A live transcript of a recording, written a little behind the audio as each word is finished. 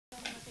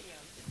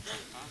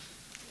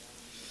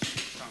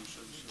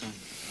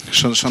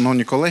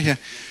шановні колеги.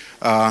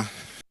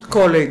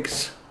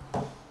 Colleagues,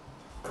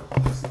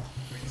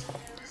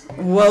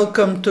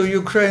 welcome to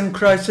Ukraine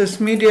Crisis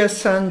Media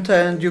Center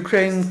and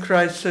Ukraine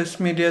Crisis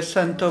Media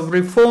Center of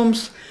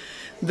Reforms.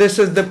 This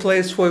is the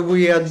place where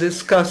we are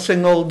discussing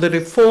all the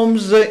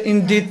reforms in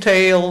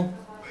detail,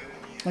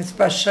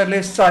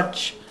 especially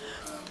such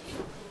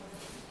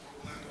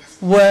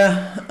where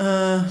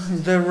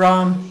there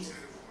are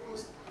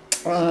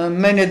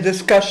many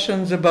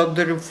discussions about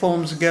the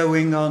reforms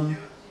going on,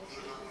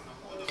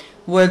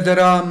 where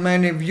there are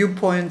many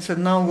viewpoints,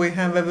 and now we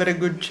have a very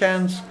good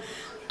chance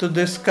to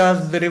discuss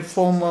the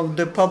reform of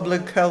the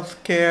public health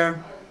care,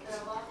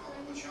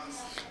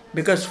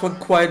 because for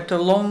quite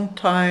a long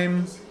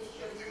time,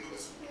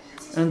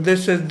 and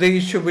this is the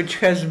issue which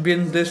has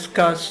been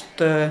discussed,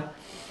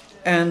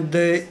 and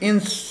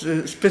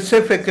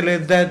specifically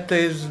that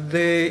is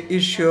the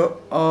issue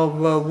of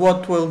what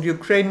will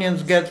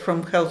Ukrainians get from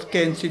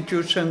healthcare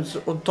institutions'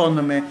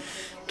 autonomy.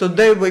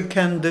 Today we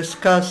can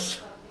discuss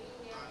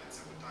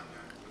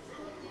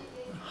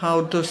how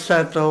to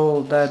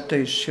settle that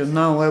issue.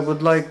 Now I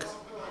would like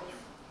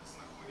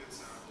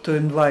to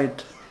invite.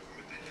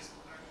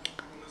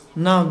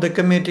 Now the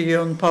Committee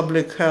on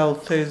Public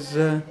Health is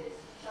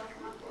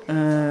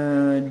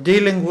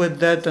dealing with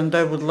that, and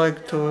I would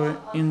like to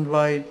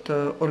invite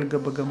Olga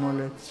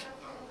Bohomolets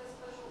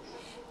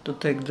to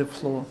take the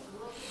floor.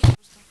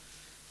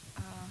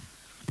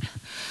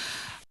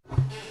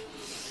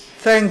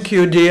 Thank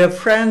you, dear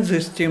friends,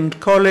 esteemed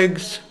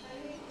colleagues.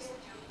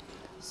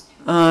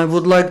 I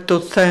would like to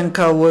thank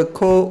our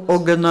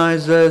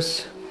co-organizers.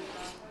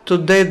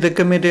 Today, the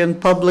Committee on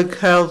Public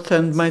Health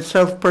and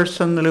myself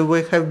personally,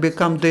 we have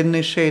become the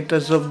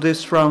initiators of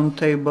this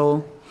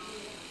roundtable,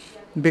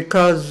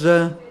 because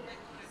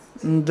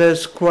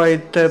there's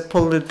quite a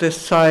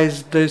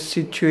politicized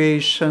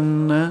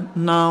situation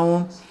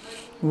now.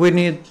 We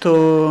need to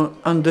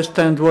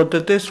understand what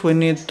it is. We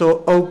need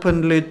to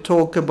openly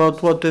talk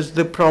about what is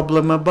the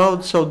problem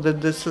about, so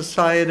that the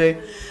society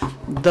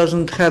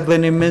doesn't have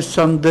any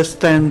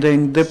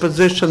misunderstanding. The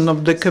position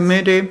of the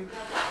committee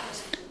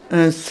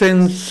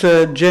since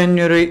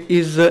January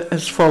is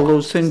as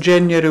follows. In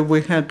January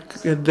we had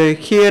the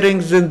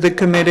hearings in the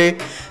committee,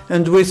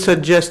 and we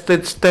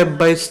suggested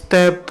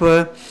step-by-step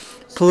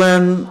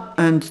plan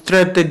and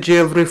strategy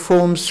of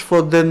reforms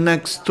for the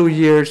next 2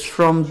 years,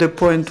 from the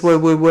point where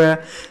we were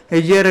a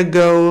year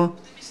ago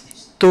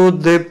to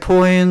the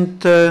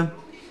point to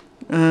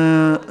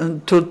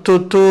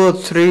 2 or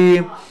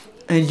 3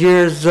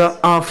 years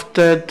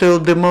after, till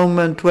the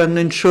moment when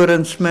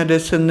insurance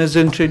medicine is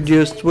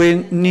introduced.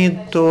 We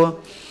need to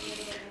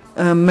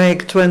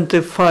make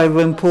 25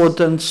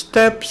 important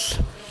steps.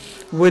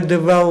 We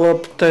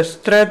developed a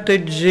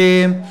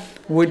strategy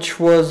which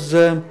was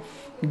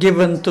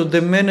given to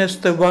the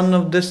minister. One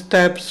of the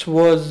steps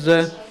was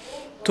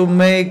to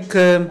make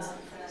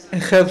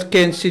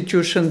healthcare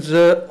institutions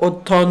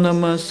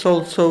autonomous.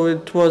 Also,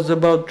 it was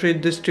about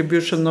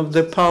redistribution of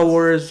the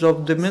powers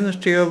of the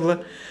Ministry of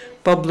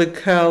Public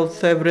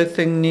Health,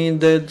 everything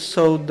needed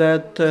so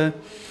that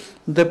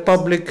the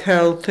public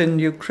health in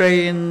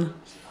Ukraine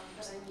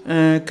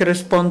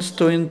corresponds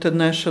to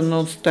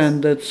international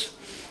standards.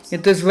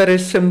 It is very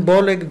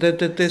symbolic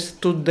that it is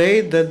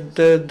today that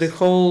the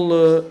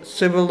whole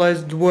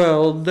civilized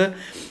world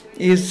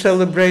is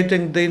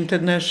celebrating the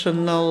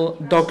International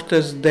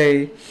Doctors'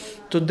 Day.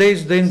 Today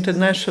is the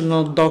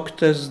International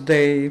Doctors'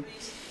 Day,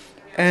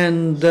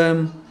 and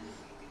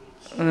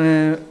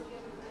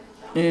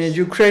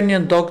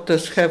Ukrainian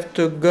doctors have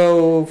to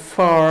go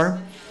far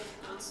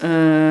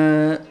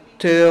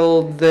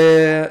till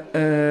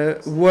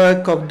the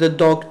work of the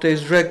doctor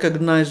is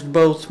recognized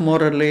both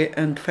morally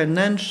and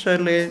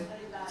financially.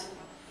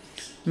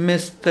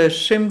 Mr.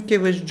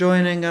 Shymkiv is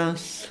joining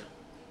us.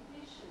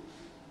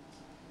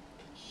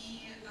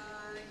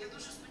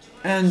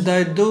 And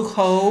I do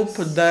hope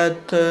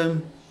that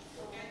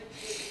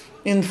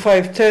in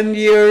 5-10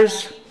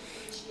 years,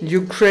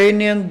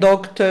 Ukrainian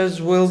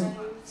doctors will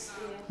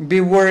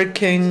be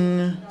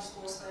working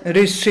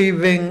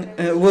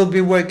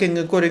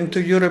according to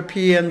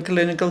European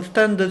clinical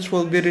standards,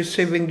 will be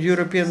receiving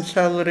European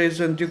salaries,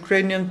 and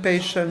Ukrainian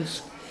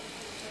patients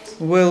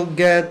will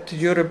get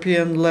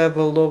European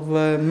level of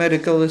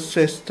medical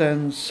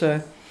assistance.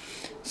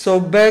 So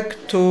back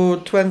to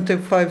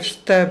 25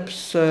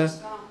 steps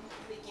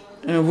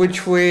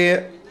which we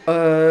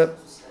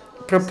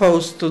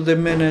proposed to the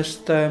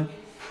minister.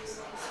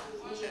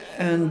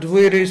 And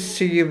we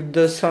received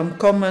some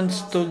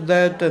comments to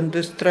that, and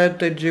the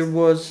strategy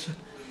was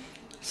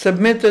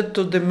submitted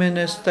to the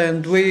minister,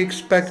 and we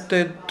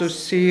expected to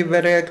see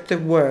very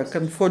active work.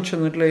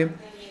 Unfortunately,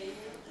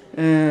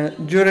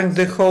 during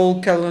the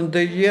whole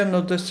calendar year,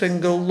 not a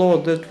single law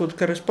that would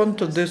correspond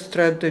to this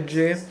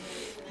strategy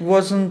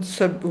was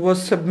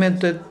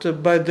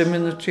submitted by the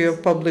Ministry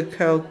of Public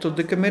Health to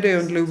the committee.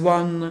 Only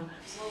one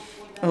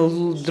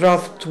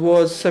draft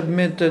was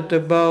submitted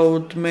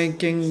about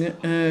making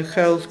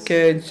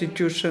healthcare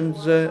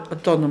institutions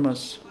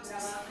autonomous.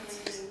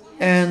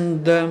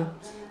 And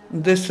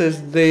this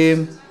is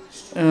the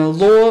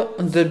law,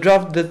 the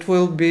draft that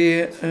we'll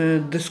be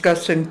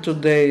discussing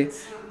today.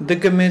 The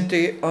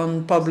Committee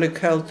on Public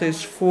Health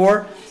is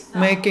for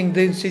making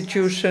the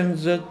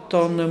institutions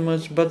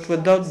autonomous, but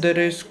without the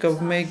risk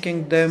of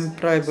making them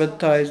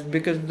privatized,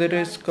 because the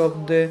risk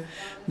of the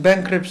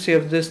bankruptcy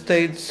of the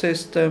state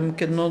system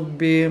cannot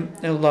be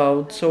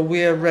allowed. So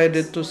we are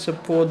ready to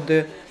support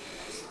the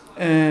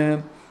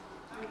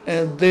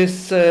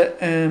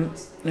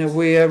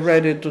we are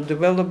ready to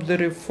develop the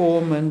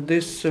reform, and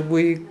this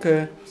week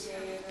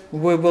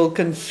we will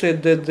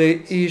consider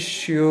the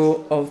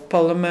issue of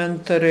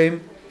parliamentary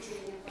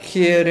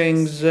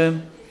hearings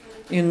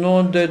in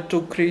order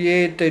to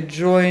create a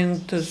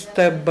joint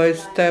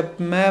step-by-step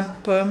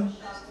map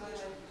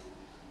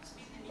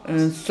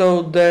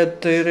so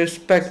that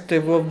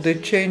irrespective of the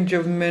change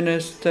of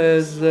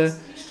ministers,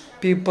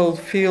 people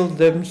feel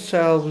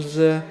themselves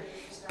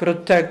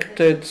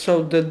protected,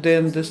 so that they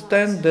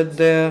understand that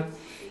their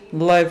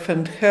life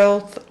and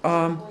health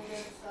are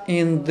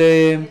in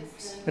the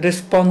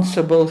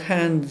responsible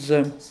hands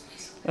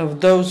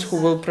of those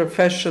who will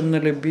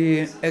professionally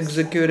be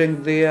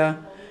executing their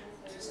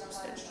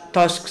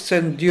tasks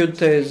and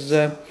duties.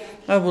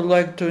 I would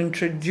like to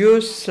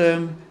introduce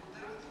the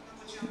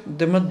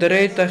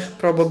moderator.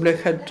 Probably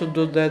had to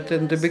do that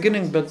in the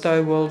beginning, but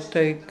I will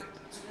take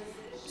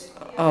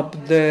up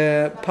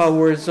the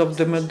powers of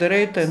the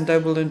moderator, and I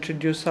will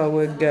introduce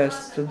our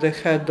guest, the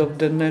head of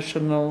the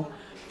National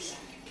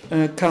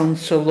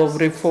Council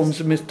of Reforms,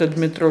 Mr.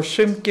 Dmytro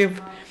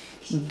Shymkiv,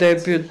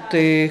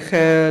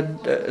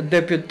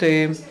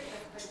 Deputy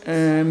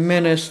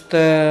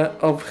Minister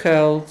of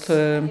Health,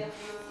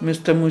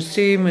 Mr.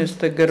 Musiy,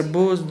 Mr.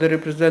 Harbuz, the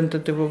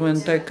representative of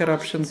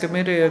Anti-Corruption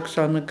Committee,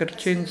 Oksana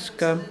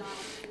Korchynska,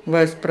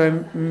 Vice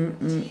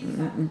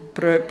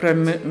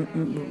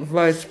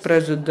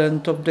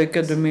President of the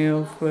Academy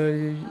of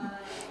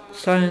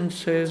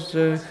Sciences,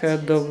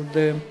 head of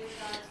the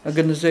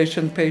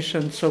Organization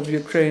Patients of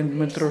Ukraine,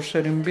 Dmytro,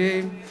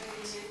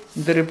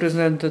 the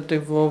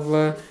representative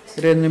of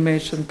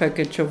Reanimation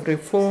Package of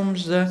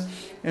Reforms,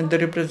 and the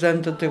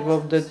representative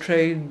of the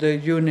Trade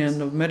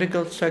Union of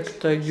Medical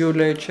Sector,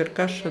 Yulia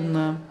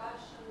Cherkashina,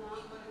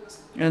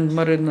 and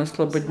Marina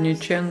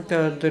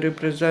Slobodnichenko, the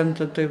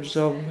representatives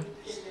of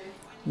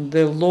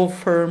the law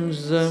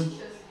firms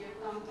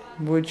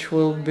which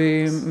will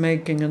be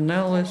making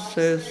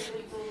analysis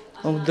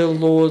of the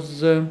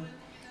laws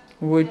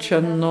which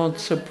are not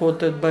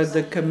supported by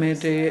the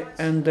committee,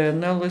 and the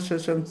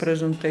analysis and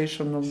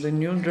presentation of the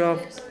new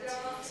draft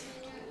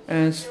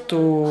as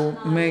to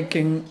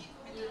making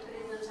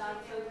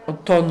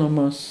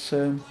autonomous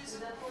the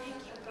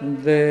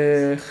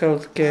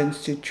healthcare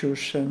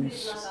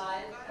institutions.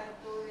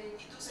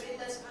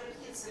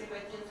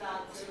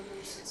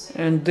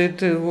 And it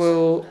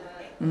will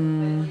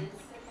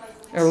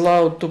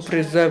allow to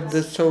preserve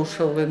the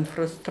social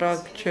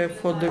infrastructure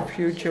for the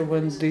future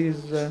when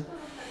these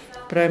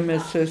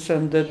premises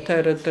and the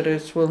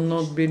territories will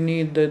not be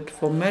needed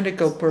for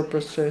medical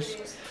purposes,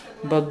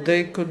 but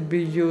they could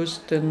be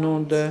used in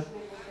order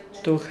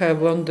to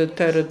have on the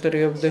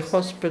territory of the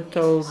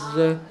hospitals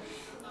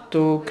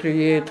to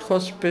create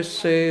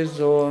hospices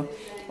or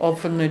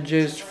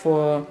orphanages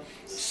for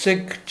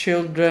sick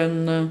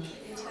children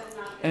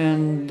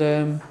and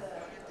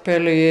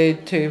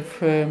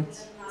palliative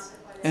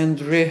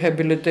and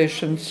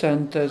rehabilitation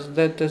centers.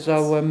 That is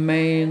our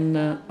main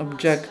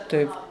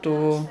objective,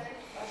 to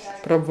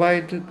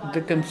provide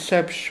the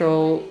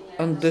conceptual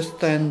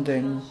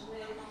understanding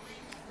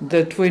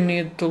that we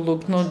need to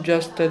look not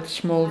just at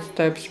small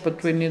steps,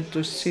 but we need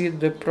to see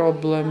the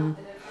problem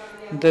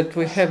that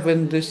we have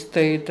in the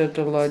state at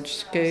a large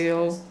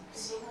scale,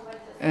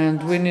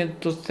 and we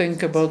need to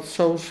think about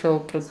social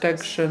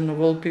protection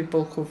of all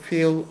people who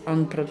feel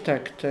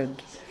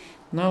unprotected.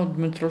 Now,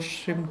 Dmytro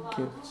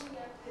Shymkiv.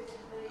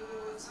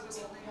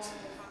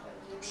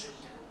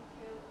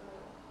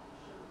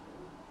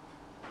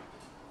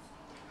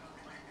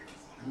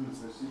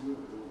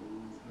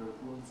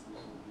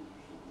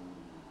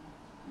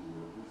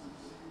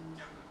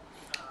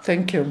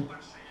 Thank you.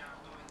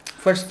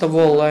 First of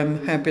all,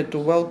 I'm happy to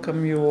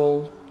welcome you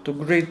all, to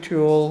greet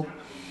you all.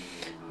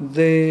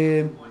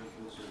 In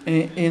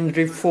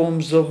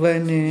reforms of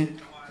any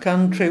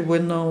country, we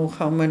know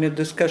how many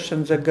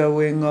discussions are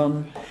going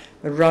on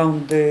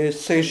around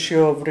this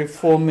issue of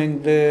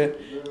reforming the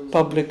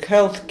public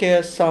health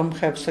care. Some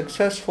countries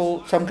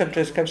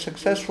have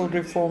successful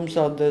reforms,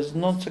 others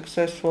not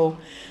successful.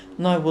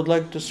 Now I would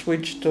like to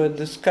switch to a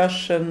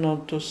discussion,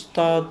 or to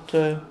start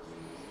to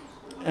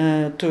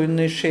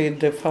initiate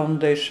the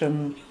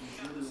foundation,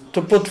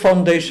 to put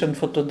foundation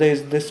for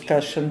today's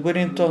discussion. We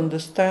need to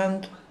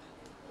understand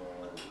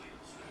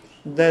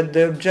that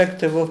the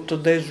objective of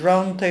today's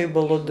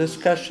roundtable or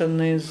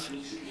discussion is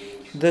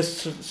the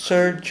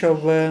search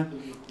of a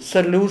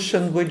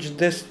solution which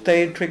the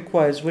state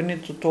requires. We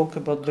need to talk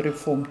about the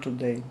reform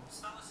today.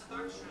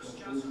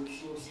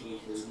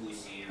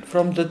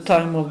 From the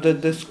time of the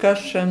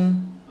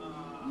discussion,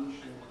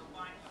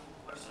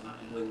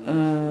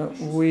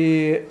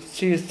 we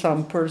see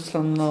some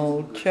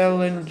personal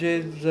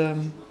challenges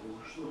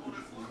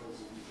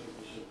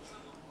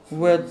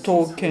we're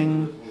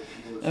talking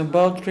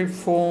about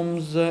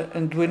reforms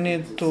and we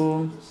need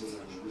to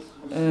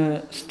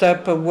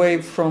step away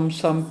from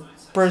some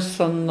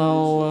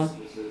personal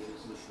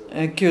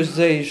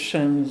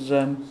accusations.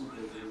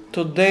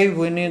 Today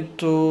we need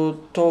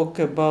to talk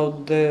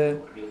about the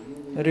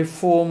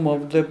reform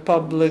of the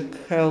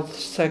public health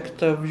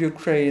sector of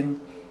Ukraine.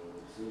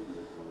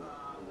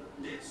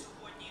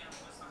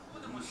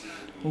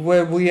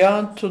 Where we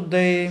are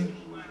today,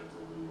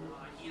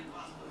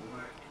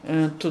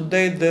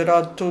 today there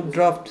are two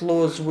draft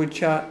laws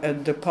which are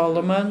at the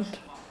parliament,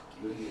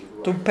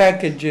 two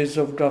packages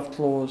of draft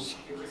laws,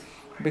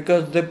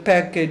 because the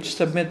package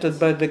submitted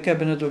by the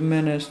Cabinet of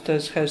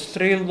Ministers has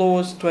three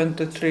laws,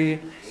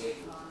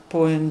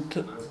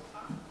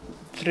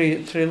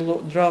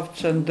 23.3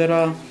 drafts, and there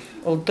are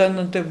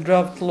alternative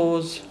draft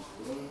laws,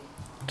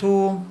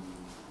 two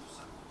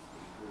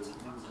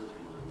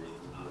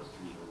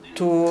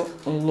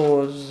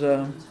laws.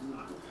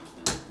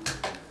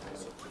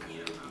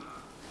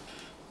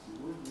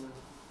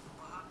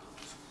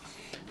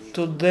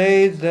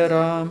 Today there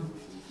are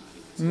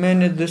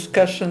many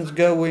discussions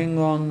going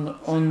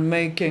on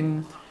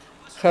making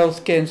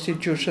healthcare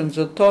institutions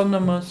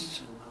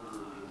autonomous.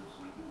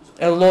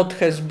 A lot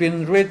has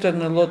been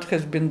written, a lot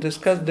has been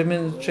discussed. The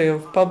Ministry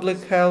of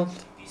Public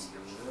Health,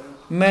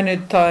 many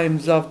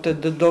times after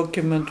the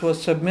document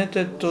was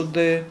submitted to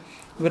the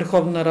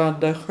Verkhovna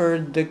Rada,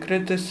 heard the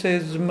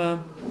criticism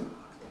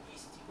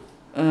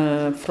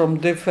from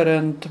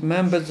different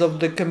members of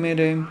the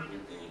committee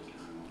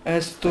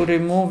as to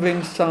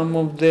removing some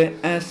of the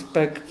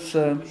aspects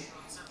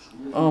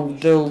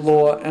of the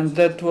law, and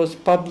that was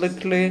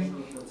publicly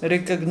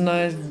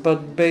recognized,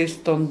 but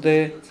based on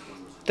the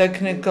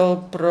technical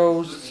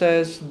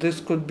process, this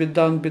could be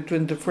done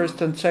between the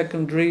first and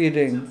second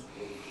reading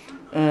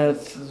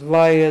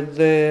via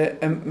the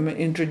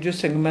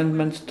introducing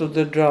amendments to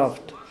the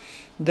draft.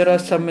 There are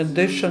some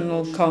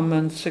additional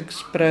comments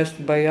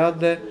expressed by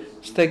other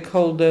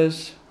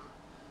stakeholders.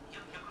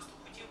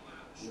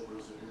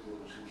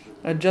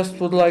 I just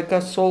would like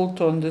us all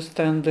to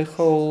understand the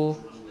whole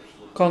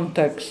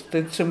context.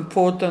 It's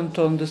important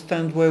to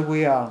understand where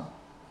we are.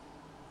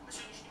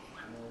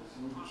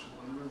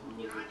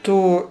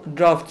 Two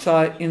drafts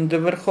are in the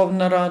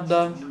Verkhovna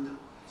Rada,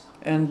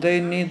 and they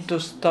need to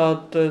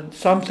start,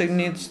 something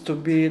needs to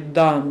be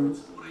done.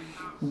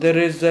 There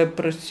is a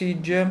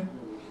procedure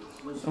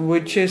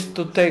which is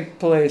to take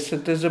place.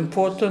 It is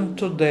important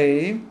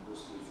today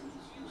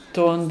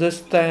to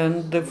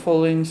understand the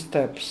following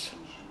steps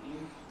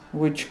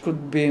which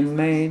could be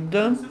made.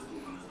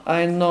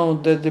 I know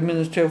that the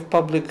Ministry of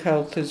Public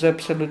Health is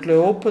absolutely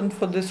open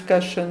for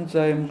discussions.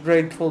 I am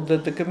grateful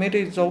that the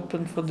committee is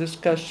open for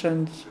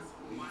discussions.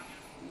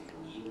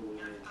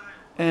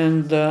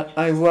 And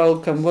I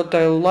welcome. What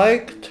I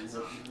liked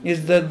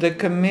is that the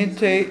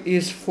committee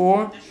is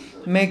for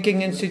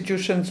making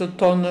institutions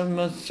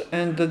autonomous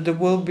and that there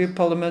will be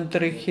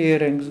parliamentary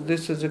hearings.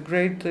 This is a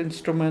great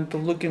instrument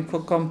of looking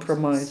for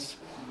compromise.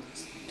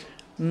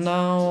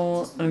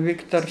 Now,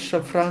 Viktor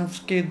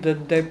Shafransky, the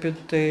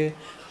Deputy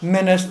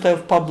Minister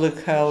of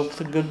Public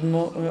Health. Good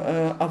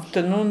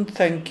afternoon.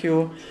 Thank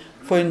you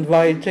for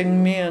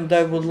inviting me, and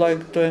I would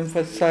like to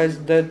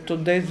emphasize that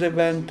today's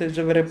event is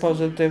a very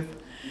positive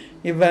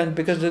event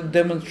because it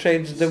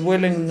demonstrates the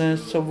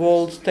willingness of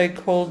all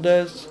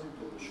stakeholders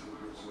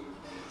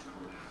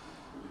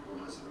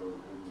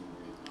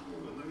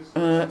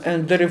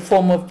and the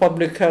reform of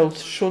public health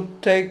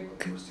should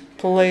take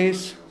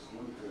place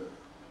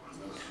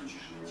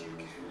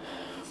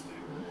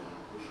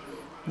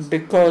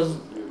because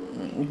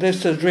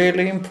this is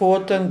really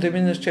important. The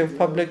Ministry of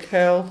Public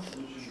Health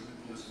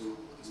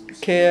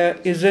Care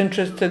is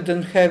interested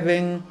in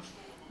having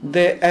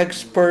the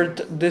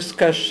expert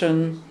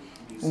discussion.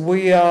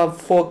 We are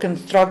for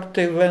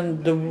constructive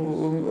and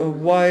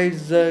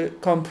wise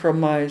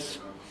compromise.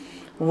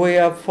 We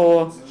are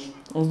for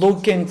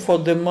looking for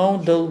the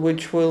model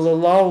which will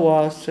allow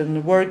us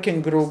in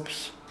working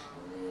groups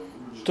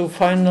to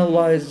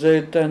finalize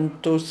it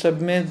and to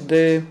submit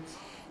the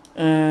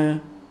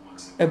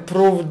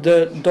approved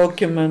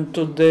document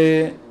to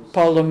the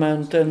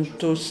parliament and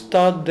to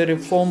start the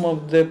reform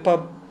of the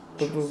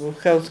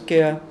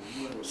healthcare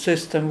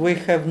system. We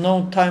have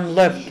no time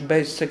left,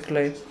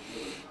 basically.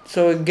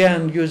 So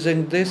again,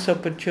 using this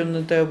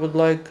opportunity, I would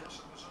like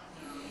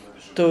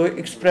to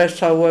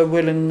express our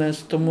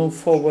willingness to move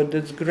forward.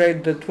 It's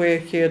great that we're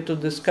here to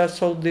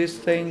discuss all these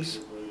things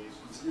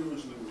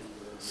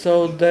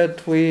so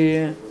that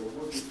we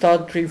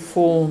start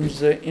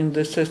reforms in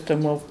the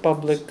system of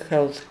public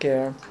health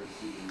care.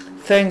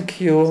 Thank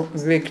you,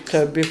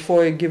 Victor.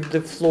 Before I give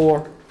the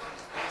floor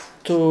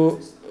to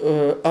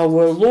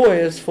our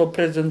lawyers for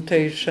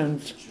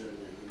presentations,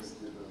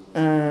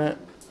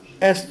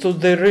 as to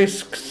the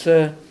risks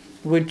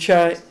which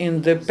are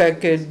in the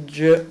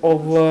package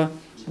of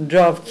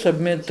draft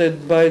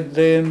submitted by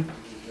the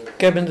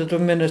Cabinet of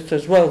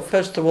Ministers. Well,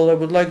 first of all, I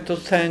would like to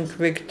thank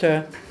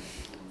Victor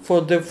for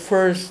the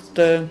first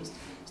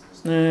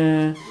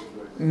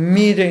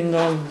meeting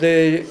of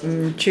the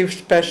chief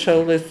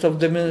specialists of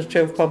the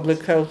Ministry of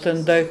Public Health,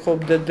 and I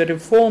hope that the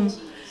reform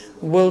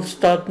will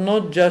start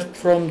not just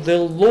from the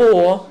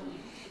law,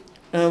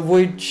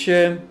 which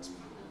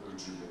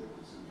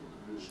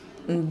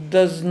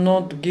does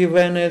not give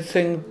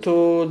anything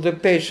to the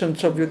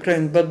patients of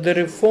Ukraine, but the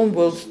reform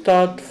will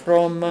start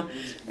from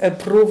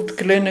approved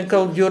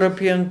clinical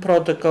European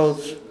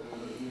protocols,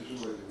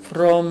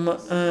 from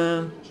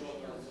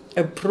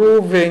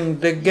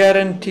approving the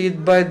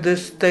guaranteed by the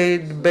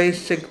state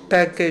basic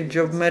package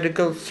of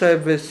medical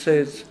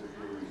services,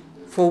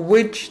 for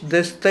which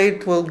the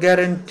state will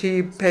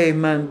guarantee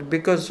payment,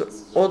 because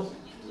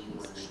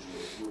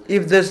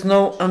if there's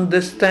no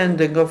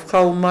understanding of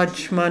how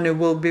much money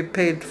will be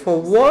paid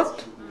for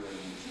what,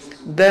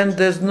 then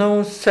there's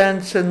no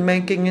sense in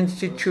making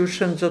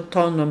institutions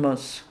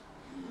autonomous.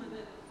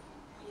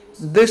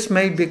 This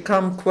may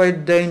become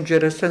quite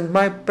dangerous, and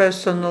my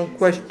personal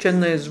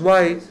question is,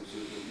 why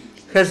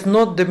has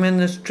not the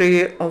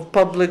Ministry of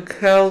Public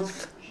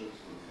Health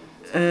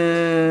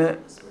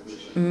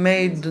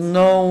made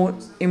no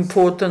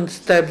important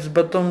steps,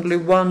 but only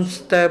one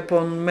step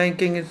on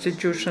making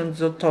institutions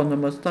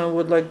autonomous? Now I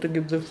would like to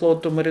give the floor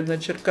to Marina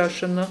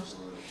Cherkashina,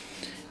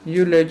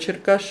 Yulia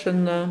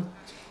Cherkashina,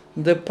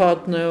 the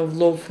partner of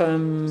law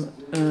firm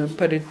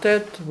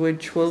Paritet,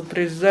 which will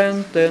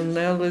present the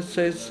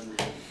analysis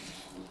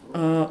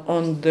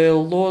on the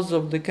laws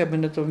of the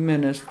Cabinet of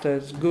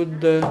Ministers.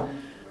 Good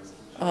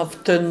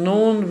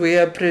afternoon. We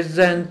are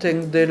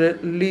presenting the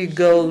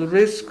legal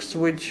risks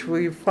which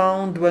we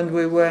found when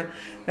we were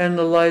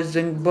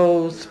analyzing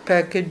both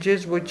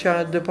packages which are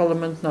at the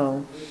Parliament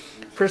now.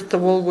 First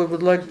of all, we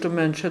would like to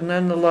mention,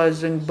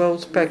 analyzing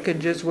both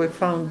packages, we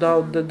found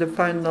out that the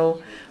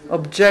final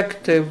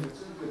objective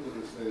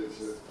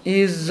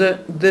is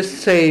the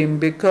same,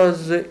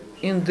 because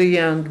in the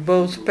end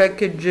both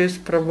packages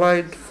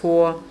provide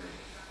for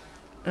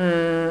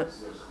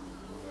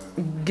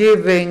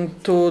giving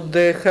to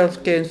the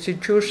healthcare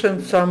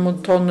institutions some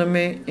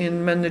autonomy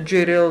in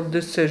managerial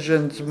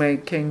decisions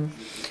making.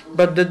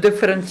 But the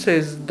difference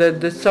is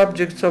that the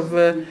subjects of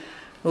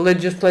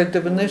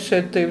legislative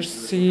initiatives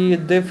see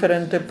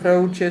different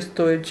approaches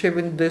to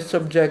achieving this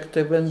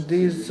objective, and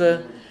these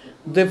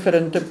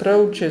different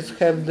approaches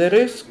have the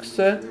risks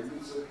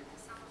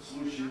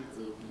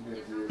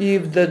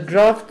if the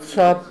drafts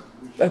are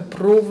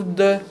approved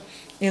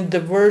in the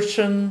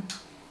version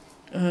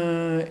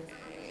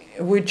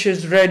which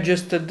is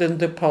registered in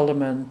the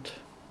Parliament.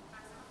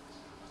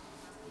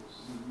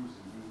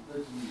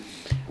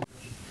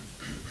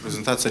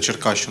 Презентація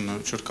Черкащини.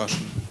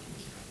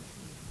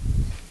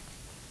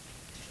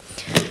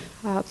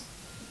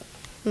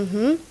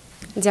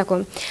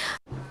 Дякую.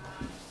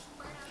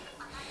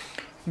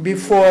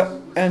 Before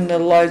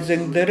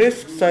analyzing the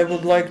risks, I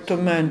would like to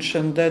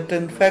mention that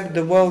in fact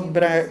the World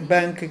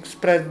Bank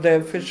expressed their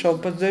official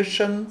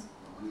position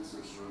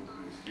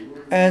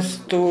as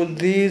to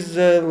these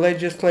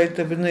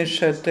legislative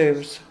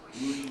initiatives.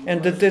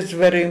 And it is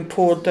very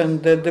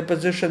important that the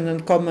position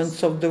and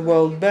comments of the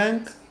World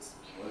Bank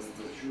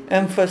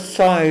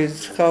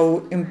emphasize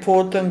how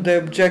important the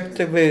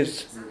objective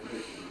is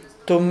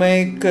to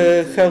make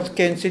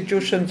healthcare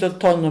institutions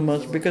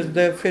autonomous, because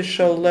the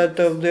official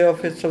letter of the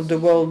Office of the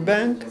World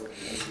Bank,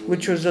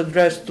 which was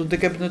addressed to the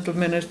Cabinet of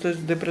Ministers,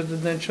 the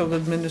Presidential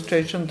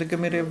Administration, the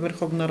Committee of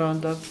Verkhovna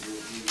Rada,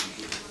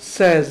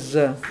 says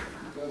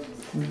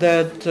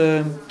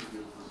that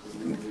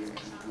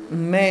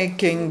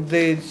making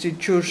the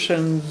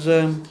institutions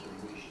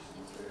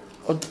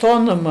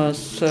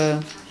autonomous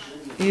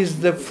is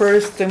the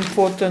first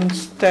important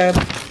step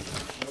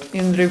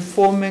in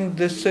reforming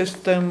the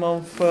system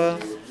of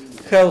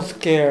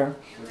healthcare,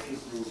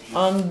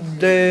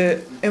 and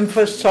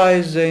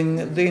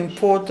emphasizing the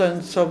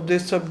importance of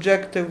this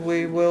objective.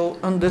 We will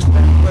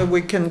understand where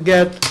we can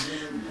get,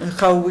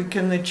 how we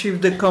can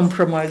achieve the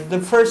compromise.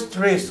 The first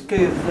risk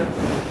is the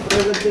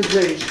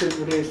privatization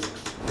risks.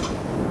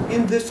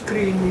 In the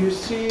screen you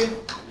see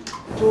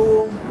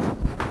two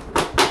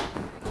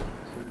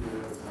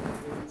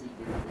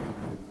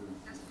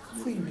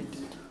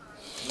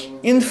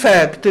In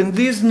fact, in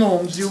these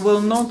norms, you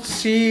will not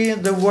see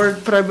the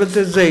word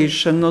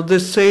privatization or the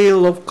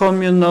sale of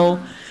communal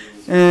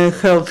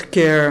health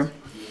care.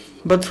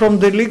 But from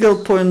the legal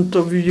point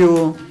of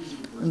view,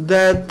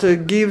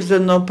 that gives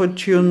an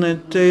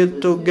opportunity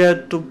to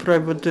get to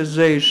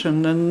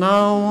privatization. And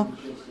now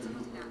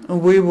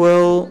we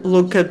will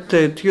look at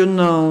it. You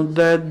know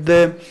that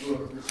the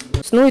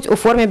Існують у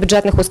формі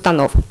бюджетних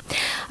установ.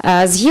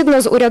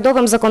 Згідно з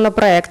урядовим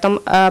законопроектом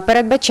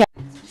передбачає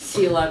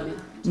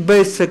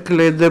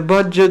basically, the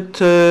budget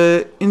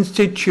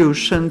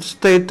institutions,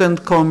 state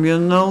and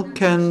communal,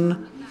 can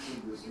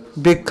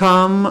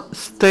become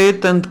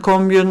state and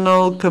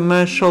communal,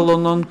 commercial or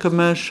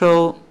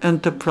non-commercial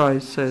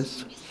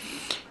enterprises.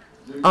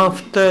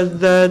 After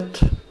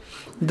that,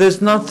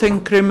 there's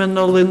nothing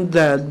criminal in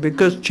that,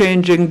 because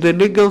changing the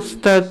legal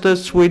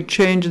status will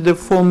change the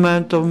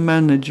format of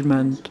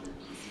management.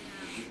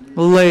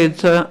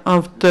 Later,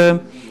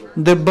 after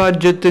the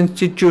budget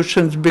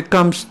institutions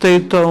become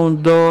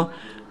state-owned or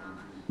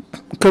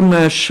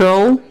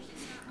commercial,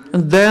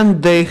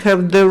 then they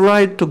have the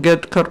right to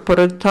get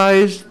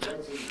corporatized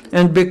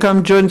and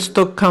become joint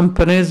stock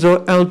companies or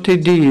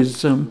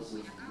LTDs.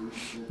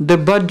 The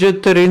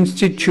budgetary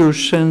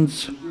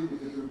institutions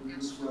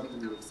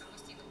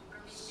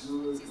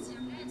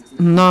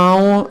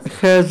now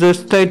has a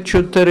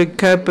statutory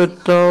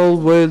capital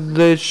with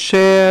the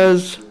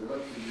shares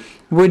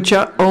which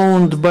are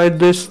owned by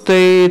the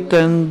state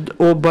and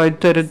or by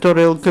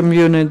territorial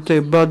community,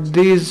 but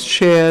these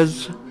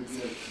shares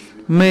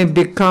may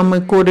become,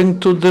 according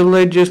to the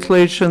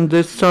legislation,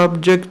 the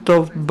subject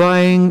of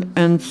buying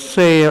and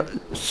sale.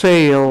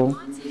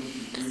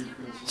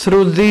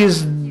 Through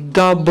these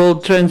double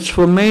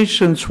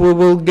transformations, we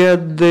will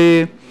get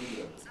the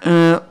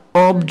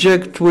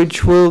object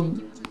which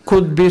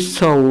could be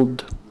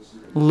sold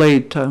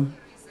later.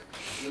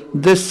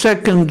 The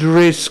second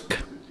risk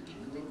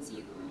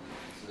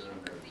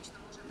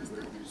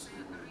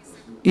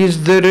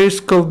is the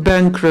risk of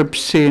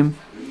bankruptcy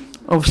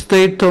of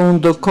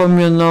state-owned or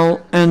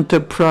communal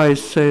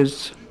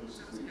enterprises.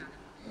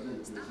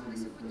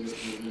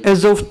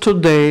 As of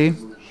today,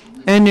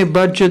 any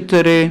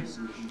budgetary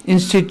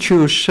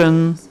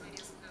institution,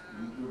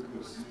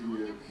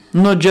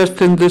 not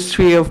just in the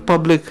sphere of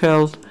public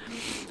health,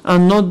 are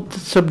not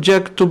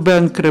subject to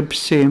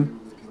bankruptcy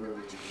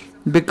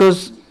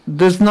because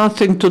there's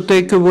nothing to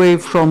take away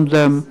from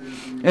them.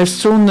 As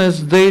soon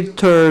as they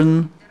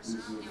turn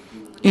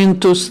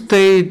into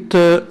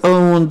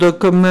state-owned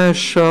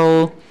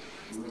commercial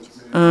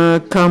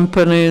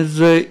companies,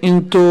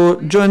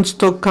 into joint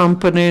stock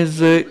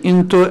companies,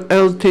 into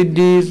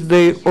LTDs,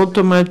 they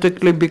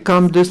automatically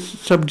become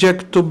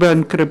subject to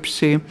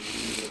bankruptcy.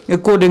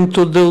 According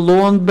to the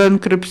law on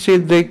bankruptcy,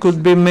 they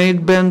could be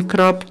made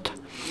bankrupt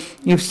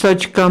if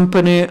such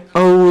company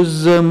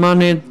owes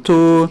money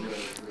to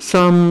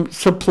some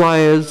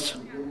suppliers.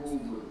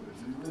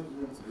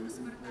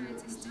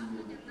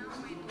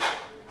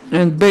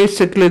 And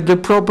basically the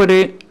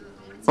property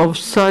of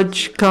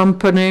such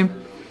company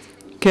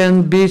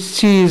can be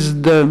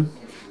seized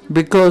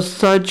because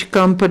such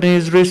company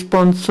is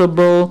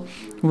responsible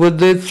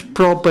with its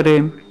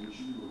property.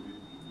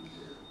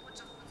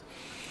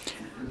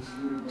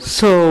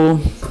 So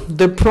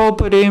the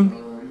property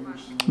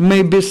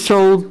may be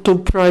sold to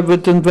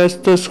private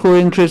investors who are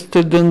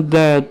interested in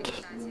that.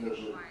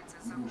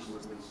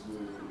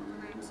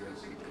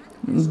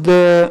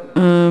 The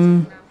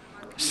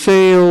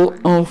sale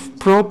of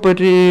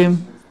property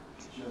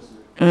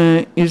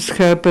is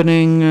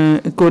happening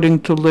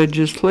according to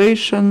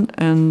legislation,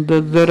 and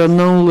there are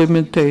no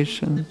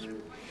limitations.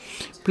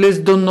 Please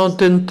do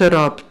not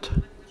interrupt.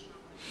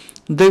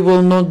 They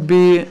will not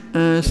be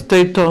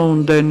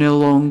state-owned any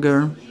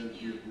longer.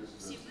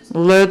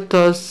 Let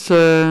us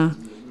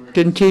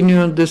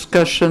continue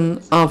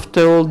discussion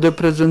after all the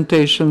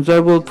presentations. I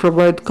will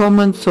provide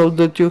comments so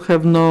that you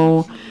have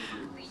no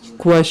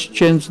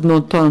questions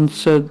not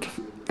answered.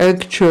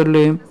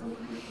 Actually,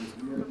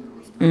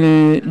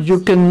 you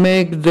can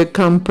make the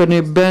company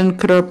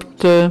bankrupt.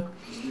 The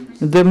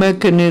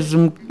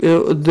mechanism,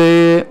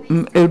 the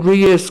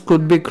arrears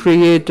could be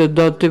created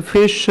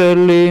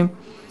artificially.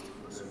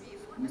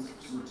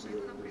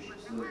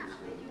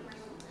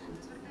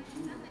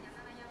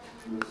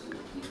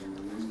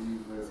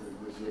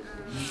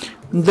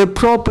 The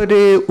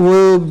property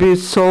will be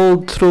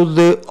sold through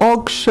the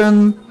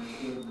auction,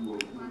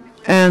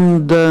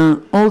 and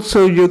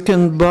also you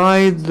can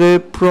buy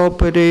the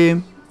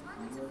property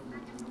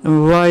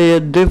via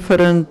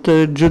different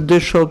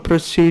judicial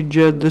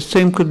procedure. The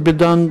same could be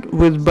done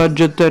with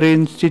budgetary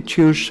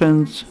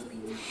institutions.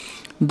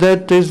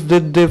 That is the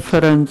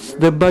difference.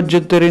 The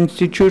budgetary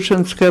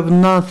institutions have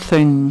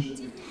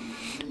nothing.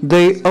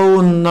 They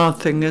own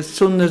nothing. As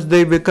soon as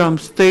they become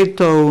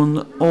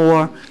state-owned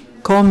or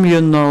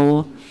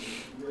communal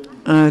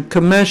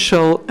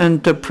commercial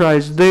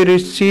enterprise, they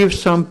receive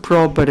some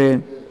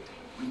property.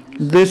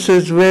 This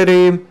is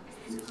very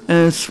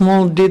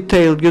small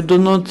detail. You do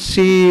not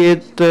see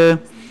it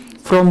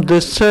from the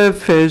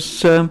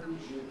surface.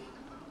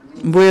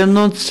 We are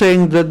not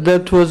saying that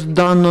that was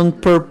done on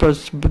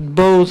purpose, but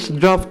both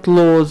draft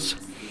laws,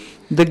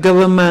 the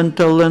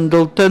governmental and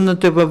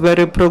alternative, are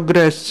very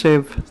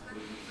progressive.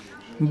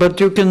 But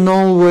you can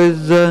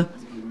always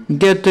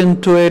get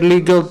into a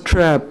legal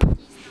trap.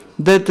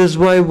 That is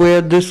why we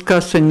are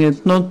discussing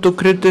it, not to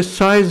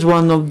criticize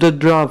one of the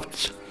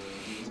drafts,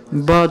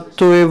 but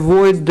to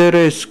avoid the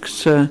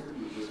risks.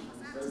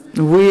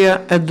 We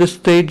are at the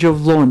stage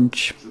of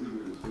launch.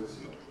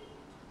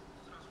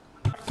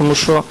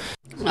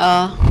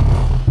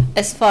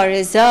 As far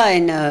as I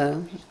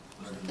know,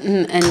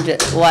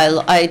 and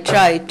while I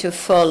try to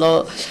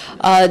follow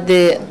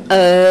the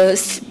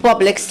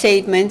public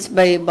statements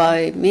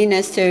by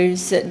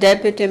ministers,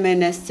 deputy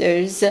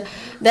ministers,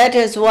 that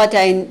is what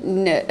I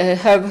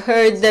have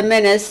heard. The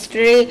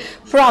ministry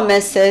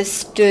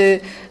promises to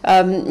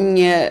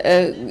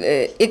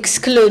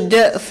exclude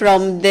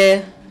from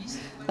the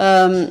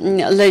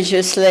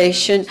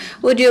legislation.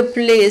 Would you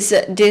please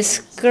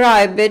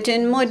describe it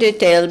in more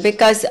detail?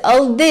 Because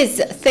all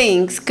these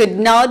things could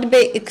not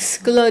be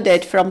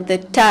excluded from the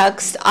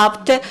text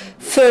after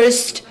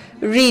first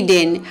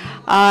reading.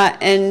 Now,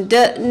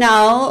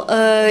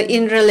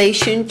 in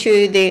relation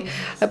to the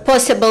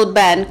possible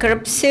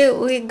bankruptcy,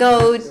 we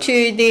go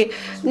to the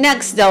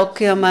next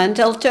document,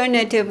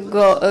 alternative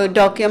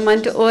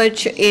document,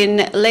 which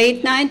in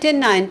late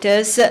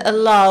 1990s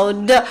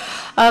allowed to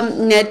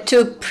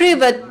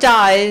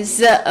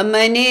privatize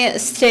many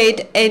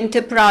state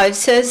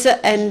enterprises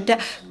and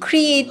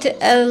create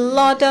a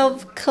lot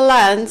of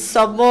clans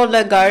of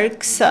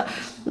oligarchs.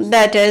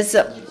 That is,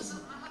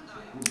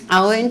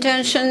 our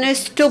intention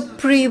is to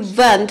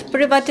prevent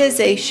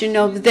privatization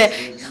of the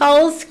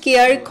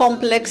healthcare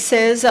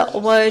complexes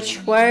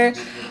which were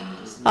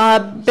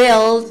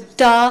built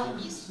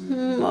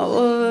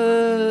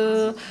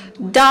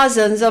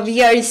dozens of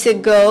years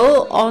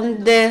ago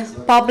on the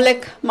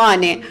public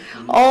money.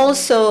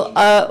 Also,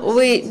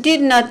 we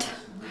did not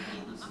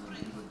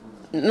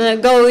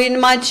go in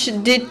much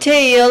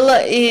detail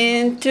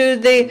into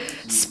the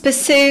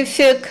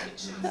specific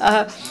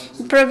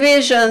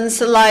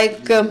provisions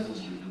like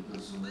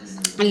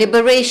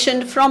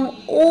liberation from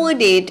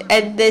audit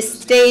at the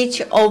stage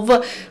of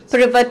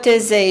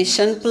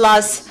privatization,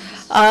 plus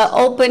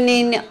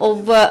opening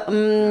of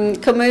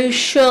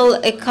commercial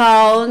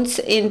accounts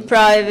in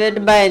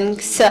private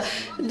banks.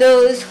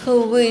 Those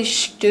who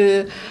wish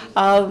to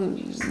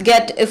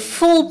get a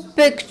full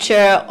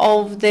picture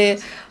of the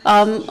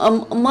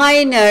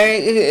minor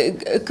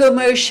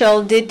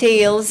commercial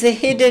details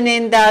hidden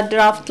in the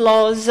draft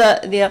laws,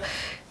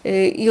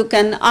 you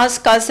can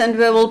ask us and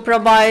we will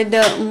provide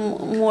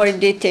more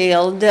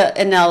detailed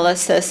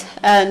analysis.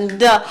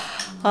 And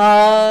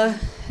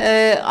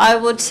I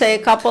would say a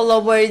couple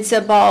of words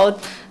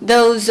about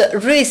those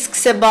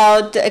risks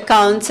about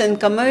accounts and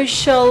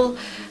commercial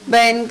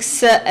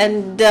banks,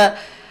 and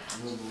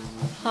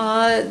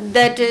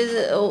that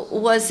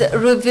was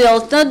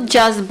revealed not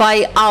just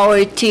by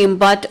our team,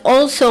 but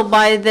also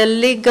by the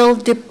legal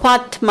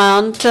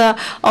department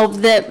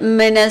of the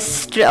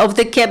Ministry of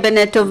the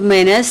Cabinet of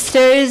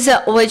Ministers,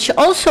 which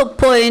also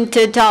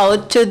pointed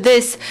out to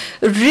this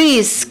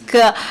risk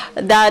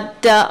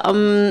that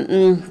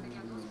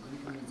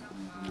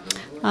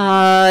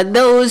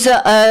those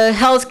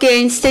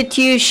healthcare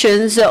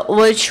institutions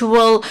which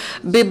will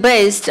be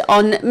based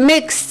on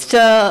mixed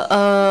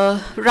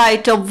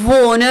right of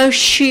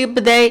ownership,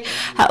 they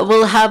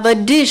will have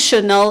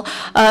additional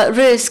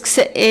risks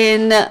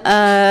in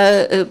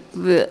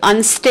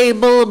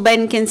unstable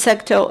banking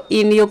sector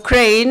in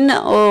Ukraine,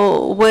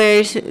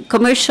 where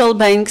commercial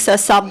banks are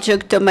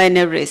subject to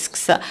many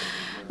risks.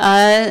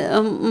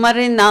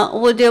 Marina,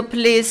 would you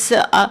please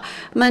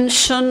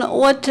mention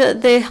what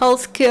the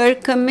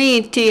Healthcare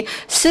Committee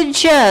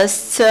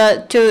suggests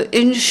to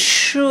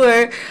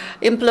ensure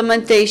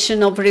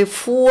implementation of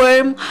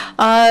reforming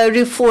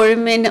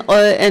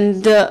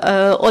and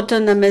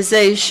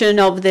autonomization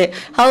of the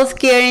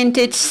healthcare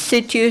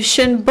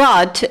institution,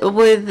 but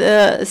with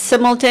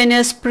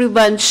simultaneous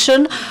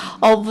prevention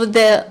of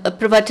the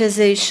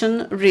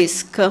privatization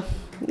risk?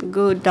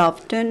 Good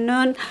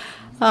afternoon.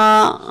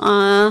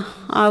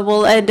 I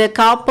will add a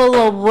couple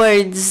of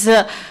words.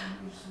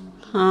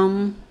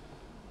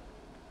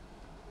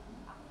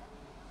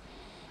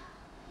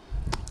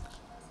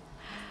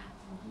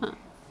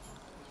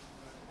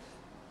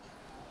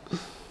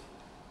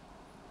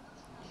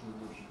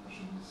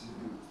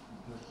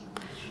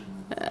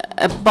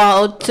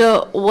 About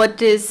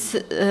what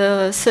is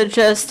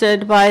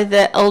suggested by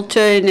the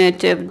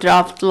alternative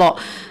draft law.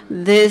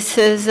 This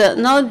is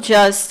not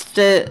just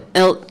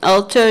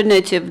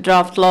alternative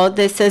draft law,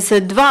 this is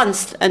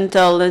advanced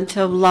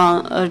alternative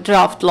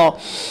draft law.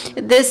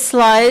 This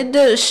slide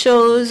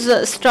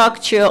shows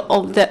structure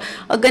of the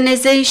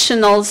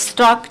organizational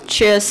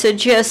structure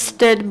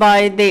suggested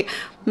by the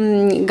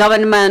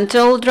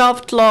governmental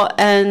draft law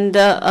and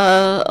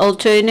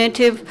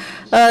alternative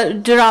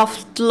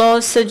draft law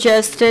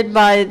suggested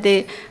by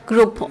the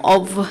group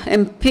of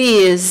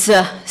MPs.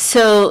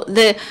 So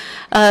the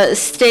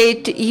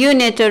state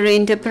unitary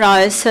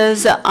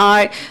enterprises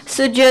are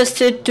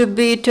suggested to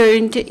be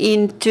turned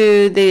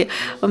into the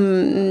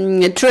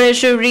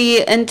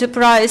treasury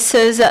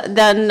enterprises,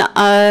 then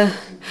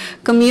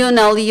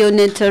communal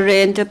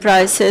unitary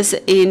enterprises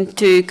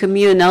into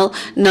communal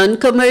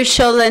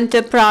non-commercial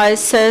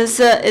enterprises,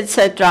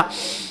 etc.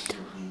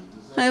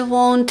 I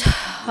won't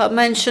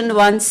mention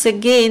once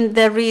again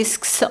the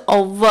risks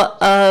of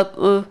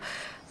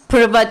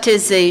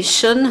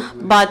privatization,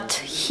 but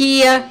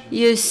here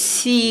you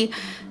see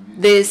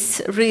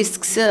these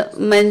risks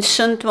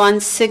mentioned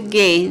once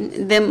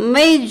again. The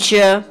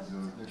major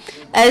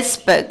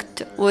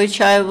aspect which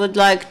I would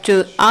like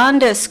to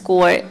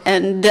underscore,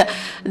 and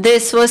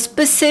this was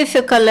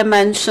specifically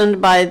mentioned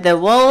by the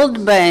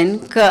World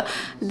Bank,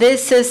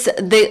 this is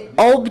the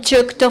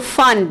object of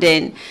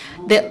funding.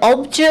 The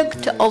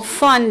object of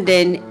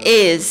funding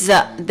is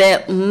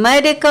the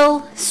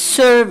medical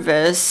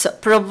service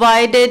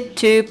provided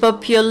to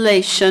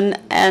population,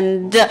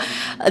 and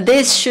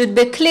this should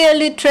be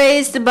clearly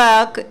traced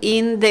back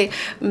in the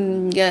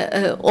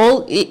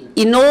all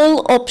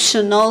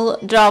optional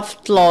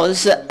draft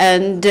laws,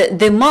 and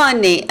the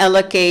money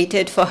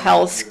allocated for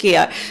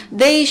healthcare,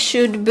 they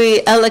should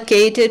be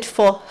allocated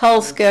for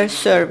healthcare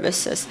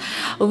services.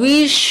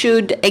 We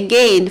should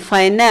again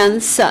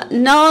finance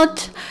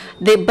not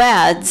the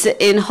beds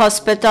in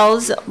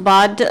hospitals,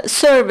 but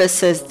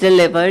services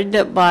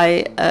delivered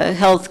by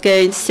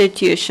healthcare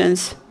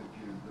institutions.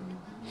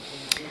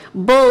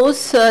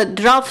 Both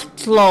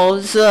draft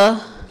laws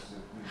do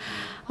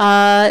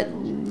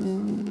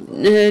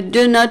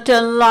not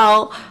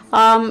allow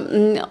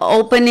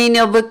opening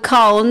of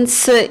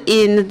accounts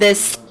in the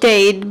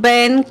state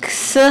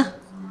banks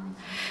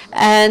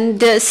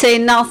and say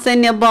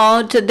nothing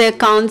about the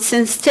accounts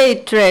in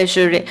state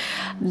treasury.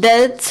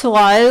 That's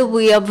why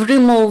we have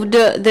removed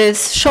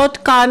this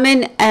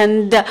shortcoming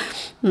and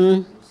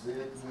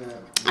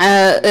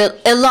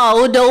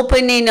allowed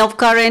opening of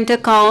current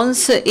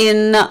accounts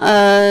in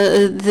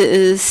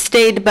the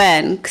state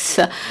banks.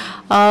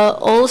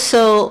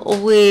 Also,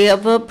 we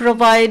have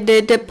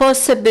provided a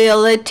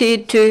possibility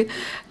to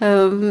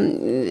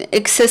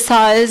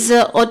exercise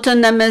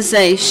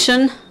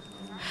autonomization,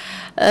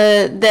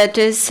 that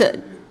is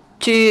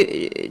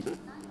to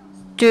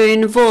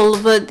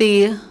involve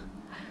the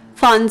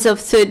funds of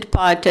third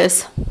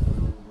parties.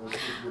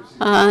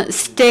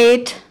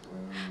 State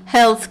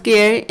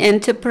healthcare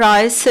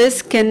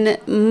enterprises can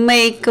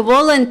make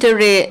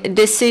voluntary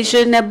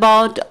decision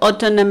about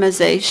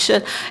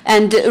autonomization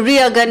and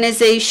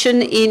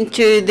reorganization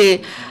into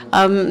the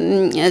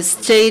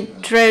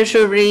state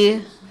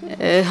treasury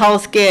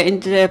healthcare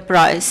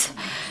enterprise.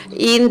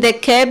 In the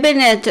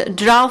cabinet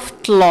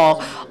draft law,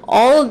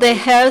 all the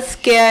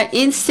healthcare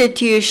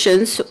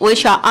institutions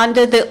which are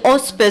under the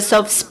auspice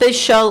of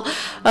special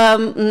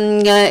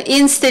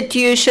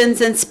institutions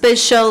and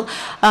special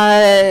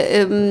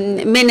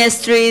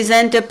ministries,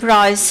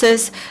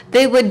 enterprises,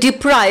 they were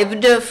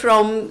deprived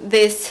from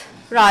this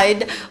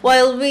right,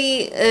 while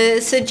we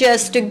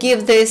suggest to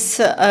give this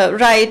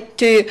right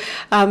to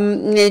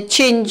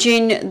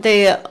changing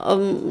the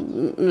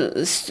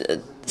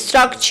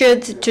structure,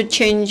 to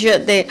change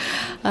the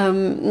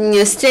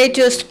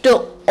status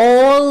to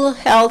all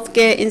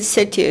healthcare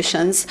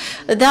institutions.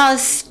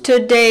 Thus,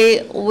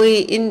 today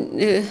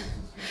we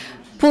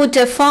put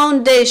a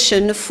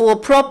foundation for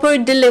proper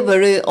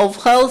delivery of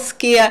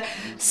healthcare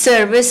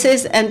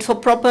services and for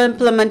proper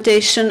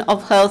implementation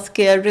of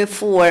healthcare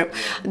reform.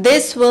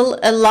 This will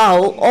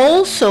allow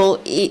also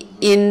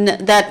in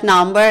that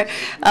number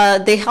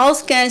the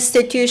healthcare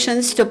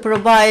institutions to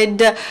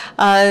provide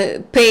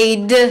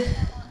paid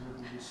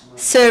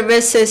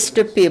services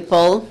to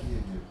people.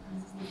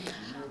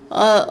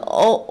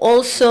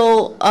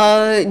 Also,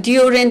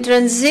 during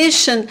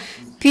transition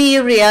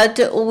period,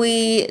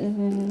 we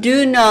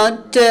do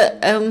not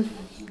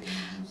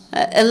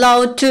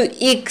allow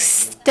to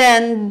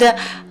extend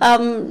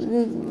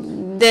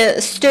the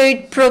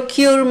state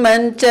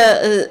procurement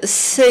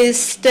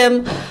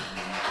system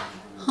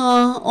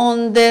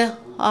on the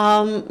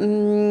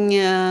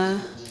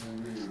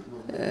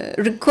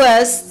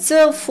requests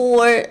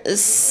for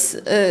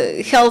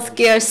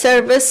healthcare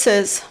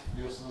services.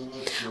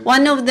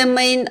 One of the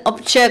main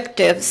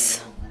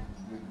objectives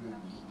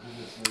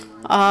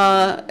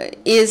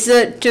is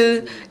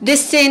to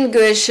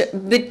distinguish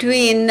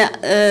between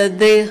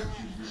the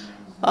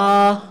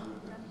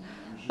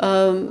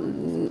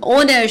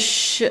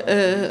ownership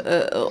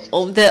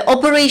of the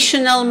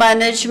operational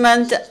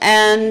management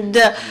and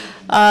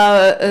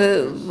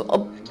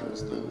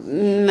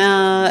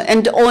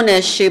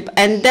ownership,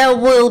 and there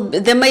will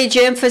the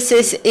major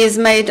emphasis is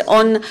made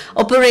on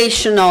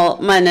operational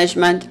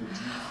management.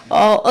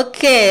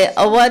 Okay,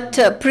 what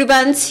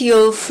prevents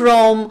you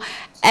from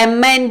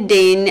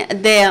amending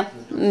the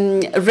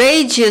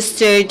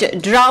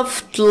registered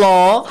draft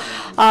law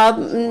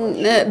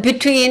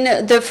between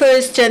the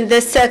first and the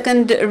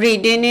second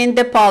reading in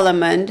the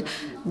Parliament?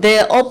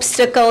 The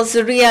obstacles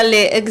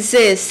really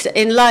exist.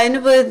 In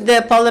line with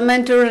the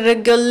parliamentary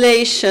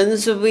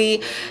regulations,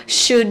 we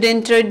should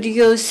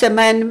introduce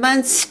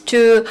amendments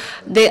to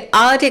the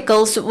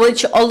articles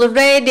which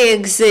already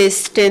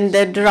exist in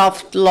the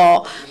draft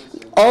law.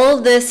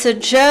 All the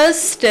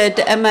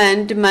suggested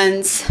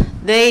amendments,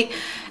 they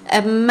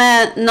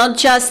not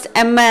just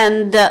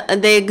amend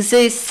the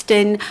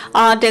existing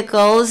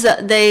articles,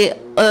 they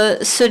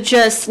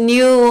suggest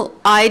new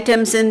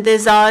items in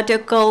these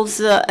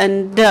articles,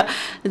 and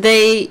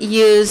they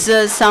use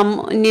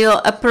some new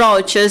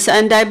approaches.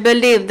 And I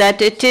believe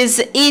that it is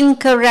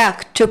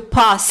incorrect to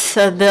pass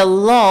the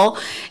law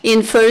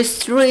in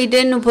first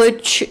reading,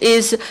 which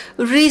is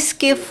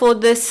risky for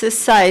the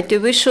society.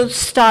 We should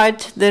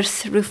start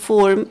this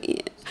reform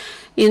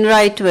in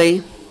right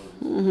way.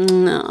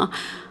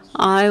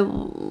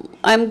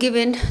 I'm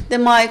giving the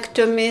mic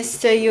to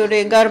Mr.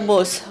 Yuriy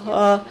Harbuz.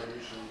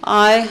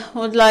 I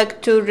would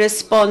like to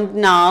respond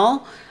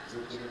now.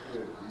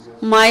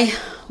 my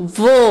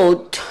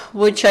vote,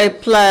 which I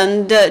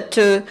planned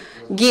to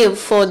give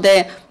for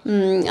the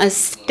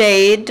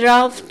state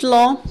draft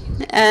law,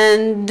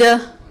 and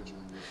at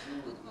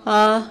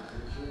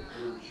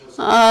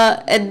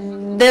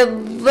the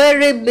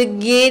very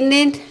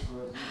beginning,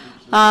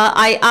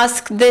 I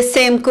asked the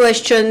same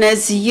question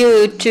as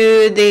you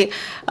to the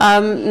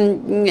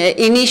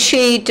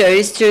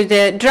initiators, to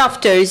the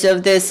drafters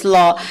of this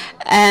law,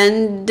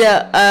 and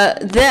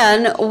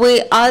then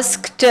we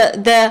asked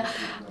the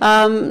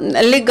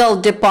legal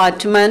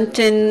department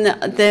in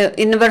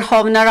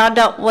Verkhovna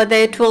Rada whether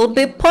it will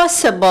be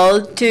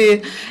possible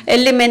to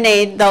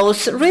eliminate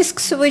those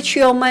risks which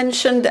you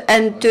mentioned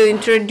and to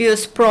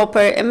introduce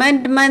proper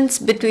amendments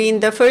between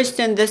the first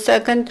and the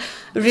second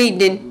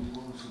reading.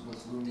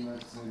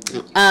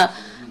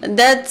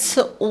 That's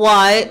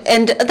why,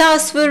 and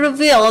thus we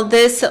reveal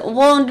this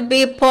won't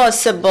be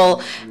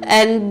possible,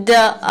 and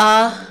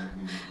the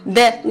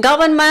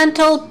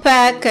governmental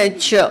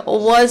package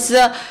was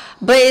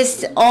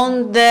based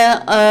on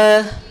the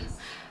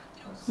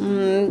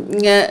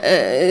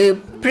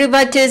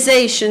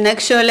privatization,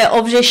 actually,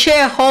 of the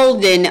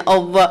shareholding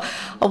of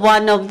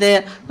one of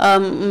the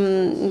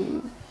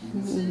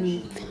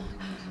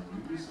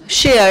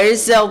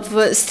shares of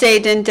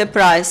state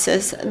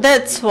enterprises.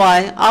 That's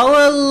why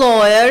our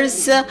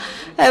lawyers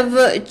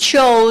have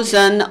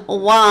chosen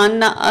one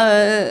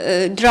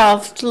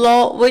draft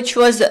law which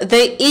was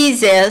the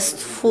easiest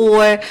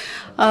for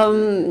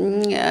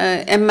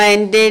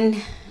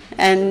amending,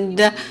 and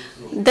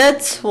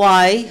that's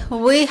why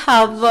we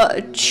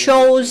have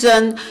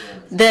chosen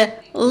the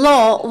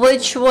law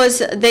which was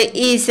the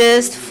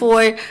easiest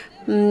for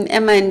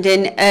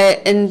amending,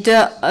 and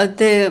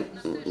the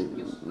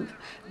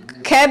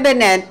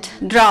cabinet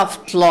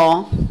draft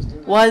law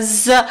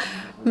was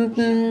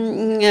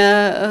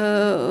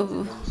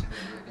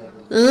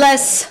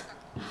less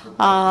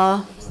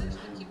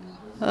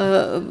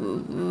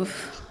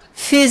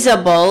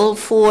feasible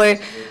for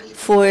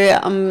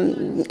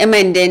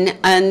amending,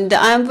 and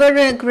I'm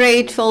very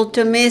grateful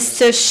to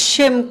Mr.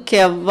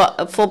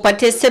 Shymkiv for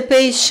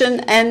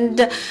participation,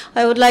 and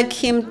I would like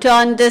him to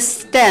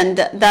understand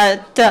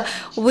that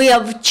we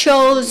have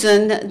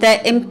chosen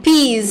the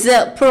MP's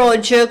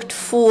project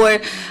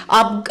for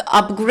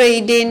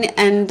upgrading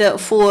and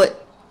for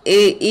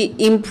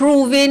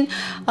improving,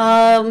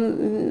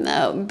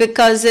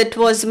 because it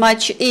was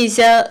much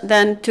easier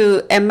than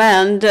to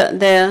amend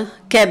the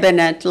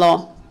cabinet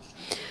law.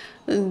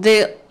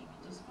 The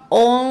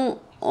only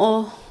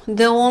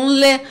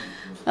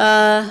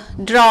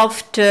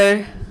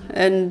drafter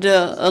and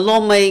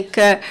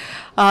lawmaker,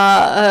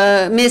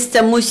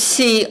 Mr.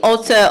 Musiy,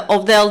 author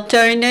of the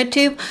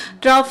alternative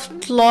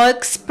draft law,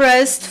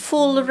 expressed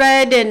full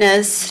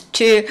readiness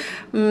to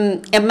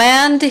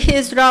amend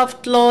his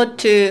draft law,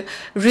 to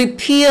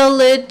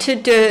repeal it,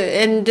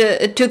 and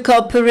to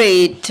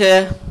cooperate.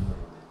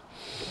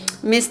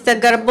 Mr.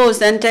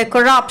 Harbuz,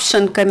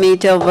 Anti-Corruption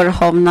Committee of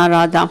Verkhovna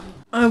Rada.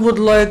 I would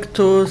like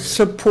to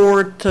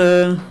support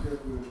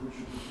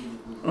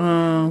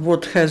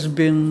what has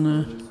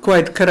been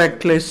quite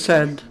correctly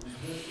said.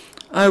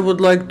 I would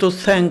like to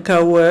thank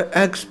our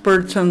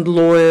experts and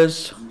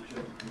lawyers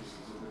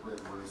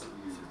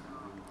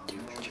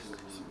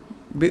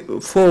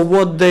for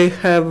what they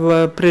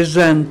have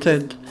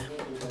presented.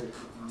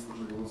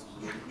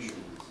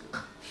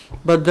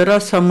 But there are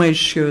some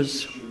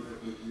issues.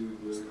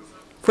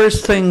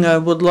 First thing I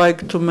would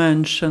like to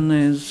mention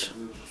is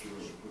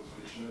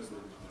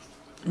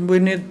we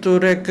need to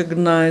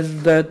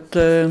recognize that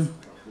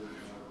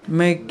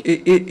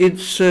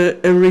it's a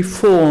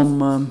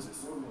reform,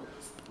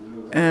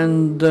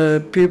 and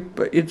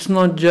it's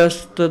not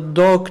just the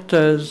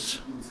doctors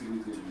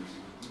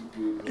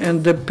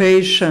and the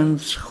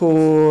patients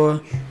who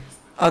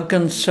are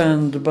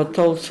concerned, but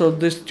also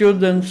the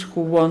students who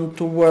want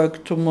to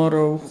work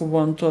tomorrow, who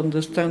want to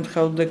understand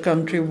how the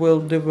country will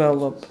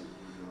develop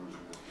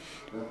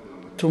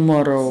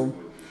tomorrow.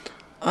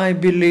 I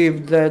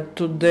believe that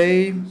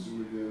today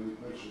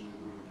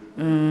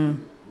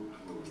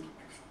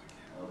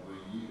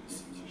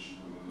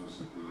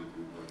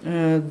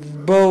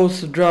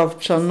both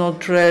drafts are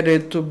not ready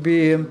to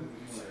be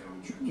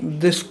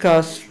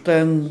discussed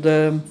and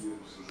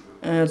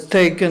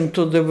taken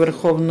to the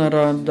Verkhovna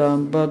Rada,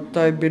 but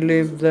I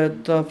believe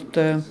that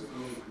after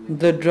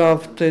the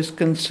draft is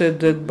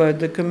considered by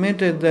the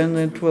committee, then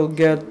it will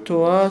get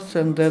to us,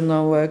 and then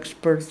our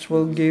experts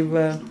will give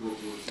a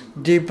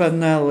deep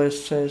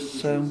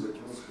analysis.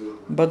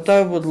 But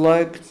I would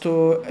like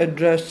to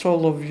address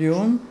all of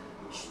you.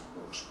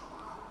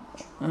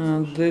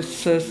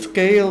 This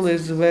scale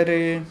is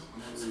very,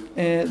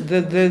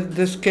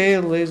 the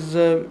scale is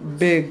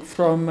big,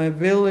 from a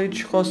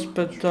village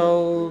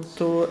hospital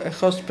to a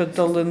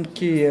hospital in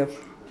Kiev.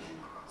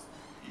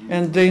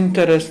 And the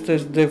interest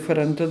is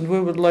different. And we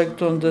would like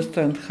to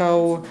understand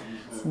how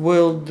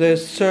will the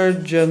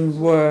surgeon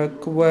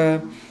work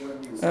where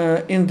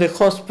in the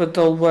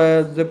hospital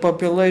where the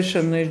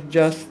population is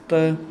just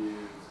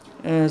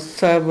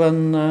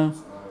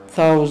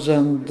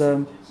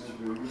 7,000.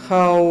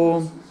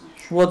 How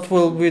What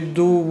will we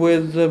do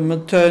with the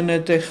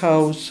maternity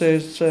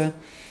houses?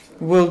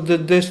 Will the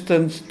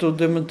distance to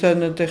the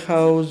maternity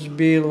house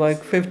be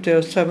like 50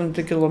 or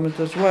 70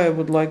 kilometers away? I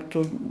would like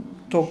to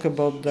talk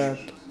about that.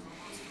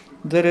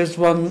 There is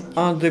one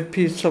other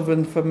piece of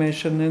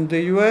information in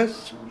the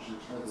US.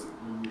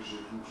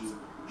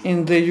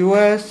 In the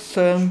US,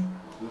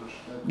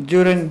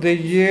 during the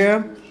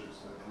year,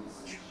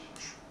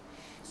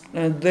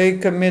 they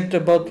commit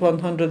about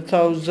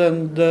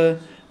 100,000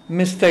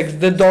 mistakes,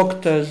 the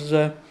doctors.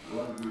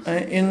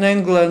 In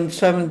England,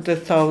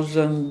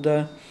 70,000.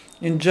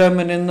 In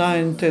Germany,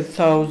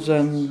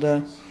 90,000.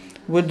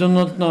 We do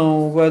not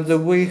know whether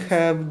we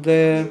have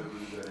the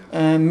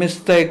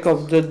mistake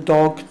of the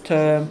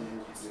doctor,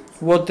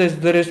 what is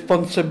the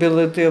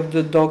responsibility of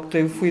the doctor.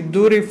 If we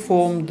do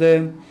reform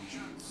the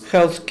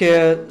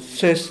healthcare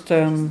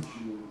system,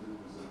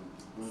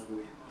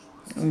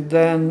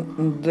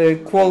 then the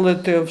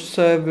quality of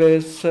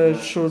service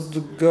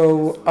should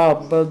go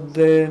up, but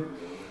the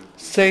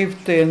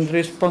safety and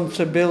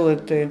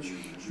responsibility,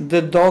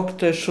 the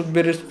doctor should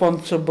be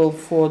responsible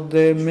for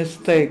the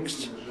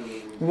mistakes.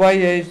 Why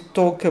I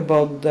talk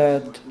about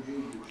that?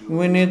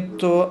 We need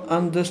to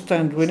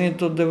understand, we need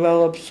to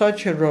develop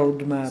such a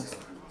roadmap.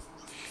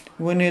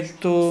 We need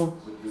to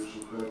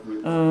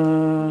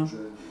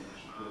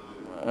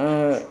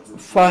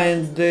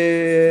find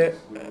the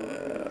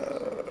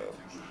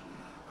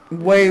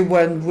way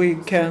when we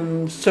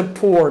can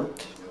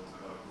support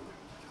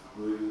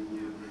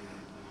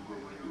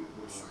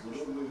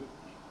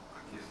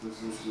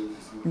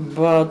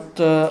but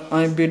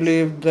I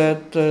believe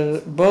that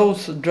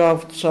both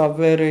drafts are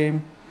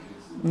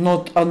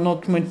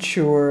not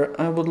mature.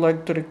 I would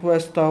like to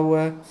request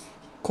our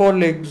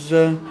colleagues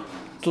to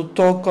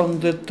talk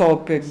on the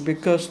topic,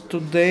 because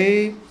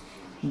today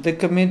the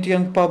Committee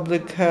on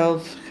Public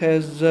Health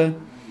has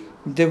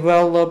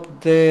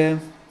developed the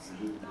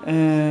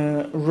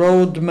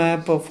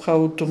roadmap of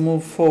how to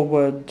move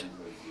forward.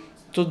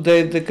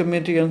 Today the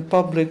Committee on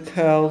Public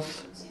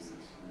Health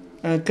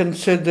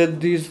considered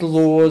these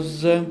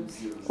laws,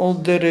 all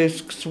the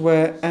risks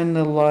were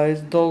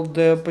analyzed, all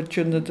the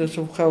opportunities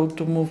of how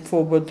to move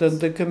forward, and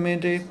the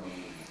committee,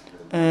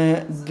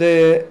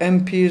 the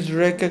MPs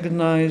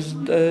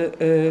recognized,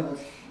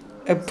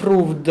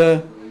 approved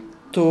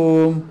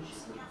to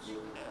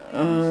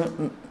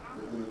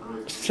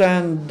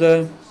send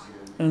the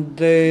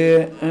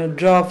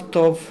draft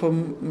of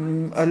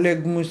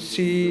Oleg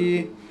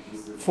Musiy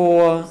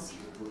for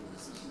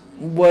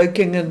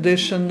working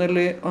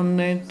additionally on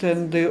it,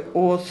 and the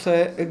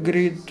author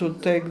agreed to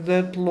take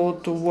that law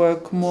to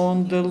work more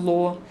on the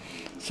law,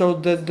 so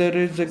that there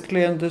is a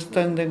clear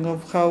understanding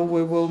of how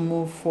we will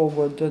move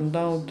forward. And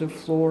now the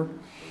floor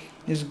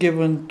is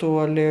given to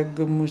Oleg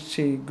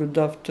Musiy. Good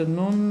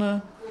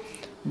afternoon,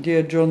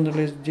 dear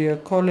journalists, dear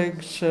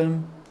colleagues.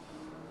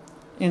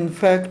 In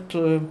fact,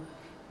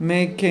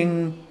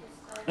 making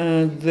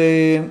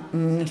the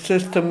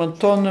system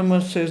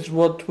autonomous is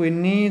what we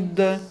need.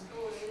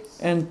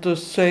 And to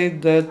say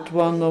that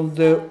one of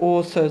the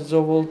authors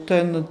of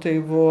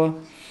alternative or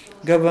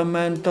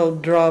governmental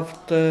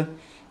draft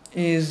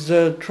is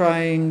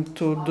trying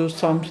to do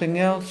something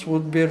else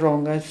would be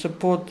wrong. I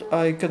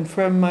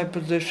confirm my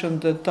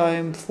position that I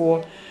am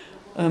for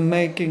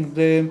making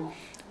the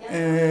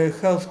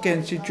healthcare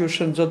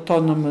institutions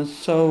autonomous.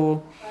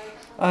 So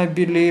I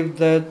believe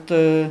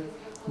that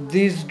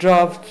these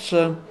drafts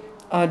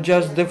are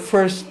just the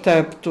first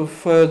step to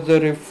further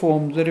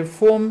reform. The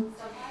reform,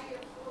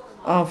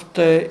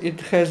 after it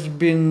has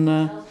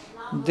been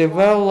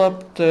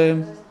developed,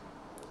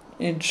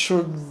 it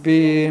should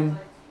be,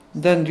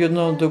 then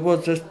there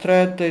was a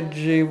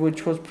strategy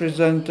which was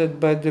presented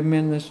by the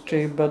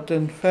ministry, but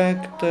in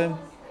fact it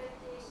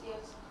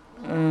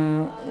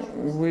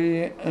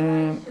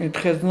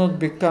has not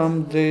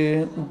become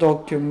the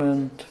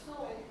document.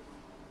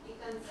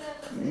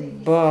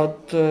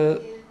 But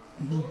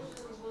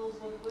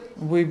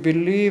we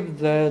believe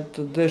that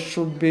there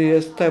should be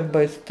a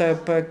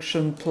step-by-step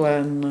action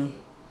plan.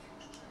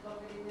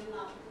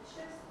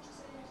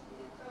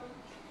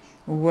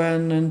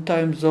 When in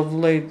times of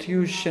late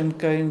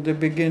Yushchenko, in the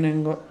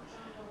beginning,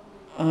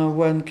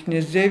 when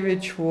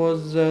Knezevich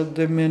was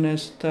the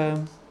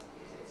minister,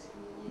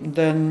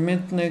 then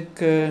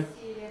Mitnick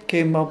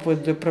came up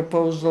with the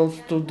proposals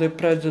to the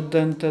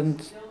president,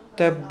 and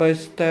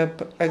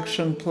step-by-step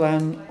action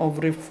plan of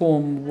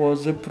reform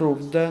was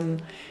approved.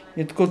 Then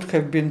it could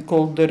have been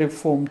called the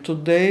reform.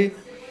 Today,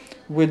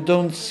 we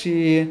don't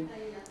see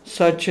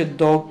such a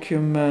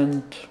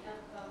document,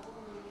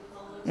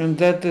 and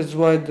that is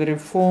why the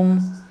reform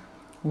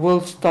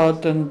will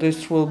start, and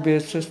this will be a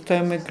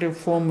systemic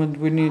reform, and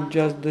we need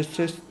just the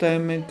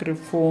systemic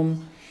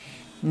reform,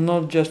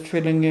 not just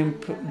filling in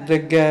the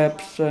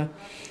gaps.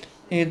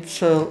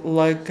 It's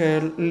like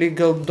a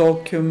legal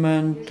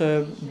document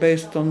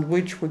based on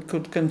which we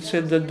could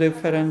consider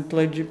different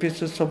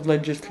pieces of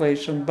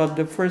legislation. But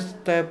the first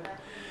step,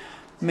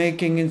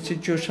 making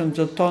institutions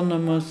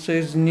autonomous,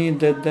 is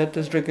needed. That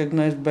is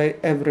recognized by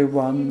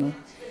everyone.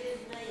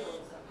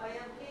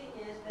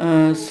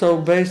 So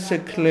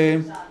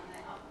basically,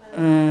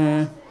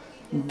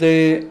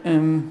 the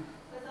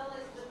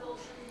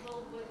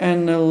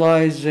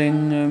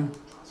analyzing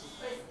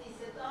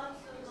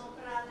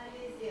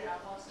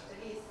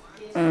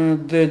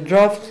the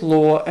draft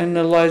law,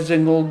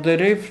 analyzing all the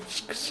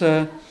risks,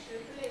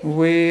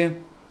 we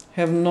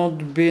have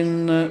not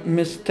been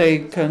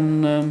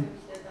mistaken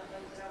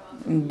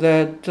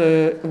that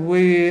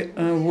we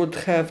would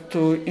have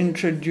to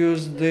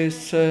introduce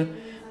this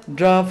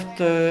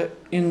draft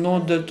in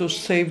order to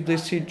save the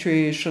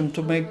situation,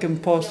 to make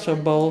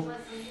impossible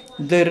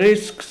the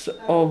risks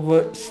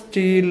of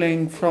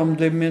stealing from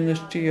the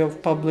Ministry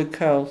of Public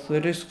Health,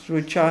 the risks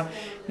which are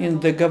in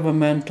the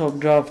governmental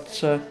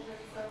drafts.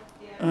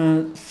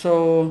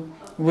 So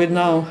we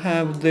now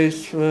have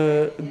this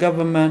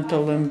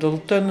governmental and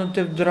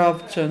alternative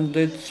drafts, and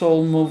it's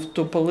all moved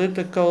to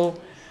political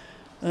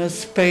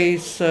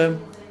space.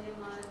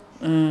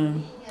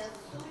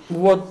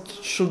 What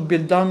should be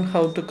done,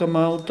 how to come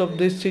out of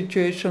this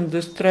situation?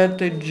 The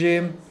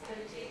strategy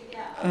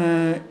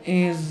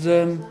is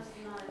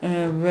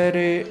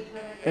very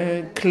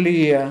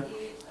clear.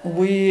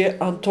 We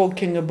are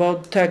talking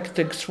about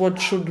tactics.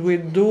 What should we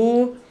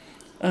do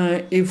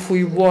if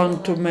we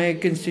want to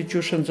make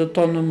institutions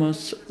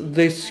autonomous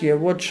this year?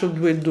 What should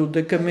we do?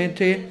 The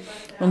Committee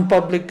on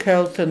Public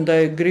Health, and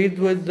I agreed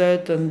with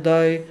that, and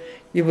I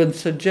even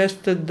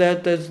suggested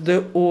that as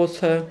the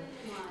author.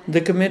 The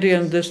committee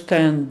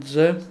understands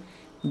that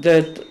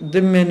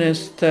the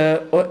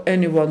minister or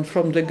anyone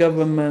from the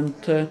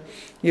government,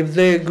 if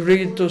they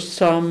agree to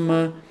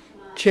some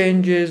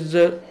changes,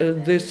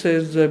 this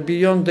is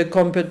beyond the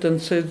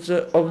competences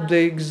of the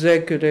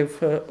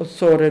executive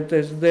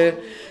authorities. The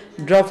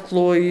draft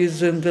law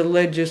is in the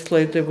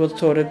legislative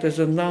authorities,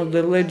 and now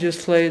the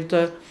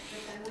legislator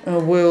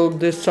will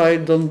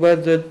decide on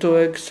whether to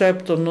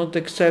accept or not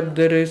accept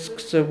the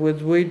risks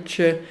with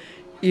which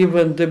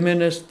even the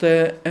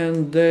minister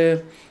and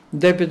the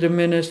deputy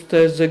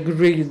ministers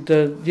agreed.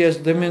 Yes,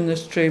 the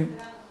ministry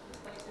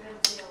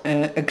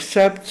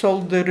accepts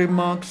all the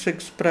remarks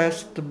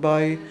expressed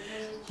by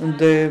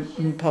the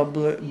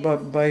public,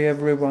 by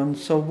everyone.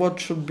 So what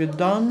should be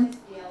done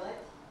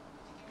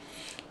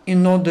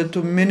in order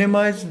to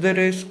minimize the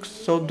risks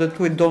so that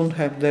we don't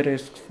have the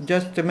risks?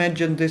 Just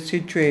imagine the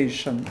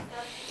situation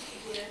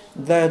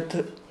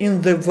that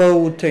in the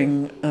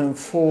voting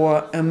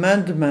for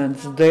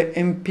amendments, the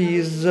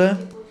MPs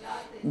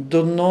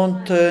do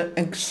not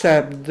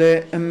accept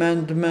the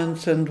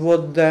amendments, and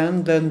what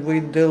then? Then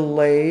we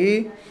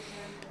delay,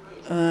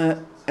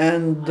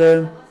 and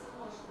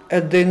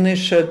at the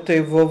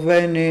initiative of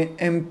any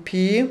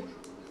MP,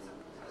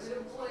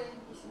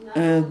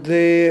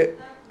 the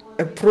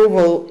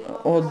approval,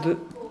 or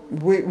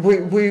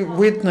we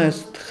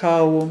witnessed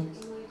how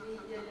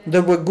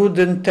there were good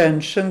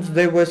intentions.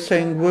 They were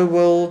saying we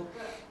will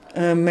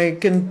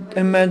make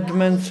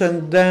amendments,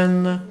 and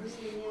then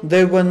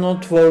they were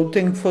not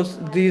voting for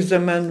these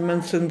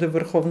amendments in the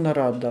Verkhovna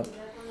Rada.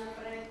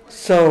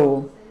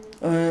 So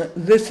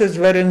this is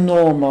very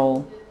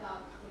normal,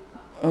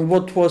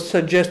 what was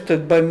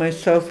suggested by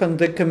myself and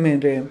the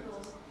committee,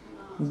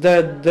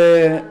 that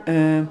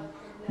the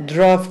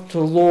draft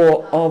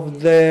law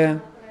of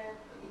the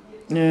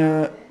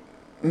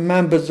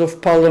members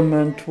of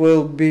parliament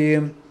will be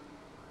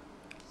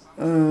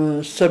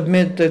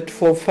submitted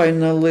for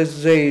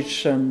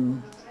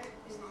finalization.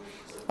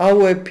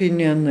 Our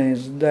opinion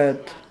is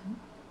that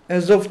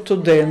as of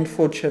today,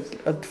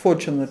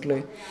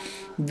 unfortunately,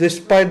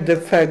 despite the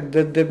fact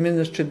that the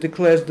ministry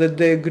declares that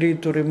they agree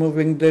to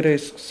removing the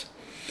risks,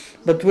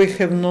 but we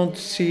have not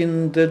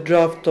seen the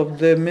draft of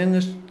the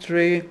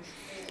ministry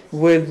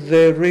with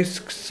the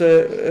risks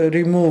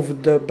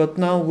removed. But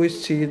now we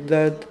see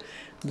that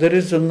there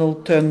is an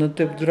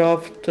alternative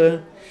draft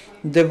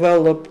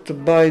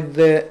developed by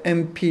the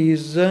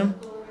MPs,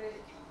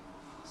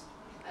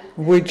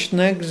 which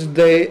next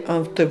day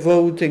after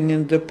voting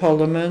in the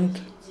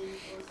parliament,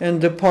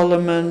 and the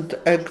parliament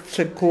acts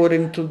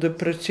according to the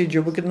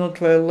procedure. We cannot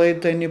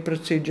violate any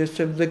procedures.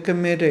 If the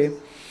committee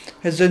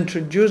has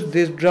introduced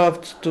these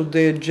drafts to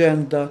the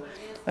agenda,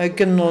 I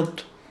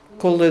cannot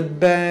call it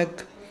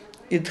back.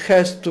 It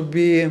has to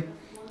be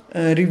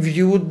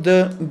reviewed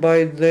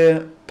by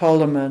the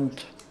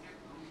parliament.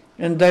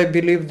 And I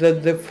believe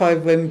that the 5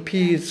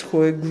 MPs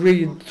who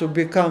agreed to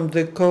become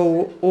the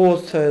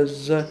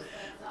co-authors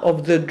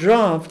of the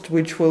draft,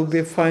 which will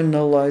be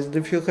finalized,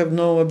 if you have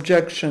no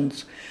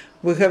objections,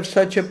 we have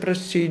such a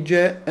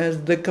procedure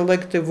as the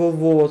collective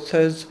of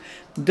authors,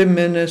 the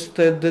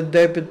minister, the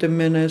deputy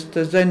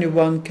ministers,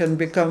 anyone can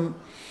become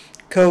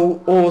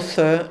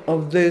co-author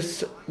of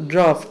this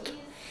draft,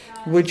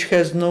 which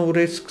has no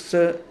risks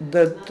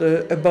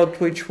about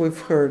which we've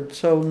heard.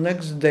 So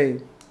next day,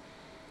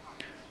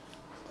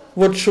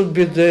 what should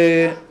be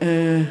the,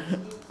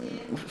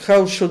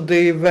 how should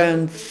the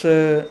events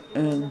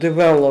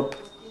develop?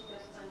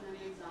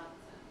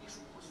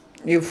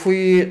 If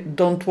we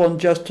don't want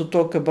just to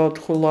talk about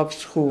who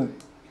loves who,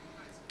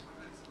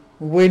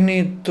 we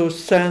need to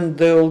send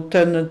the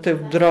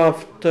alternative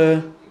draft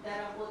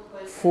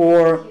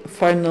for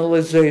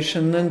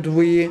finalization, and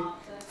we,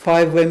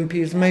 5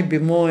 MPs, maybe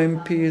more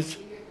MPs,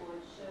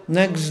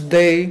 next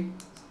day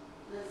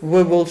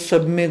we will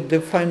submit the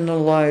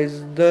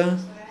finalized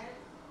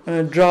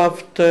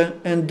draft,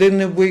 and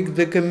in a week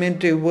the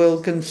committee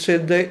will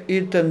consider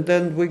it, and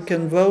then we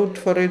can vote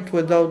for it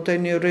without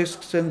any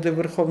risks in the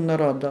Verkhovna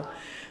Rada.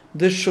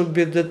 This should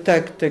be the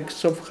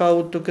tactics of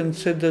how to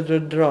consider the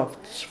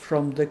drafts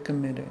from the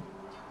committee.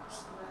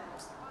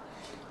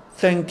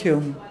 Thank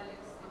you.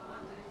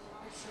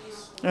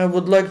 I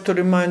would like to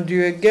remind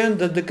you again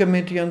that the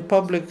Committee on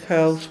Public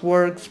Health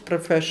works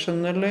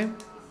professionally.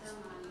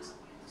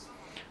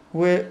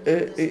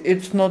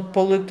 It's not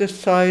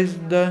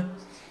politicized.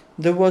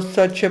 There was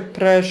such a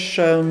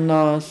pressure on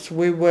us.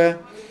 We were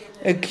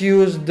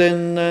accused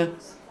in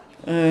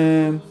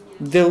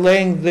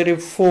delaying the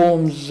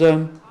reforms.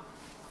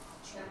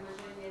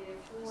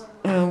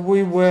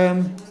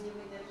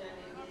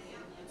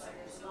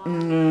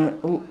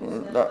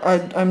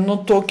 I'm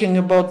not talking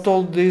about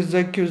all these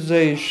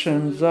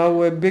accusations.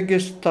 Our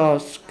biggest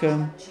task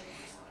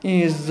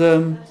is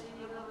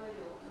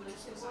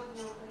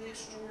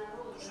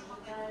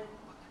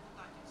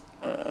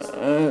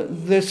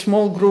the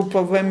small group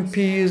of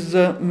MPs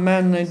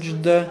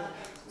managed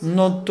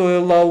not to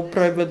allow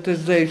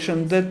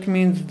privatization. That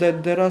means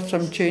that there are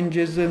some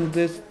changes in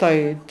the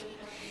state.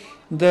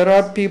 There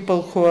are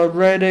people who are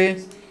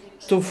ready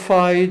to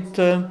fight,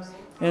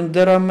 and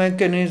there are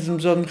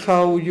mechanisms on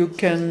how you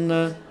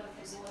can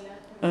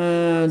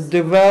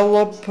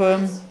develop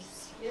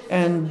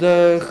and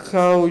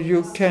how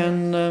you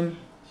can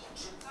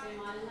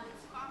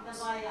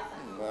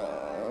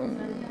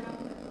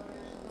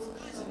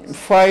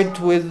fight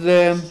with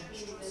the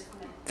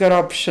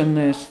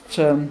corruptionists.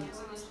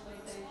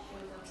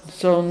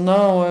 So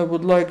now I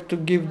would like to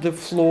give the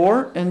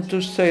floor and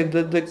to say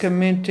that the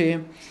Committee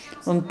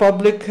on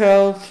Public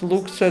Health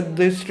looks at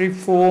this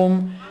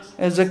reform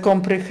as a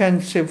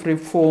comprehensive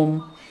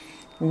reform.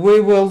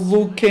 We were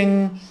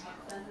looking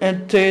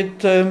at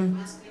it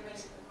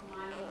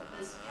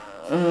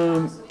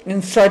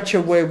in such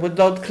a way,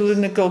 without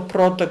clinical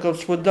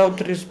protocols,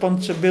 without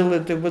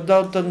responsibility,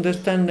 without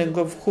understanding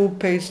of who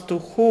pays to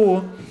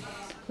who.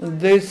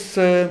 This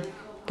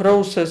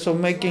process of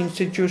making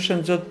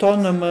institutions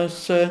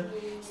autonomous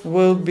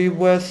will be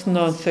worth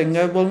nothing.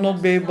 I will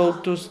not be able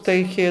to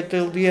stay here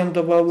till the end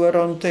of our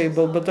round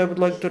table, but I would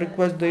like to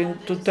request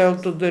to tell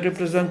to the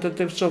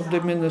representatives of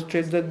the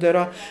ministry that there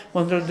are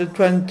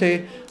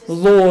 120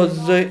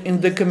 laws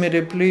in the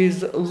committee.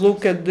 Please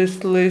look at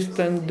this list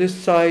and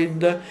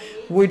decide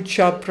which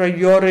are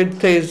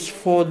priorities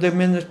for the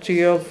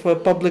Ministry of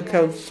Public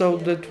Health, so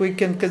that we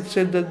can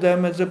consider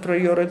them as a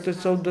priority,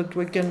 so that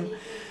we can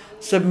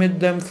submit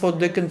them for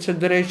the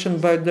consideration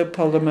by the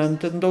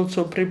Parliament, and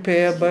also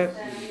prepare by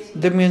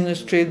the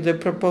Ministry the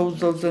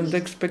proposals and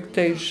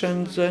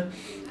expectations,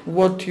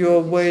 what you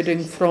are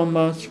waiting from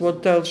us,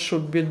 what else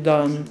should be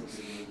done.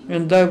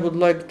 And I would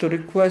like to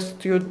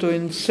request you to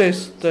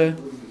insist that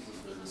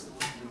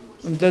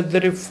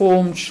the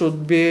reform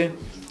should be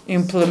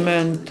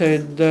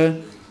implemented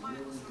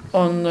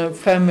on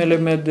family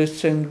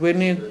medicine. We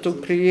need to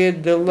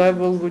create the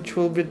level which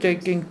will be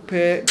taking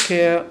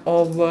care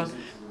of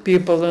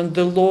people, and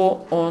the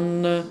law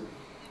on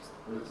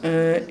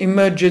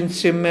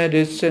emergency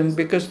medicine,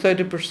 because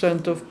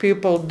 30% of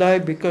people die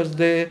because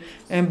the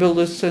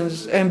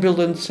ambulances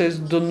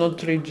do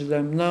not reach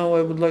them. Now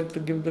I would like to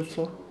give the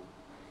floor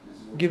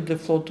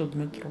to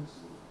Dmytro.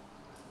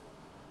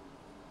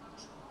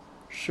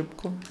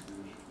 Shypko.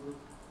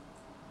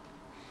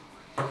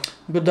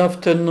 Good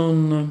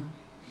afternoon,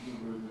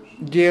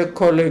 dear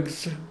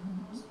colleagues,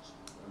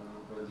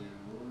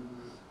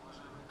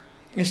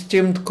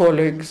 esteemed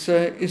colleagues,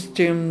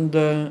 esteemed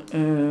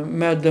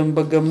Madam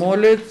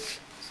Bohomolets,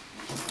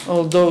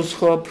 all those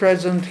who are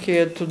present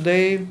here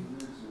today.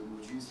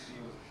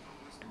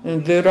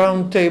 The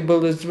round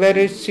table is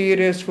very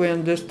serious. We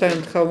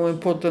understand how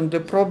important the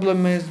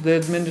problem is. The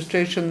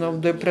administration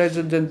of the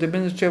President, the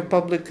Ministry of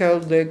Public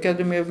Health, the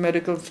Academy of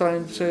Medical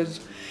Sciences,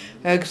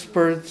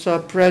 experts are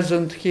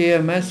present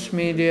here, mass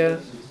media.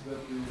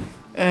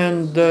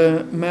 And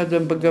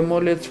Madam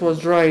Bohomolets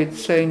was right,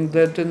 saying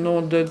that in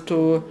order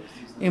to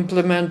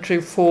implement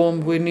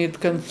reform, we need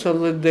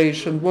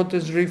consolidation. What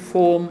is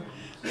reform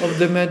of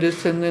the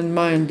medicine in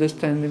my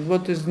understanding?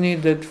 What is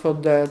needed for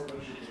that?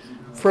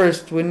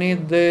 First, we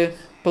need the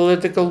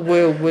political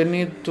will. We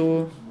need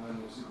to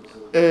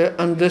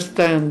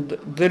understand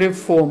the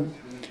reform.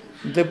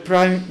 The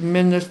Prime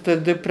Minister,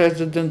 the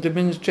President, the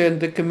Ministry, and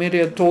the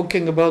Committee are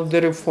talking about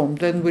the reform.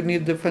 Then we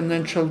need the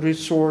financial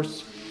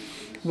resource.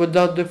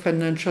 Without the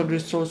financial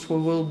resource, we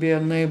will be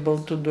unable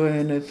to do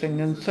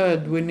anything. And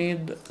third, we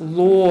need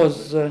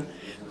laws,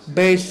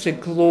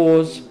 basic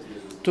laws,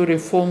 to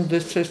reform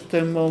the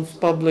system of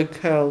public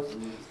health.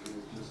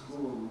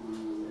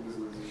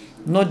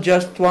 Not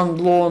just one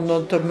law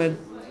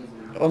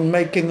on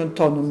making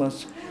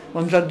autonomous.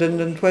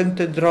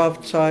 120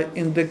 drafts are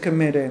in the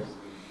committee.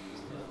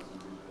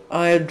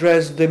 I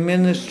addressed the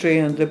ministry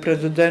and the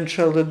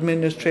presidential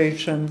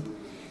administration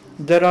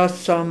There are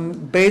some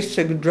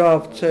basic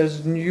drafts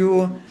as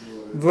new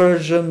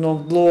version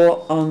of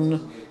law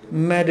on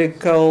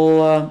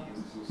medical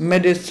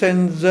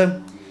medicines.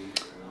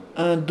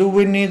 Do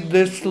we need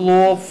this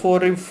law for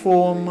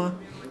reform?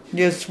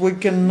 Yes, we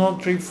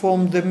cannot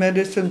reform the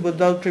medicine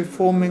without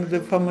reforming the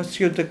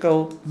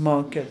pharmaceutical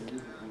market.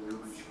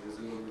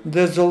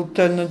 There's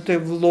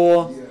alternative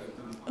law,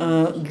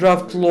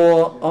 draft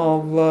law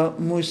of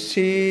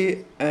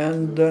Musiy,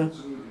 and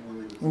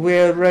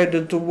we're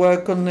ready to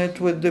work on it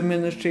with the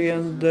ministry,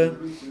 and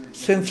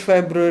since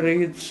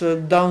February it's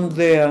down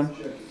there,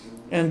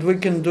 and we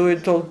can do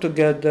it all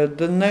together.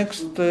 The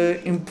next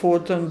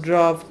important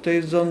draft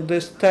is on the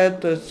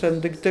status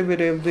and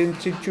activity of the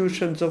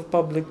institutions of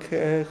public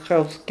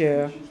health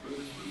care,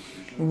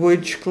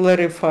 which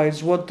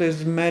clarifies what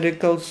is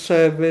medical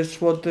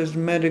service, what is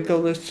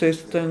medical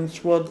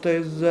assistance, what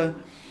is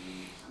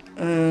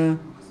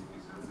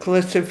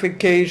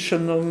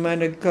classification of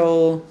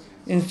medical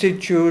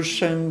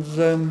institutions.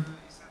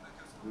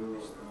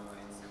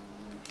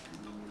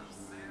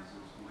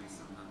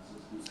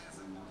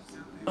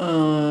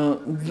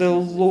 The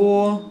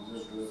law,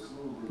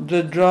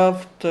 the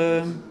draft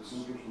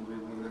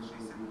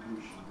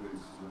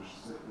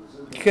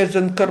has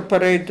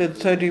incorporated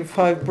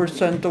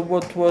 35% of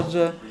what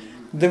was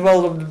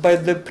developed by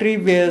the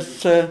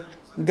previous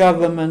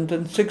government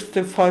and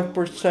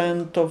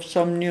 65% of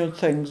some new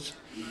things.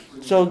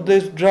 So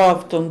this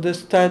draft on the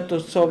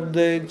status of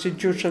the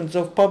institutions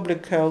of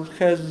public health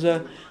has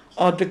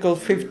Article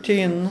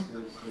 15,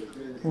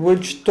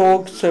 which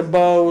talks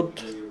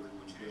about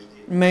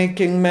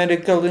making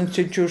medical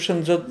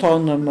institutions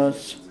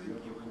autonomous.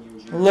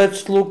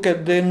 Let's look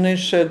at the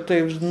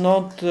initiatives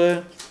not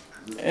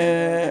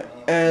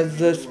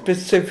as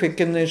specific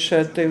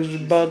initiatives,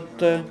 but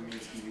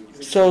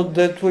so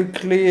that we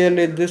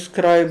clearly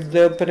describe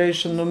the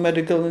operation of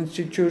medical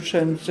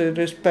institutions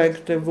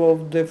irrespective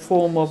of the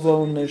form of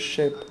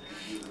ownership.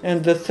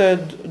 And the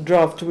third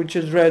draft, which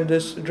is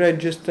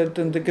registered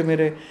in the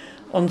committee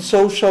on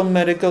social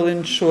medical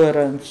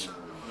insurance,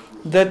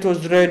 that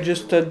was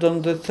registered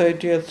on the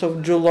 30th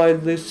of July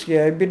this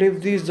year. I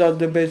believe these are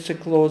the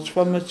basic laws: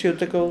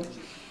 pharmaceutical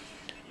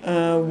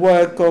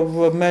work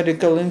of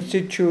medical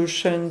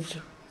institutions,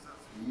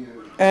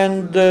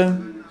 and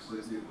the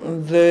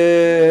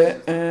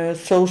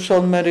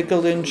social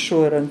medical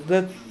insurance.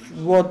 That's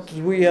what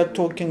we are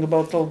talking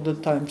about all the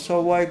time.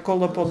 So I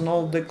call upon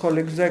all the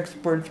colleagues,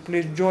 experts,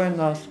 please join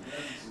us,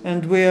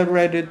 and we are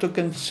ready to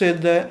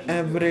consider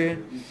every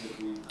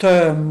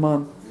term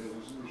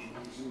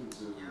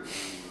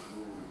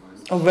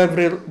of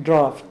every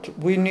draft.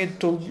 We need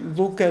to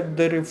look at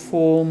the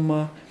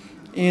reform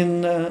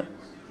in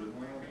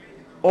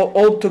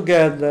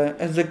altogether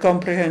as a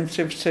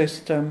comprehensive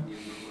system.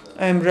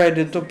 I'm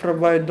ready to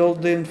provide all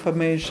the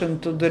information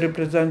to the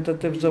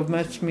representatives of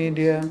mass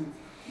media,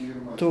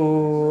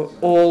 to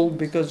all,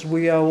 because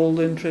we are all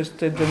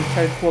interested in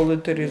high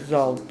quality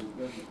result,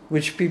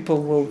 which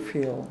people will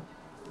feel.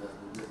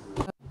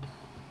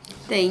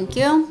 Thank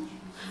you.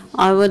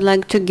 I would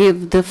like to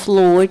give the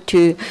floor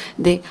to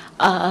the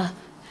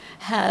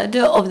head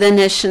of the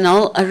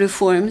National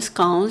Reforms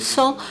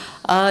Council,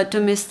 to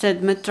Mr.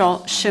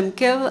 Dmytro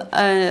Shymkiv.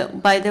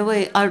 By the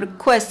way, I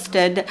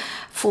requested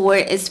for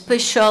a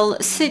special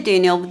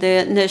sitting of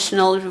the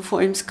National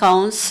Reforms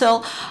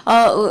Council.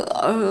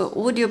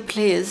 Would you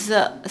please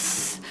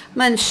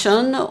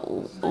mention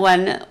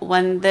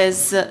when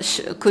this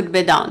could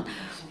be done?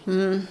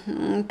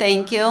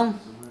 Thank you.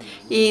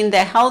 In the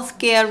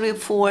healthcare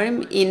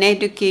reform, in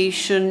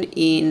education,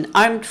 in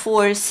armed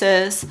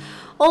forces,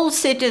 all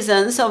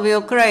citizens of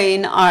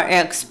Ukraine are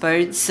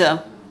experts.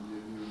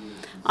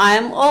 I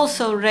am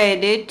also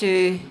ready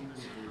to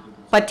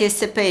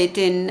participate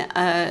in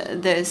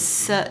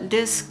this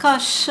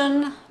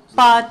discussion,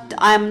 but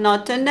I'm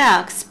not an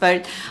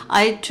expert.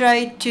 I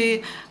try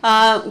to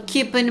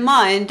keep in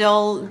mind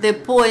all the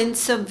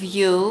points of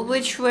view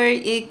which were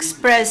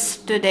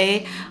expressed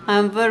today.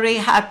 I'm very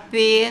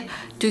happy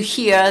to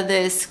hear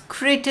this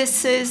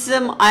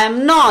criticism. I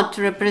am not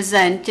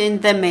representing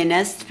the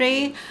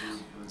ministry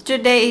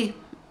today,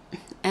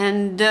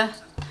 and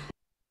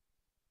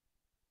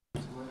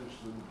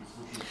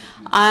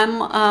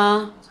I'm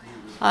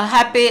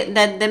happy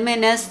that the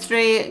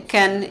ministry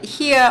can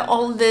hear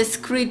all this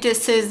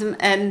criticism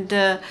and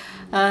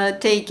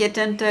take it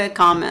into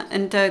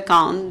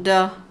account.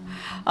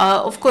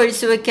 Of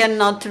course, we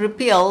cannot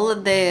repeal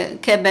the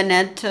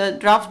cabinet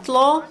draft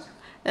law.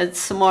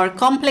 It's a more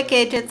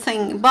complicated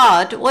thing.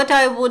 But what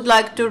I would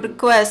like to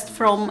request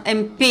from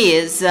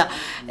MPs,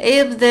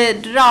 if the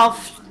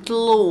draft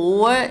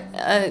law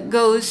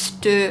goes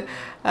to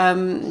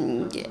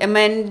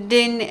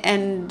amending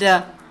and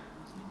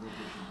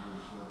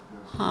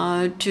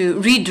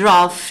to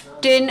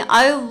redrafting,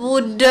 I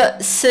would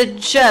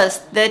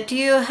suggest that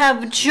you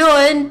have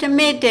joint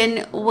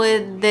meeting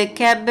with the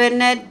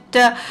cabinet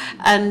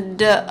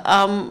and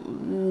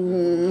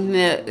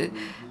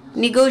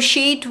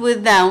negotiate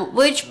with them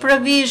which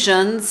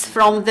provisions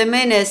from the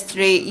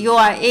ministry you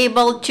are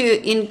able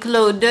to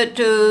include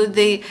to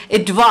the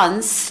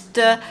advanced,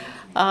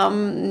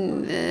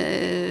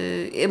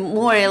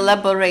 more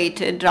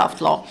elaborated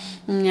draft law.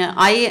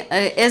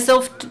 As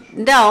of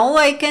now,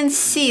 I can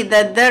see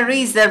that there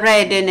is a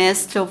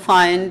readiness to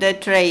find a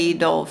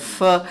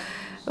trade-off.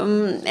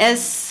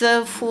 As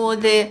for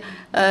the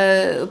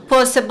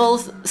possible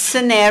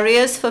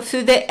scenarios for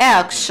further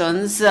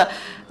actions,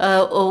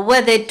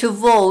 whether to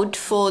vote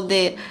for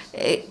the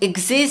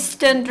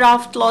existing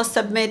draft law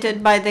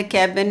submitted by the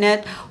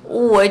cabinet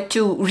or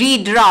to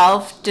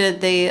redraft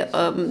the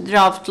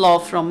draft law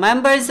from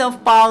members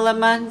of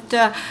parliament,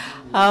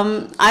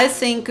 I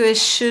think we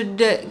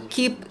should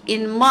keep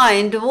in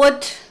mind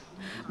what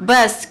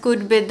best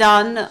could be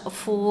done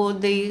for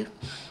the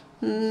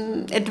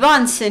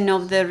advancing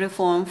of the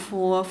reform,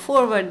 for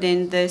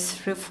forwarding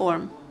this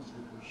reform.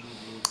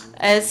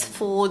 As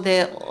for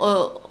the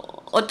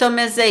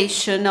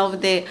automation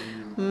of the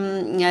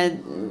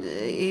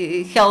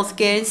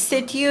healthcare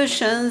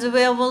institutions,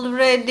 we have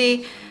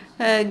already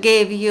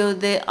gave you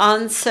the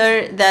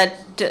answer that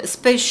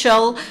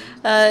special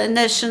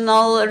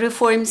National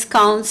Reforms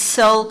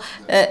Council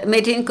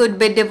meeting could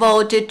be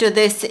devoted to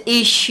this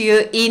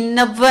issue in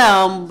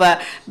November,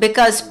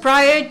 because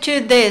prior to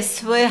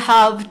this we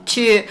have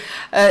to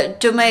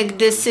make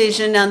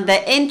decision on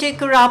the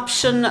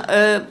anti-corruption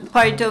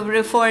part of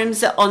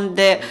reforms, on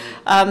the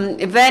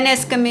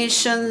Venice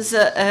Commission's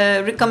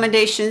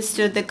recommendations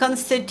to the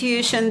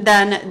Constitution,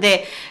 then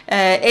the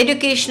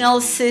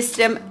educational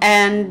system,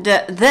 and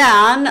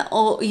then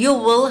you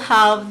will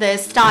have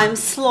this time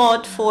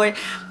slot for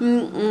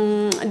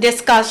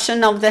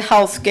discussion of the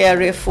healthcare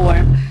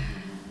reform.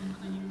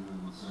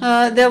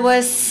 There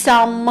were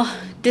some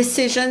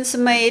decisions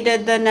made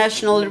at the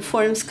National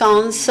Reforms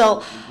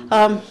Council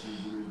about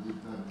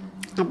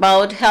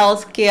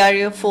healthcare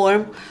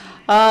reform.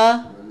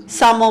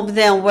 Some of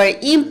them were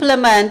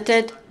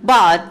implemented,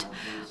 but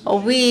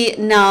we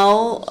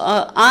now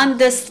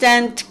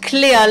understand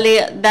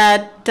clearly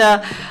that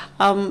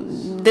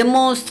the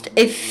most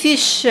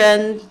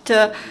efficient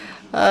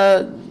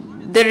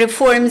the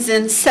reforms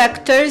in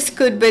sectors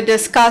could be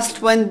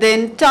discussed when the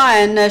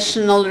entire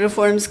National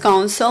Reforms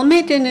Council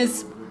meeting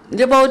is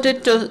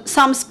devoted to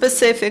some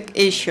specific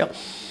issue.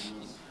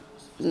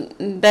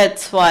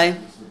 That's why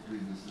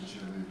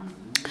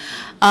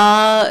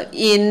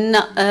in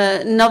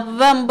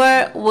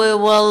November we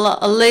will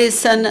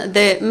listen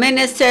the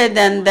minister,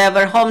 then the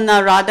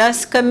Verkhovna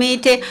Rada's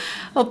committee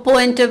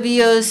point of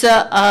views,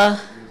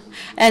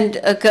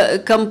 and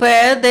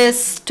compare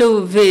these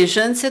two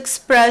visions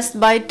expressed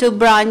by two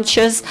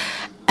branches,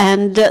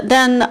 and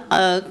then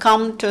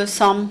come to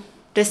some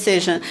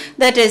decision.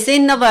 That is,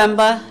 in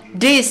November,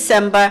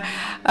 December,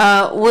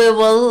 we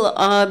will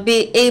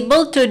be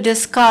able to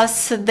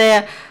discuss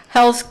the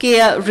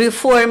healthcare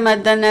reform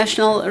at the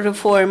National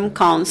Reform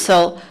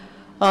Council.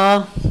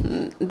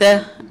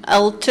 The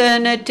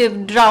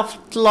alternative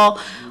draft law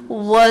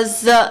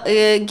was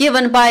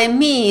given by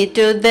me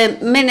to the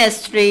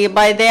ministry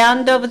by the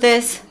end of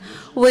this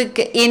week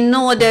in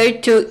order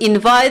to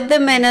invite the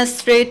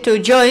ministry to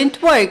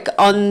joint work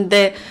on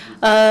the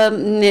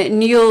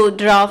new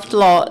draft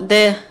law.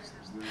 The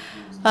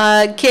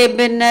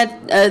cabinet,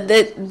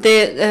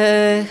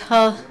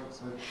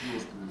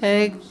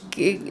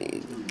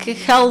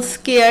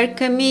 healthcare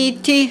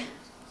committee,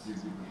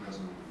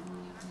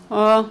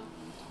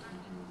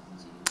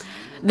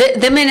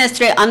 the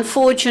ministry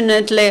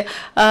unfortunately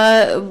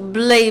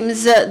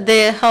blames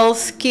the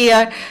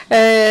healthcare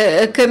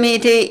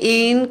committee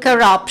in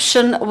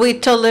corruption. We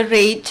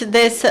tolerate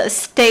these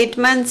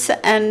statements,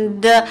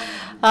 and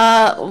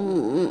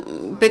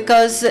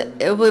because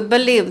we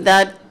believe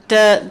that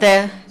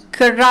the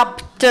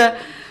corrupt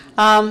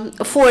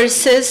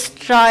forces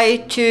try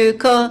to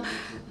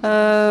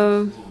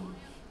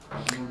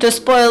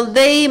spoil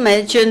the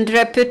image and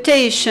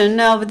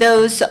reputation of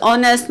those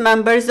honest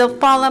members of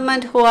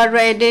parliament who are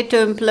ready to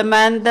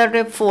implement the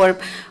reform.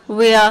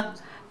 We are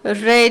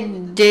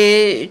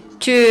ready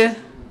to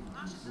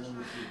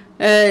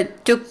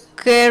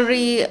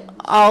carry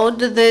out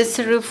this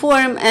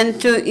reform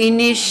and to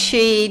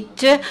initiate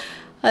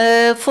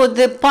for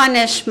the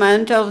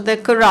punishment of the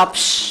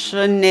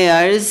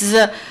corruptioners.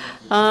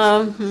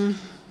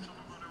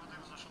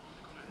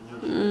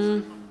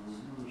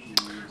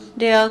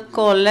 Dear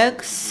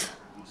colleagues,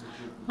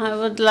 I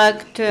would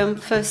like to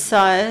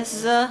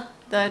emphasize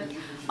that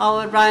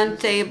our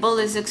roundtable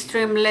is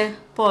extremely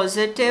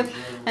positive,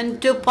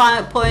 and to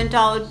point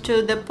out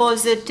to the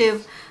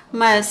positive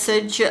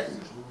message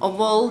of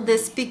all the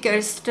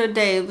speakers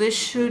today. We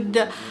should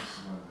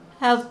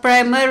have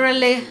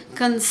primarily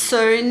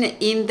concern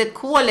in the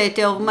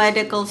quality of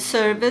medical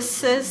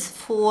services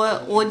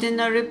for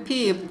ordinary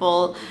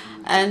people,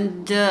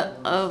 and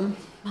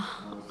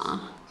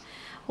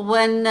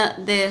when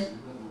the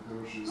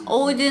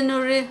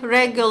ordinary,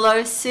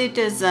 regular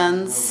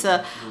citizens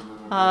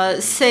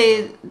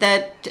say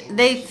that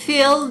they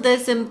feel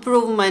this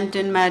improvement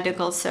in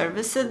medical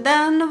services,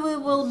 then we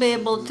will be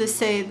able to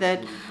say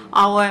that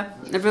our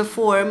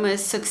reform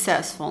is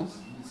successful.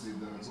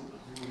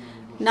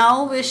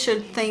 Now we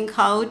should think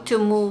how to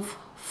move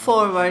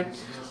forward.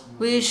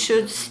 We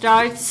should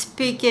start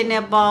speaking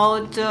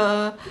about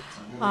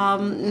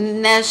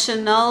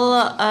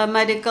national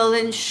medical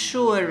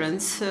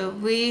insurance.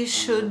 We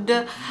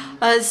should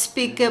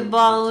speak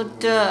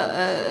about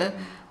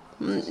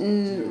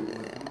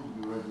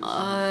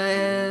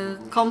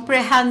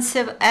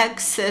comprehensive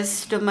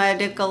access to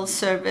medical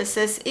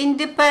services,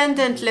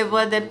 independently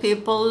whether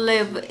people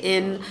live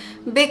in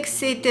big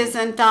cities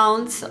and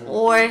towns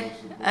or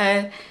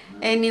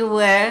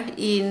anywhere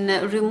in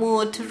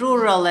remote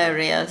rural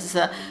areas.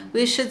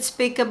 We should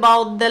speak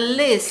about the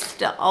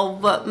list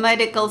of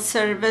medical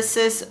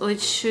services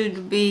which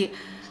should be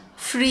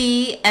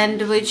free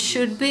and which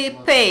should be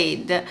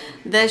paid.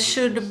 There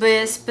should be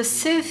a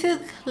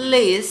specific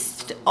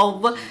list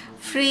of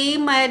free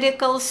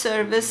medical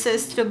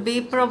services to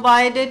be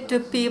provided to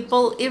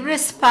people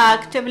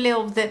irrespectively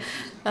of the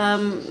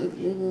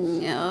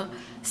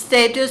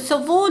status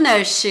of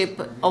ownership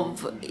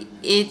of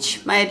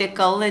each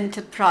medical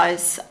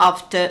enterprise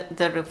after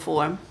the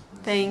reform.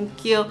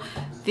 Thank you,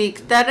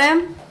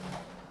 Victor.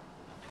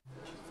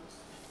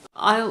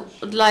 I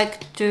would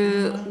like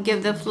to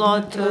give the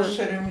floor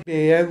to...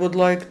 I would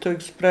like to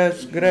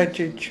express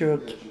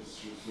gratitude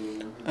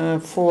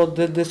for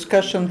the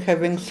discussion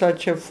having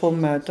such a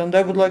format, and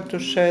I would like to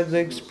share the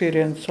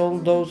experience. All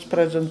those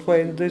present were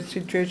in this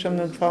situation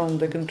and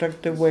found a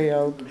constructive way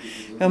out.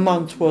 A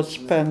month was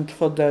spent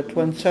for that.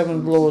 When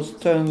 7 laws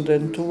turned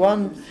into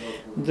one,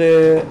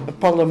 the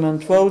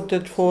parliament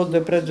voted for,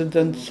 the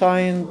president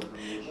signed,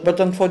 but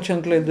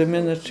unfortunately the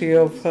Ministry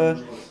of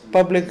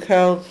Public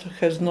Health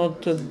has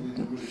not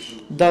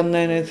done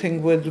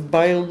anything with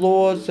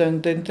bylaws,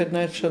 and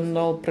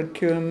international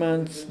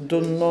procurements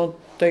do not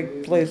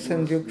take place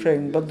in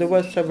Ukraine, but there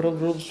were several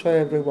rules for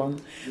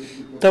everyone.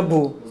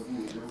 Taboo,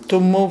 to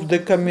move the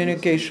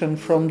communication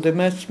from the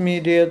mass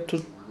media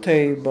to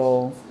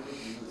table.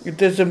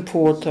 It is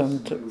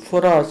important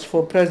for us,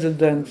 for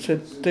presidents,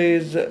 it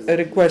is a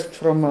request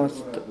from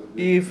us.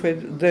 If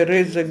there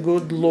is a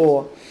good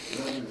law,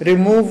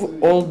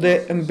 remove all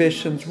the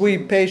ambitions. We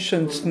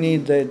patients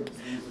need it.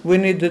 We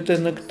need it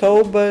in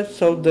October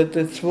so that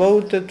it's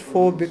voted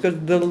for, because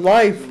the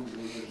life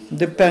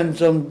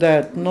depends on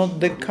that, not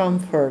the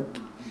comfort.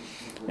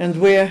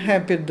 And we are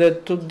happy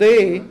that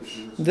today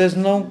there's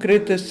no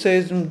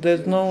criticism,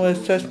 there's no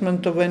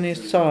assessment of any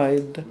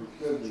side.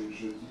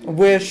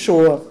 We're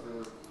sure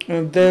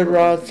there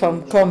are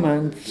some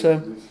comments.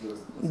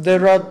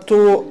 There are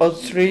 2 or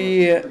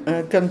 3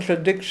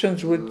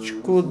 contradictions which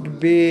could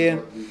be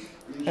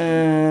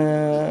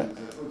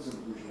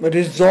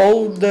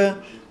resolved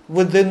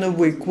within a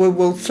week. We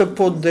will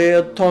support the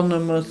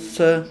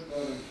autonomous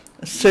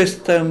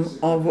system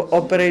of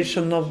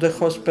operation of the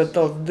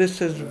hospital.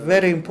 This is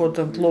very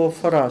important law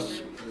for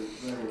us,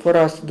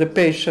 the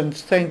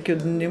patients. Thank you,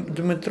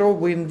 Dmytro.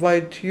 We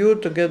invite you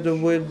together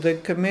with the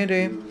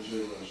committee.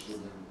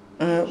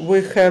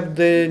 We have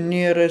the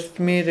nearest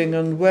meeting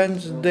on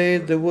Wednesday.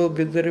 There will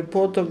be the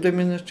report of the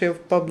Ministry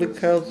of Public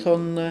Health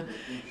on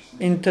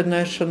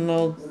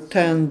international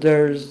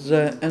tenders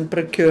and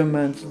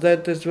procurements.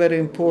 That is very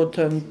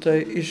important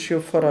issue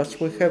for us.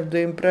 We have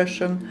the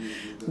impression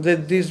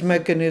that these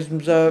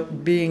mechanisms are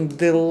being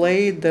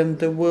delayed and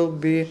there will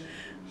be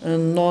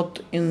not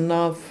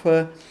enough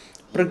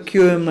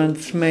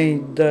procurements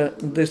made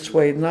this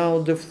way. Now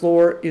the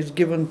floor is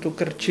given to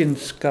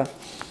Korchynska.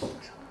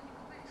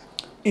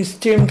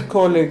 Esteemed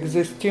colleagues,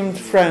 esteemed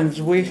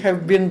friends, we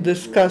have been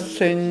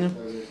discussing,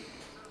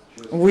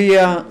 we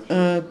are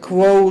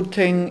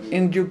quoting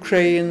in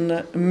Ukraine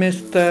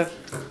Mr.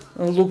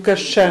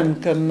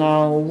 Lukashenko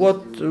now.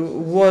 What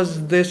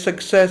was the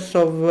success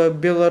of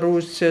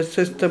Belarus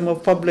system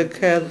of public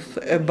health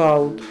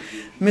about?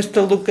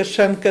 Mr.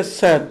 Lukashenko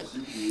said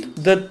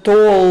that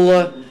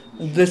all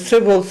the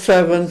civil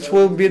servants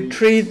will be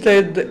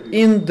treated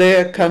in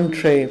their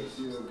country.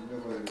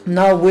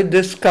 Now we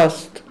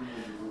discussed,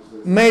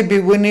 maybe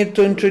we need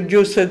to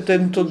introduce it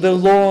into the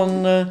law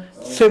on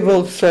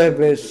civil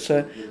service,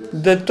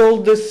 that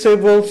all the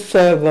civil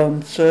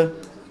servants,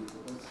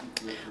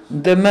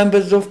 the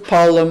members of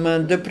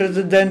parliament, the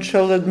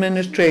presidential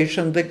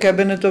administration, the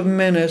cabinet of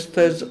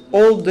ministers,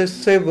 all the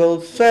civil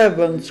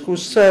servants who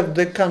serve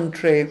the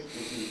country,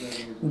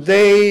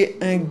 they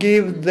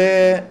give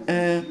their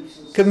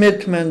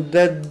commitment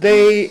that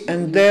they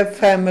and their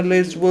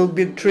families will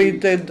be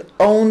treated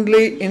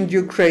only in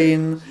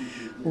Ukraine,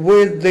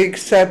 with the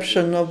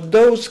exception of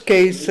those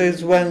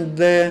cases when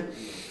the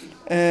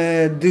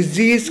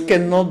disease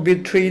cannot be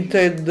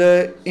treated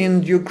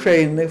in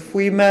Ukraine. If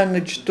we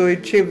manage to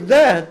achieve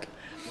that,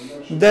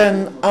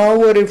 then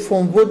our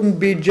reform wouldn't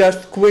be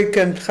just quick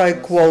and high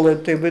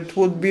quality, it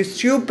would be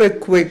super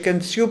quick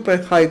and super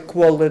high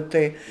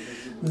quality.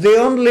 The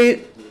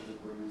only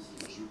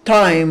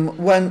time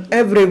when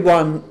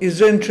everyone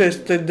is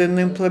interested in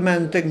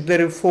implementing the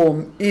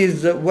reform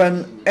is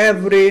when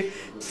every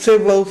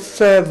civil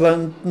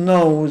servant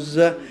knows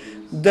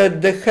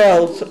that the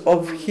health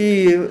of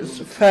his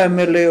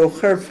family or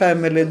her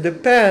family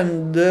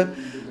depend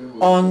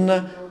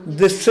on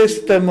the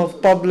system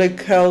of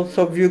public health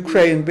of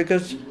Ukraine,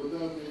 because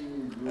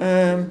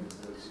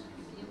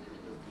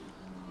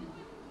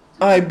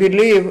I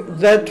believe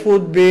that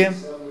would be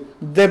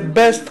the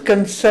best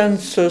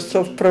consensus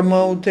of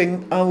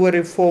promoting our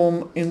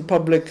reform in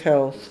public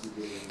health.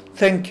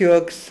 Thank you,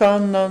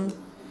 Oksana.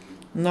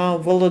 Now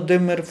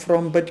Volodymyr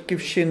from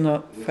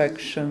Батьківщина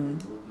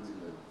faction.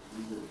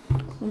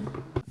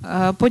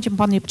 Потім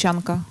пан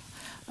Єпченко.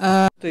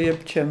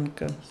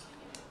 Yevchenko.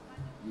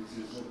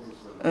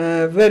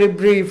 Very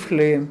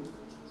briefly,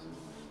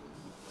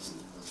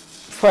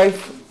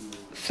 5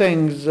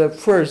 things.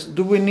 First,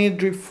 do we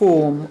need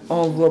reform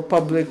of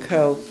public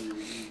health?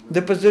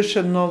 The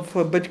position of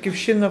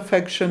Батьківщина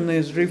faction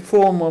is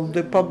reform of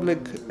the public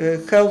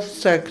health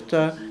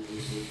sector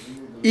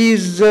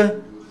is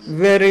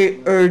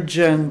very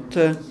urgent.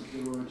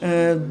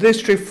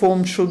 This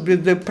reform should be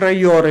the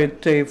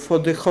priority for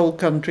the whole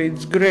country.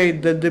 It's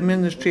great that the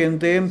ministry and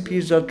the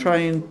MPs are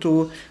trying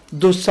to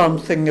do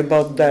something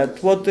about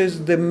that. What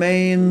is the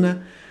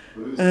main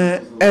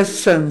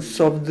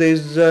essence of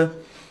these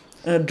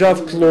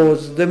draft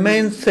laws? The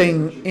main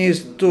thing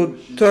is to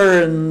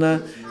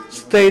turn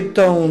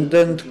state-owned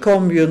and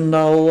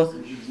communal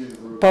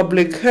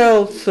public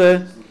health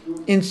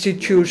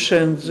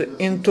institutions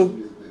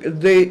into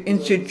the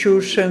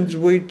institutions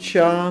which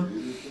are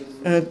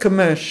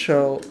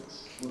commercial.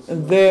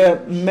 Their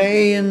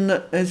main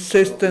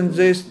assistance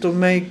is to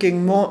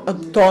making more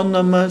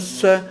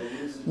autonomous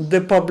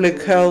the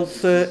public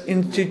health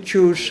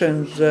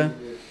institutions,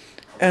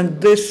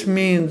 and this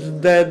means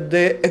that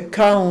the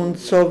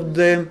accounts of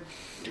the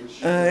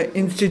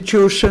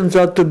institutions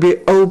are to be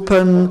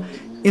open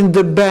in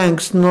the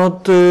banks,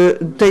 not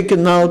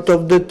taken out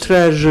of the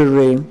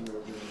treasury.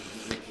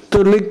 To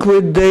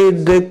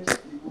liquidate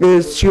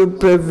the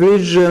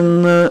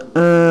supervision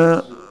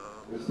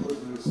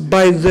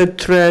by the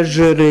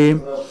treasury,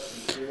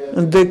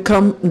 the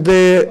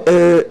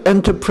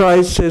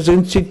enterprises,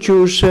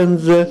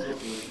 institutions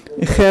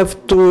have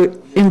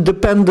to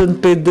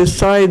independently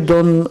decide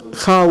on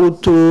how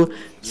to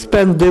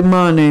spend the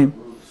money.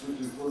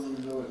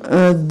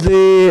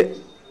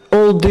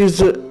 All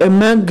these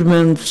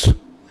amendments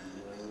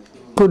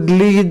could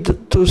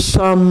lead to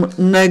some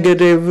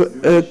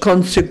negative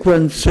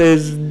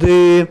consequences.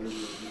 The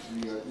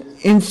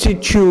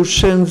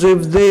institutions,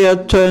 if they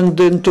are turned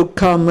into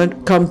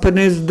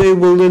companies, they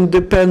will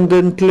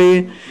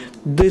independently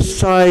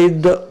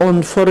decide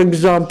on, for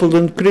example,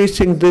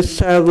 increasing the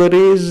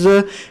salaries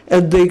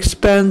at the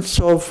expense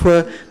of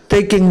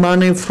taking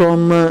money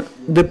from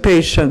the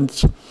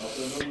patients.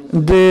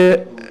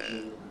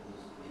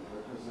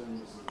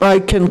 I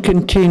can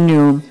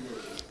continue.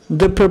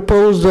 The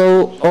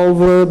proposal of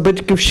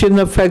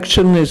Батьківщина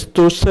faction is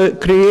to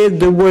create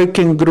the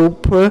working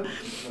group.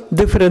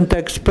 Different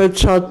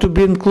experts are to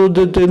be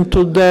included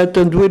into that,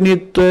 and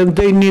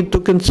they need to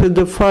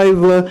consider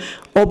 5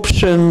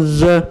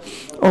 options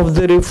of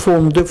the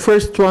reform. The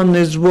first one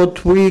is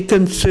what we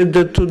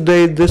consider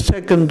today. The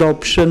second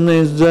option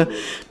is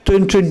to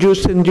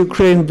introduce in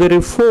Ukraine the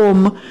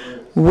reform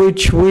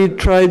which we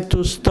tried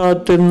to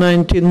start in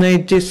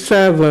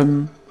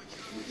 1987,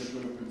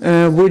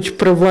 which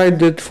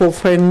provided for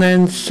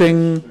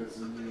financing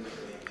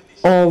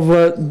of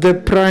the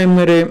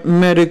primary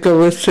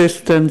medical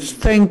assistance.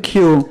 Thank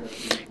you.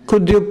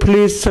 Could you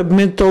please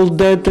submit all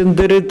that in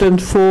the written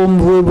form?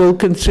 We will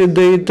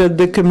consider it at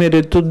the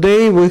committee.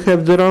 Today we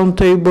have the round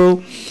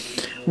table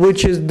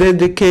which is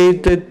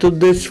dedicated to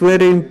this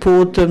very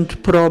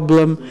important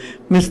problem.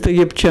 Mr.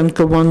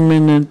 Yevchenko, 1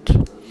 minute.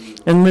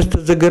 And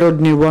Mr.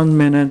 Zagorodny, 1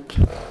 minute.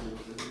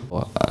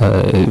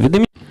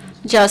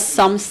 Just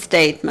some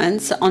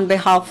statements on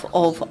behalf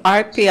of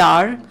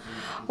RPR.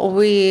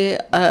 We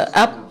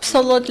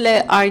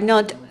absolutely are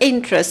not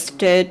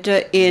interested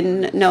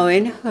in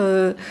knowing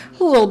who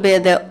will be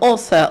the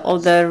author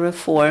of the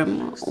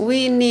reform.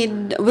 We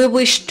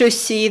wish to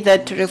see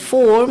that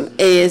reform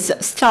is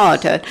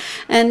started.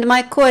 And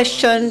my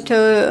question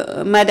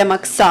to Madam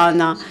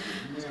Oksana,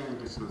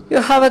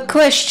 you have a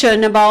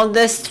question about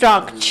the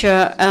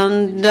structure,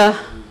 and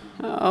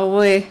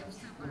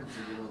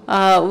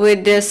we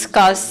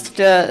discussed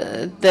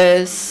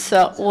this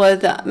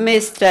with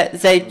Mr.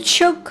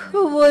 Zaychuk,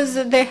 who was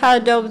the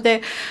head of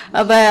the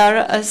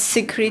BER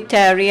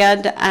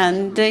Secretariat,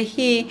 and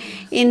he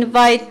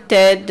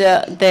invited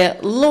the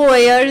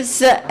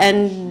lawyers,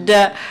 and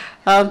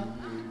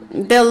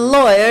the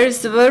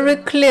lawyers very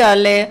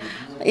clearly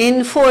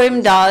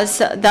informed us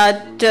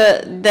that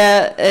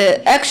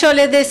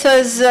actually this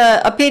was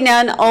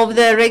opinion of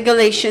the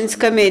Regulations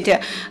Committee.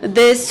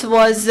 This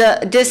was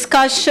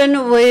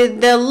discussion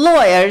with the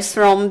lawyers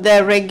from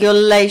the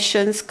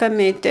Regulations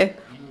Committee.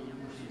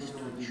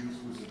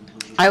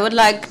 I would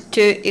like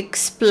to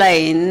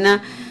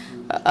explain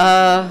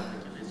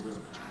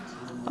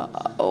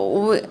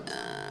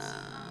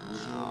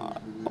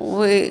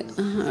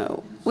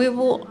we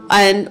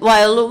And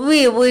while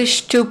we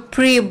wish to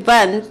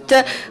prevent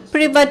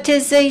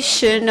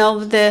privatization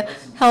of the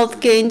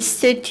healthcare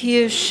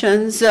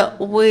institutions,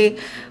 we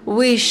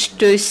wish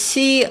to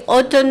see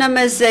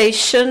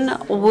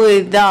autonomization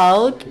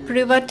without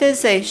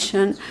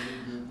privatization.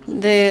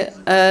 The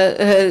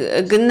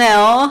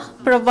GNEO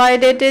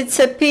provided its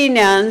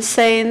opinion,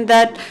 saying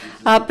that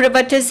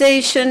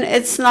privatization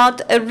is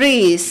not a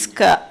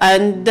risk,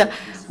 and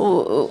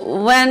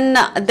when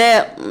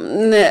the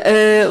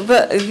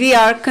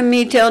VR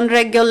Committee on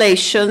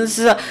Regulations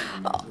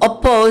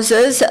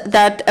opposes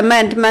that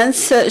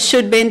amendments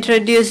should be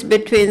introduced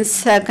between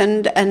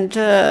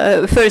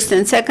first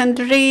and second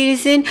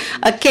reading,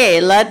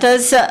 okay, let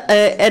us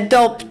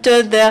adopt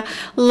the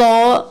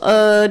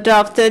law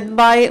drafted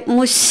by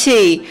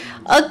Musiy.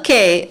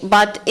 Okay,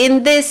 but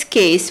in this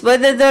case,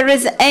 whether there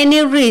is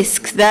any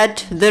risk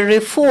that the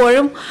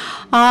reform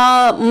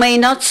may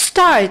not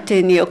start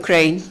in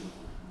Ukraine.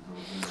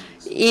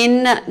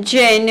 In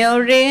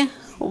January,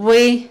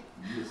 we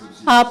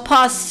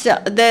passed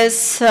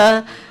this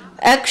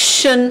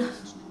action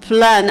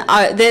plan,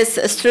 this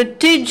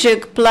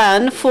strategic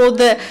plan for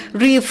the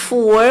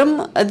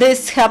reform.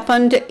 This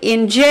happened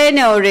in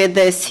January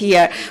this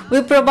year.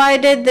 We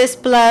provided this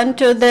plan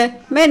to the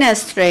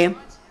ministry.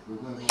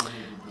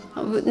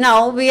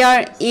 Now we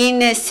are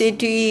in a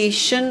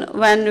situation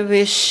when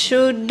we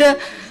should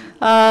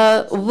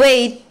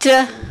wait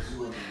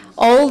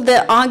all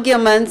the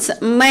arguments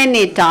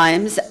many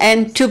times,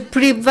 and to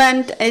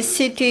prevent a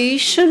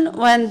situation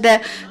when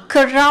the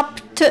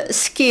corrupt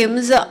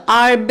schemes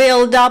are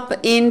built up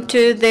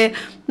into the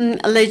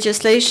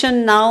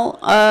legislation. Now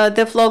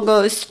the floor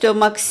goes to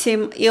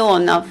Maxim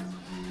Ionov.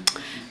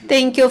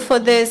 Thank you for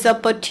this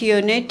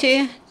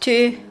opportunity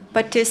to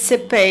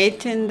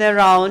participate in the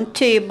round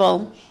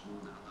table.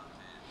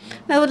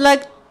 I would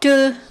like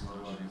to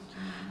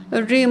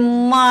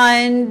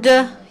remind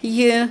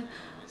you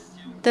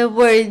the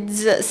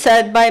words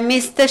said by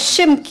Mr.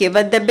 Shymkiv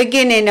at the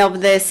beginning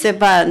of this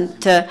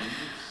event.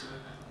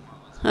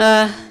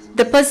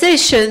 The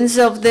positions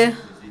of the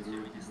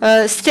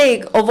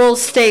all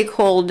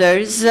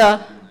stakeholders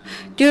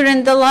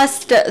during the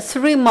last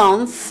 3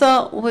 months,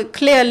 we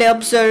clearly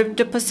observed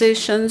the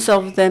positions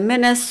of the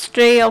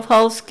Ministry of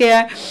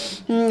Healthcare,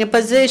 the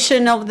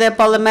position of the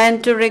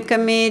Parliamentary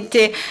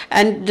Committee,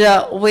 and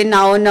we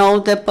now know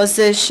the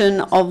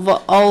position of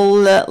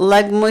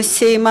Oleg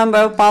Musiy, Member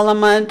of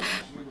Parliament,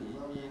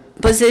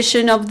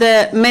 position of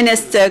the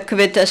Minister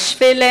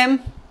Kvitashvili.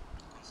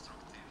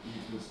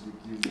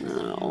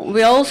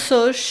 We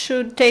also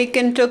should take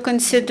into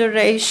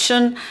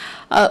consideration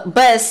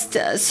best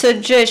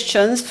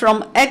suggestions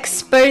from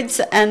experts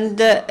and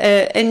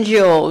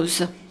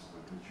NGOs.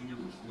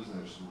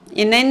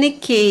 In any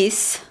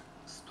case,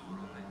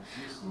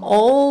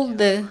 all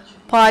the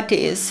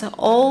parties,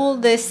 all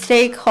the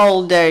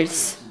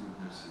stakeholders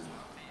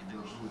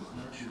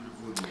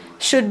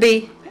should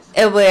be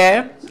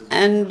aware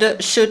and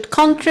should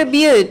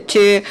contribute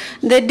to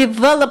the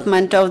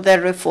development of the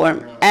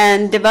reform.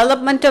 And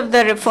development of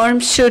the reform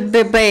should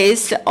be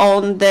based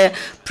on the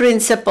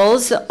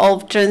principles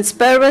of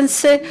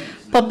transparency,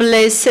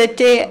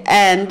 publicity,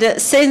 and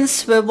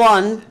since we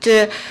want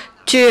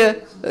to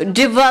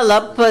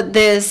develop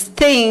these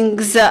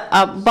things,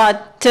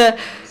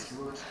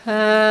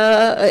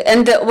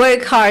 and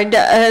work hard.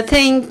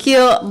 Thank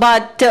you,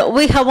 but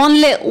we have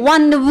only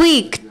 1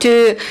 week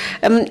to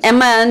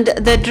amend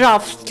the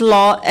draft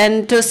law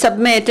and to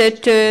submit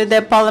it to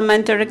the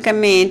Parliamentary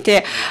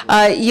Committee.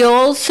 You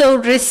also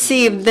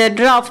received the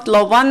draft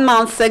law 1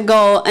 month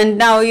ago, and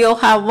now you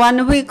have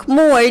 1 week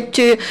more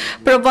to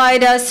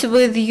provide us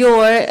with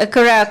your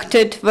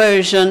corrected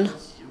version.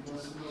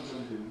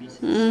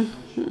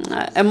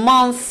 A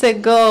month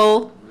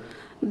ago,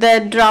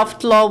 the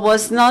draft law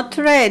was not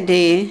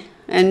ready,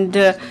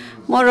 and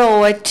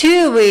moreover,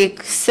 2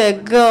 weeks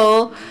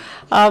ago,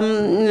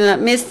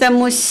 Mr.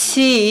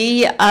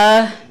 Musiy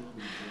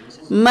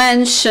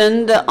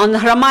mentioned on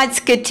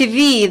Hromadske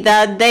TV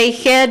that they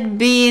had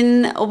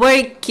been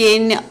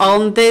working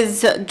on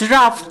this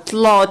draft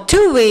law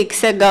 2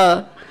 weeks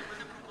ago.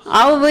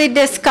 Are we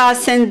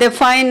discussing the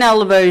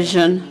final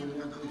version?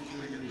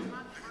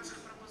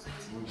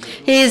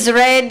 He is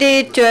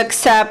ready to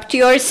accept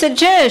your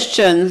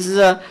suggestions.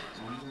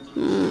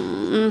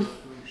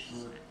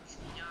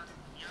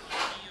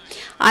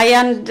 I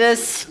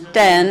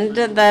understand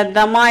that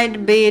there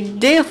might be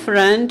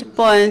different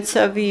points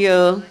of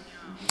view.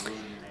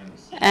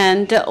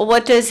 And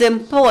what is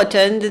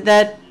important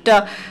that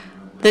the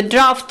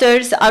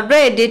drafters are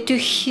ready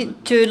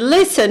to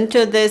listen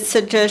to these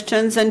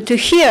suggestions and to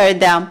hear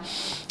them.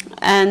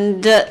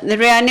 And the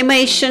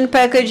reanimation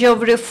package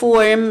of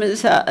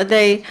reforms,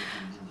 they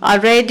are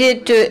ready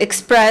to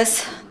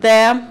express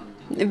their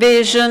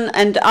vision,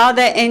 and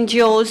other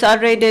NGOs are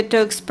ready to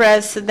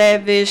express their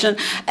vision.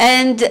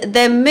 And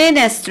the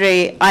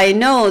ministry, I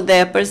know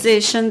their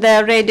position, they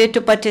are ready to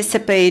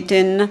participate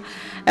in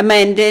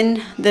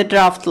amending the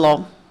draft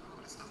law.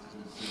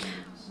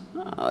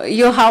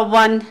 You have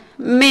 1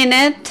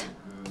 minute.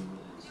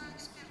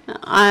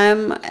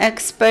 I'm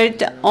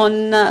expert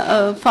on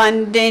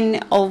funding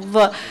of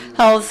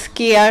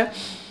healthcare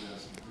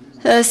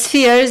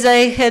spheres.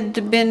 I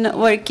had been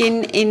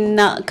working in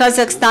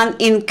Kazakhstan,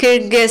 in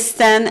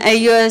Kyrgyzstan.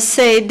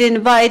 USAID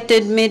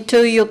invited me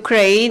to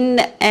Ukraine,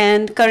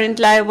 and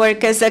currently I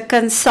work as a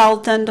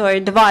consultant or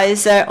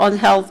advisor on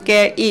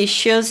healthcare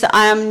issues.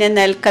 I am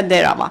Ninel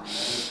Kadyrova.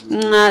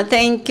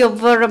 Thank you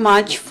very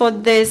much for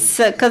this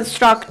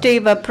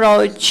constructive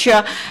approach,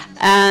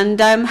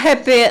 and I'm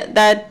happy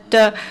that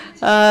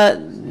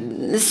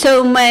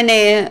so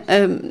many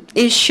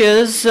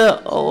issues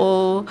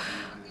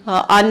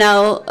are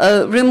now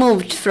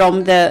removed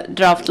from the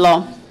draft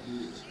law.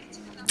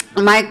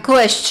 My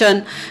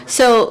question,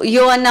 so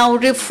you are now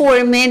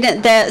reforming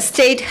the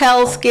state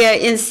healthcare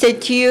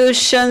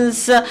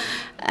institutions,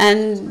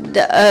 and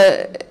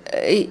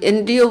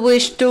you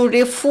wish to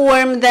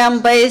reform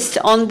them based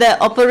on the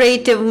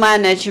operative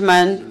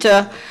management.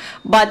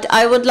 But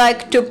I would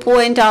like to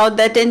point out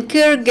that in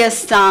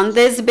Kyrgyzstan,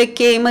 this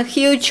became a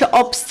huge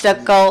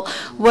obstacle,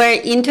 where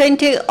in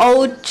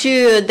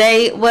 2002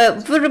 they were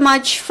very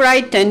much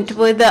frightened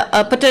with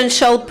a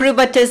potential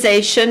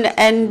privatization,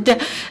 and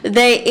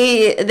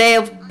they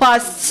have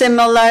passed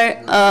similar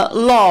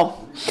law.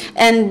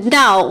 And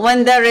now,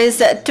 when there is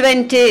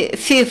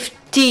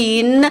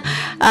 2015,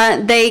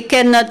 they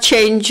cannot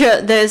change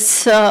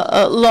this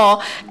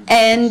law,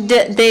 and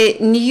the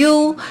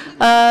new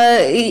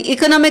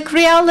economic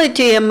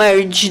reality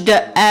emerged,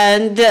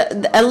 and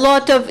a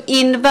lot of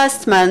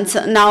investments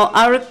now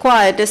are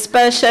required,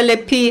 especially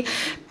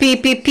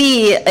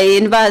PPP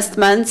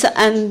investments,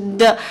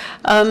 and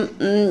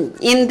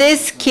in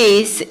this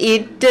case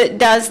it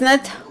does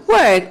not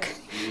work.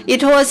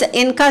 It was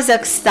in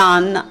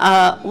Kazakhstan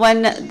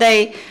when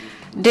they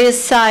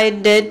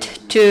decided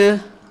to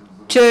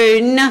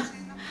turn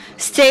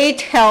state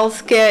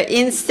healthcare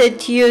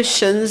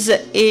institutions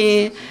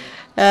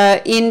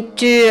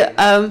into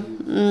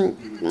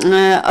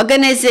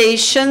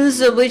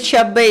organizations which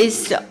are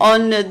based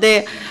on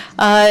the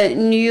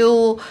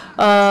new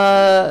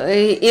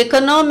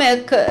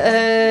economic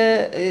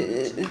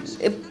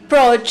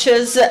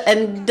approaches,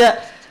 and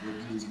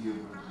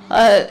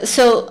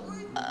so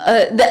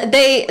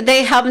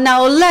they have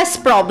now less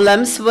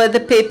problems with the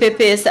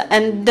PPPs,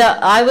 and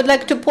I would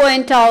like to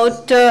point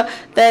out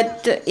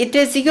that it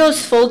is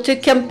useful to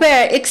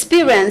compare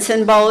experience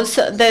in both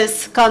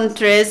these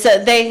countries.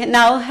 They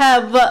now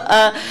have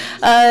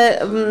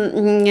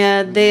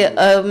the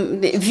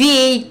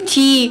VAT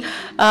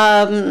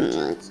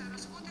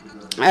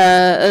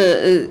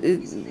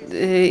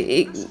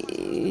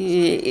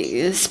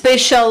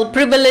special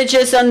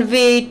privileges on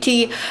VAT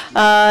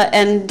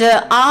and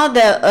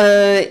other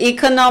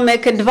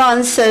economic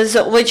advances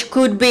which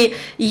could be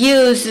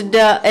used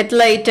at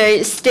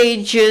later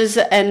stages,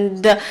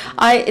 and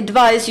I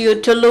advise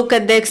you to look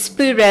at the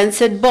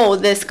experience at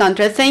both these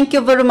countries. Thank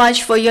you very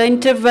much for your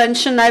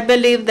intervention. I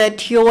believe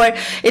that your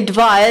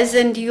advice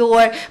and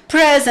your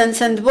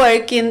presence and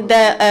work in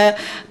the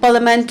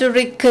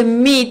parliamentary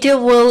committee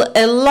will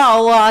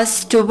allow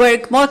us to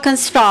work more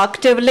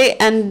constructively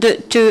and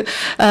to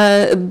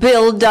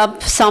build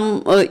up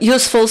some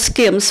useful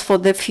schemes for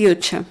the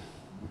future.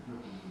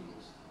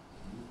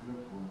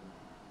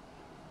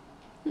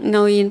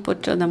 No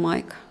input to the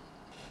mic.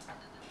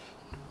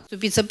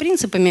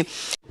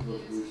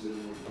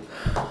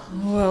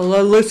 Well,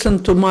 I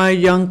listened to my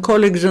young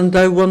colleagues, and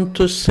I want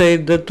to say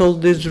that all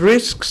these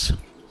risks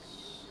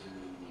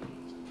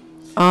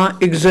are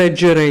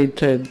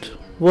exaggerated.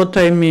 What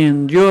I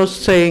mean, you're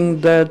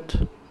saying that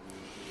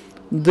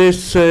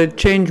this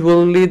change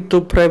will lead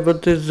to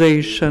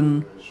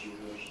privatization,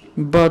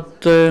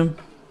 but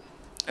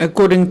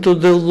according to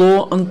the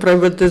law on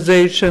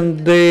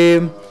privatization,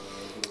 the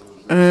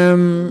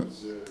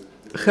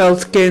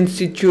healthcare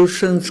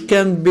institutions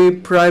can be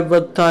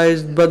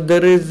privatized, but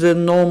there is a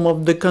norm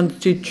of the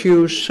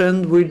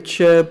Constitution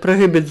which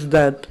prohibits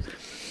that.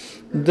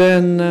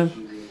 Then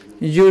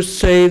you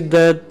say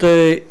that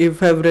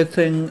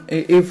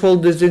if all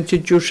these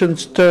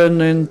institutions turn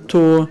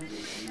into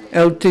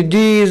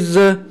LTDs,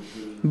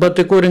 but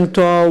according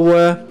to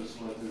our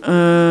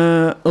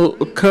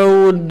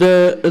code,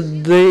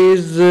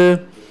 these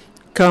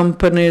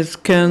companies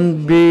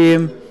can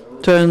be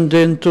turned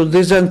into,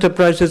 these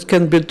enterprises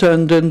can be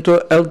turned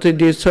into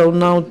LTD. So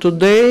now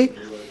today,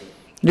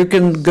 you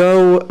can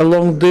go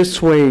along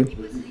this way.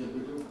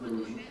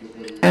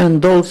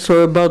 And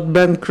also about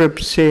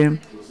bankruptcy.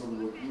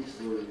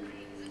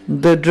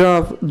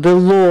 The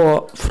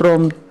law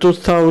from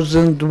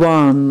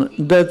 2001,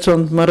 that's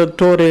on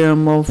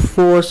moratorium of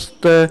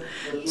forced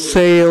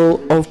sale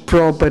of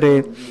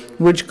property,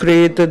 which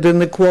created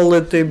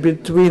inequality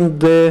between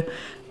the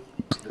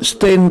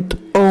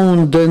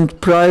state-owned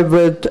and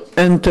private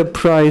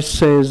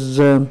enterprises.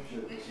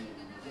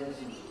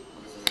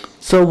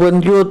 So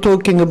when you're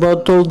talking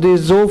about all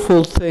these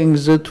awful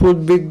things, it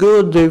would be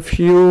good if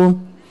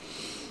you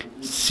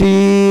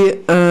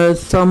see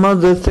some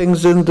other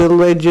things in the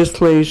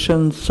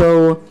legislation.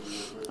 So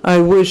I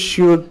wish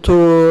you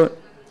to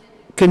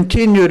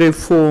continue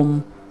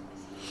reform,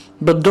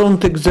 but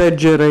don't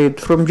exaggerate.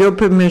 From your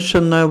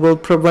permission, I will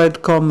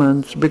provide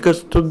comments,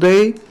 because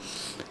today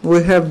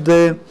we have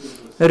the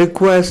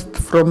request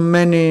from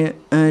many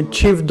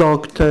chief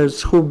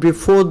doctors who,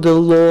 before the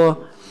law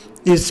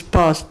is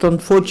passed,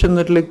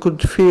 unfortunately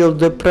could feel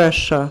the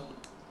pressure.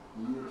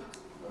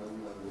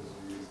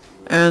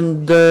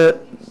 And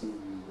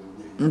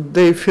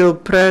they feel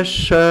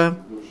pressure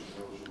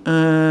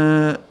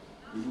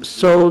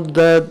so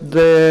that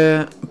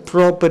the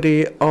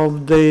property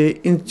of the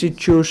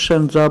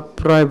institutions are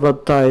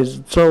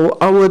privatized. So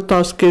our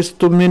task is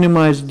to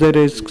minimize the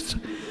risks.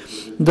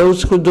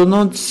 Those who do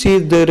not see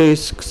the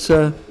risks,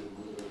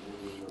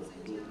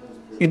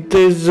 it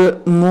is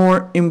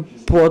more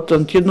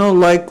important,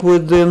 like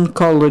with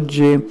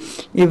oncology.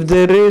 If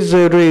there is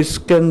a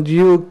risk and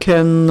you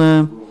can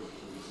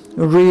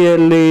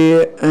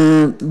really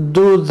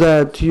do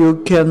that,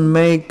 you can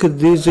make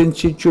these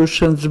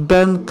institutions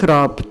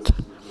bankrupt,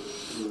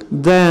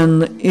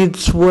 then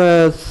it's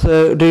worth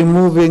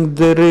removing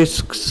the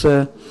risks,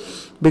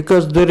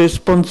 because the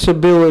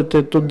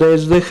responsibility today,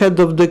 as the head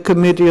of the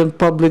Committee on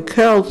Public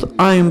Health,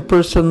 I am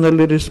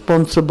personally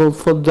responsible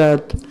for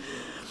that.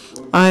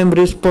 I am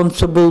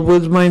responsible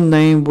with my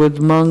name, with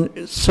my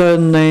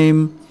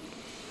surname,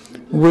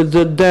 with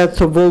the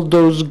death of all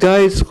those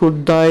guys who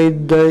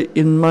died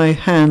in my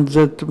hands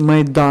at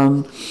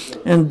Maidan.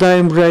 And I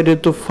am ready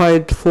to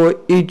fight for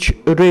each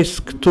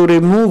risk, to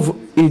remove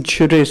each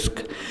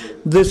risk.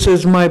 This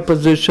is my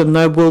position.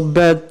 I will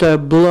bet a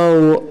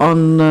blow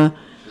on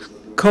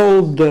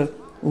cold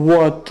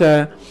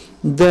water.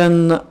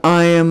 Then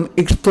I am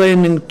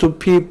explaining to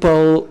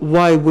people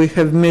why we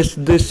have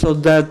missed this or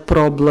that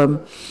problem.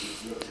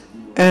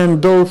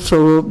 And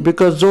also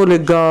because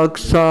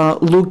oligarchs are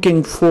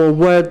looking for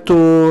where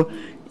to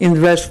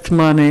invest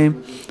money.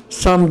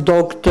 Some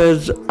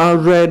doctors are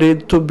ready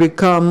to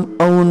become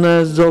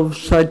owners of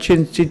such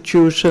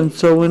institutions.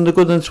 So in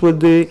accordance with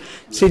the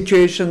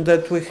situation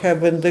that we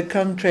have in the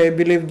country, I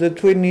believe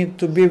that we need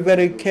to be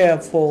very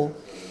careful.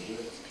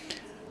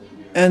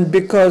 And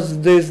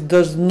because this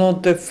does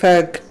not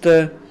affect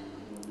the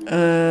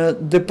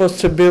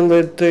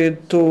possibility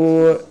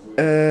to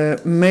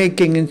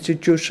making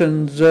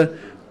institutions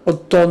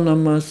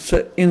autonomous,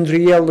 in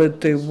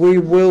reality, we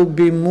will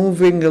be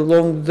moving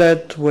along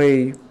that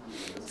way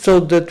so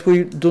that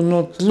we do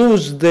not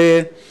lose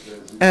the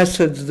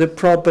assets, the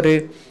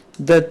property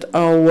that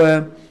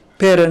our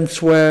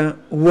parents were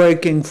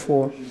working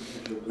for.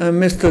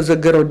 Mr.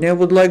 Zagorodny, I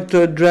would like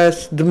to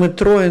address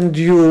Dmytro and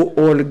you,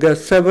 Olga.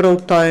 Several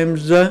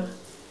times I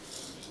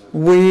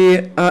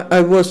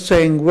was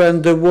saying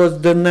when there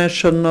was the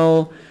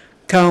National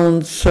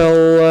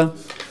Council,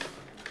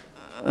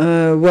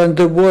 when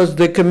there was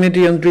the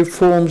Committee on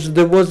Reforms,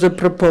 there was a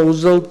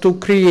proposal to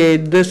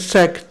create this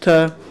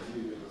sector.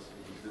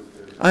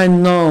 I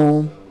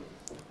know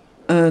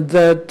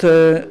that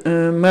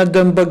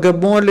Madam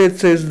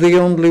Bohomolets is the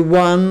only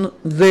one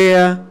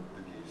there.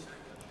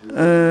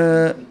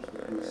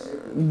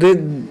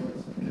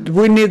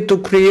 We need to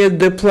create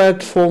the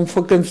platform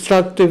for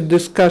constructive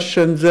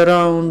discussions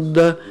around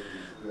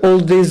all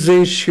these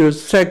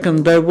issues.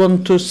 Second, I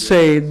want to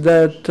say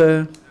that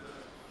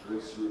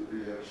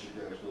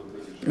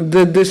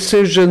the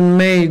decision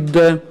made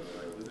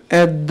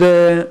at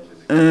the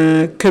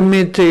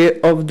committee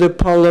of the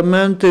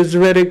parliament is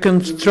very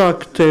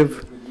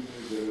constructive.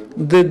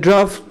 The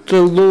draft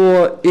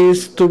law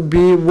is to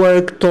be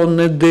worked on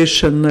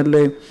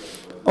additionally.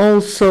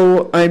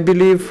 Also, I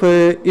believe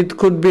it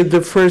could be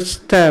the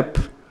first step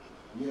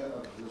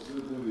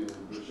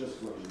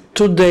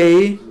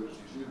today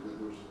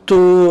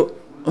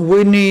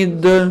we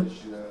need,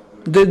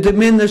 the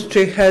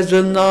ministry has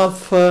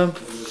enough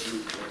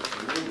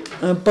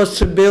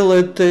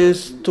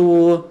possibilities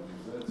to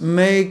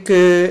make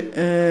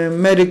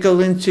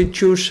medical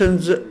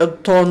institutions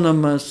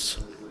autonomous.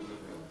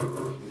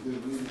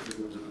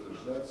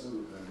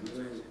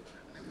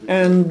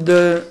 And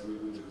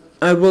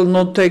I will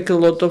not take a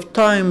lot of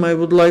time. I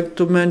would like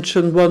to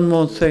mention one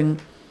more thing.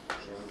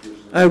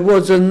 I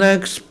was an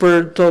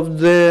expert of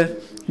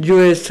the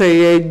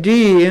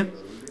USAID,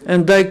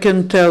 and I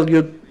can tell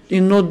you,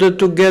 in order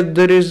to get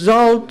the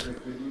result,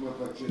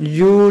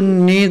 you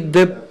need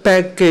the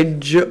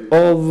package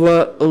of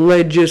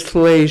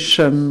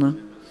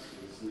legislation.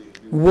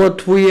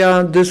 What we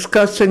are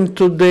discussing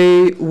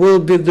today will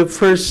be the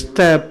first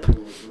step.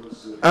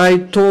 I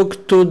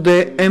talked to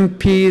the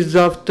MPs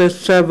after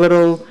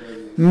several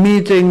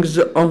meetings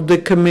of the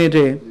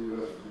committee,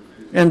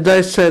 and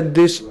I said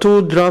these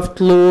two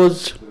draft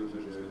laws,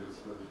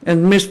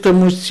 and Mr.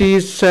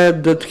 Musiy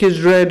said that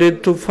he's ready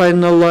to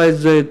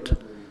finalize it,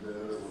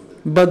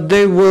 but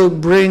they will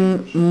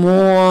bring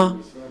more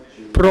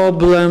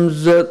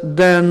problems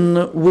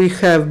than we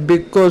have,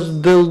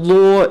 because the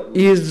law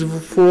is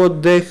for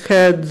the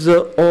heads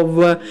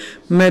of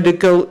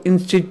medical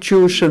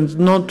institutions,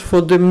 not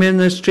for the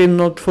ministry,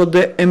 not for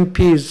the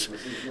MPs.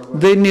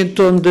 They need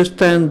to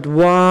understand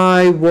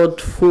why, what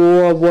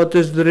for, what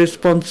is the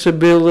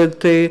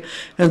responsibility,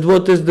 and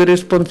what is the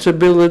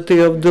responsibility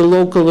of the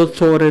local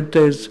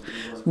authorities.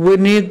 we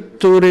need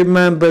to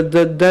remember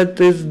that that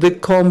is the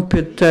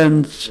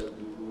competence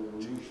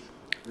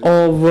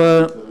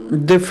of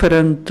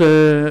different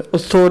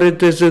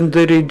authorities in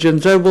the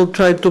regions. I will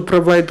try to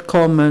provide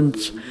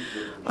comments.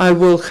 I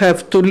will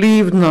have to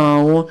leave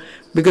now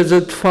because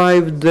at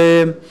 5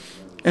 the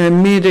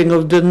meeting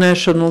of the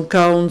National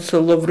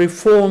Council of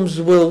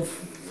Reforms will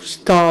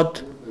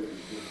start.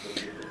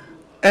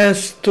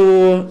 As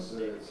to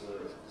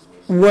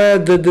where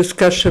the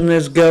discussion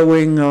is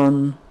going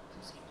on,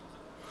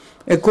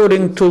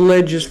 according to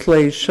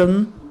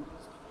legislation,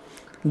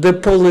 the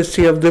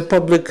policy of the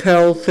public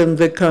health in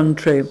the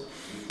country,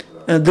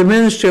 the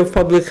Ministry of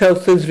Public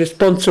Health is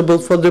responsible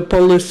for the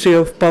policy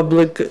of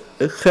public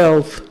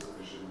health.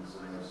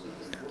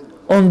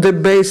 On the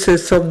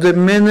basis of the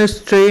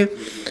ministry,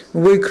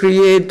 we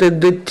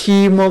created the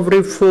team of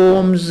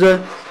reforms.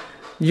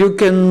 You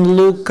can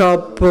look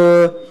up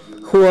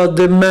who are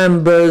the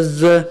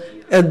members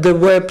at the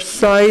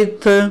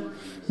website.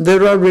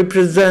 There are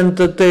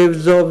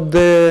representatives of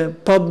the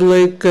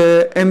public,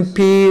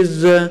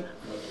 MPs,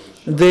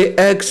 the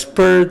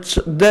experts.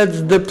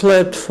 That's the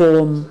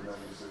platform.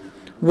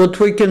 What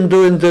we can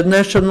do in the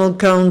National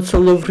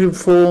Council of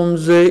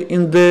Reforms,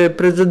 in the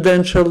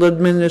presidential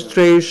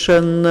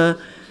administration,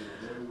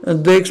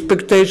 the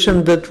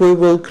expectation that we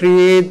will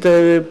create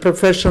a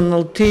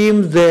professional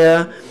team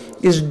there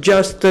is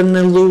just an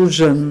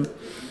illusion.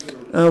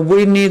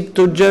 We need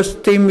to just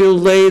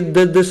stimulate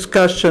the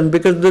discussion,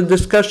 because the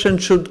discussion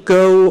should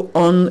go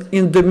on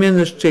in the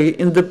ministry,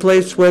 in the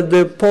place where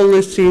the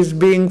policy is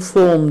being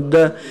formed.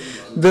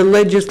 The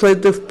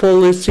legislative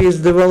policy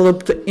is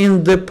developed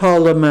in the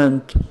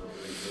parliament,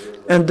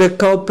 and the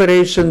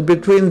cooperation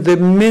between the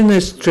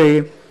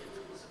ministry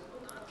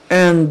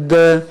and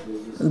the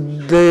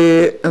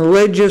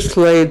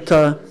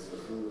legislator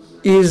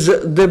is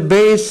the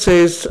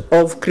basis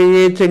of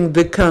creating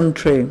the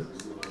country.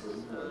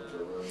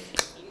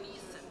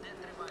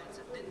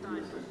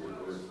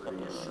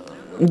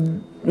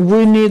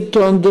 We need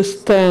to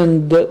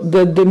understand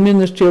that the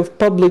Ministry of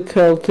Public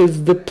Health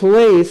is the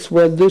place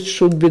where this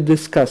should be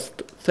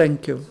discussed.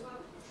 Thank you.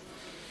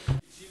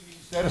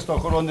 They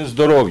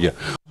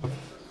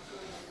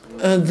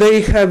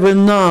have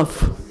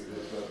enough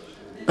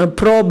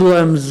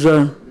problems,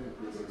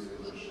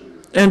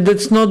 and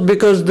it's not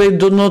because they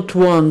do not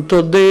want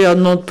or they are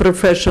not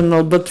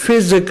professional, but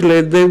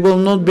physically they will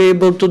not be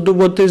able to do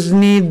what is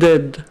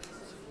needed.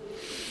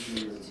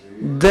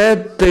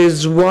 That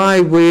is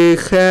why we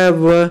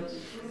have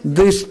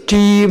this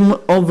team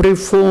of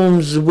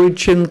reforms,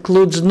 which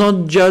includes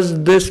not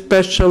just the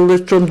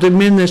specialists from the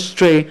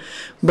ministry,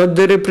 but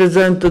the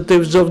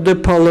representatives of the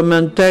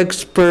parliament,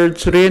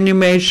 experts,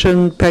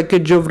 reanimation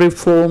package of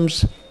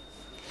reforms.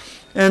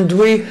 And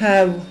we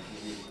have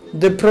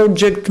the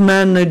project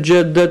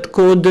manager that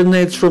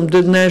coordinates from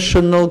the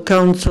National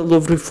Council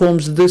of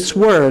Reforms this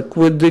work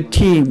with the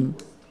team,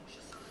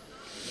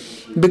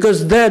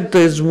 because that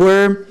is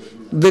where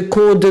the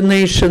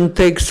coordination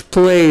takes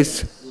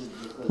place.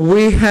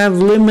 We have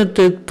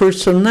limited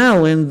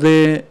personnel in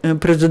the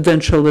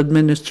presidential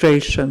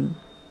administration.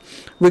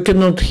 We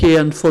cannot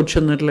hear,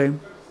 unfortunately.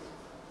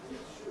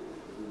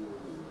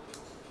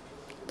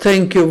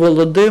 Thank you,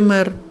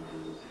 Volodymyr.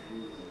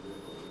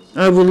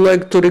 I would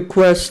like to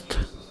request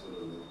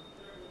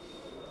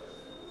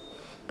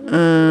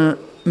Mr.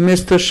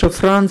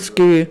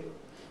 Shafransky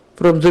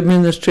from the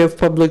Ministry of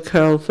Public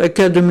Health,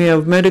 Academy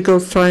of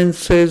Medical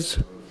Sciences,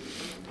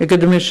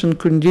 Academician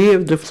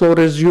Kundiev, the floor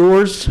is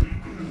yours.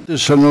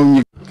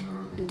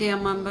 Dear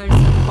members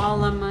of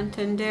parliament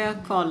and dear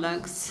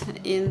colleagues,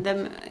 in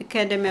the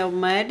Academy of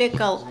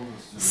Medical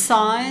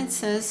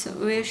Sciences,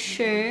 we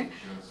share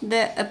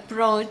the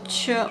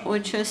approach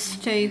which is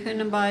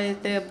taken by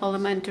the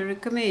parliamentary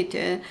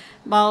committee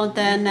about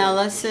the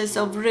analysis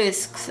of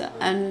risks,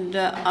 and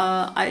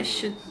I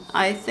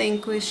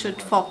think we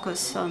should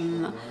focus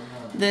on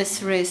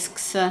this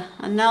risks.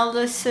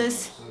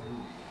 Analysis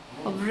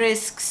of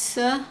risks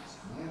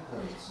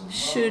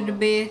should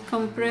be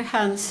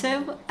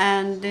comprehensive,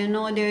 and in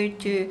order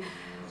to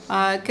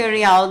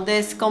carry out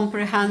this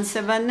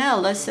comprehensive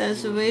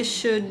analysis, we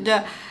should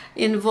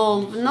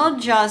involve not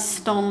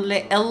just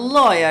only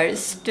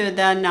lawyers to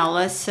the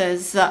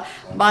analysis,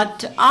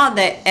 but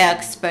other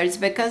experts,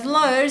 because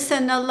lawyers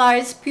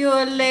analyze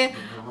purely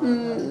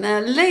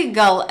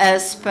legal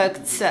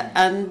aspects,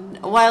 and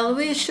while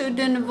we should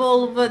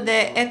involve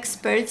the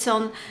experts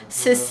on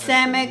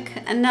systemic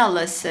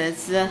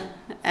analysis.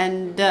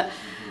 And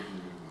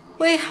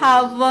we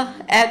have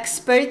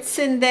experts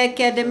in the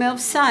Academy of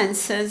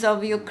Sciences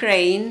of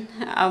Ukraine,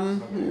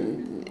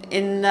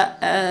 in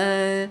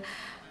the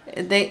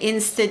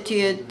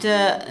institute,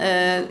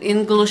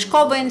 in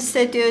Glushkova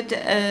Institute,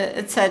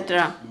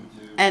 etc.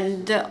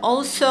 And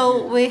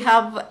also we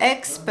have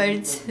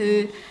experts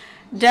who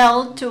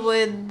dealt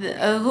with,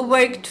 who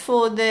worked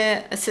for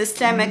the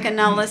Systemic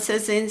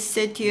Analysis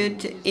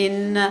Institute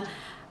in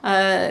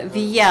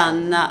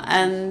Vienna,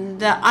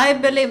 and I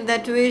believe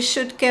that we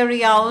should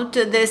carry out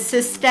the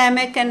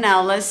systemic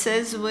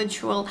analysis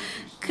which will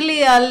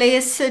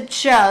clearly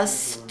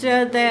suggest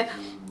the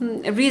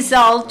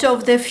result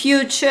of the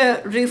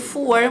future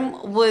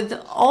reform with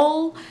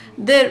all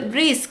the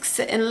risks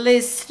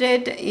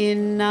enlisted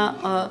in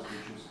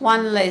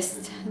one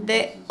list.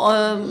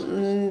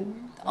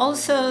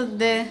 Also,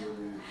 the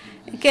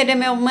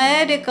Academy of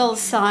Medical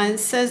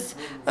Sciences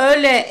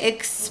earlier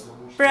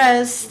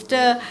expressed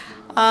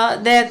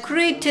their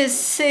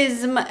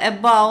criticism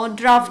about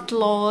draft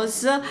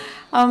laws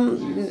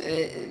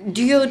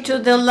due to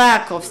the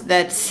lack of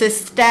that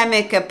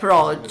systemic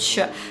approach.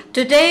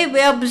 Today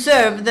we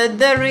observe that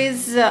there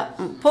is a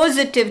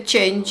positive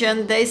change,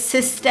 and the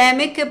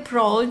systemic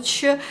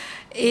approach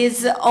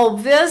is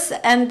obvious,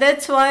 and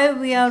that's why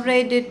we are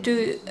ready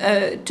to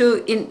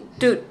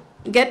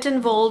get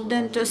involved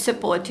and to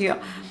support you.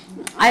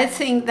 I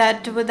think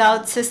that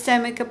without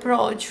systemic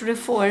approach,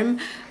 reform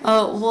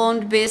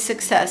won't be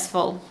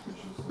successful.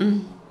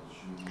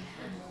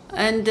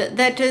 And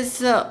that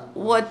is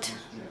what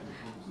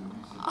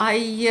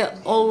I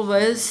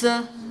always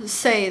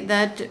say,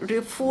 that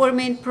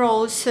reforming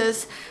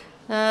process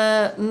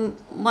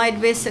might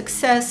be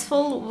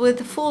successful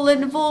with full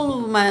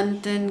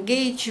involvement,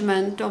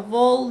 engagement of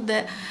all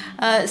the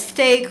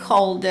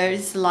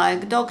stakeholders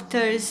like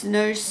doctors,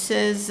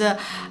 nurses,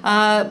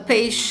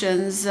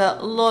 patients,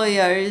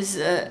 lawyers,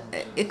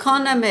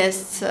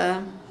 economists.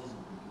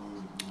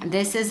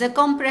 This is a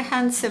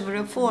comprehensive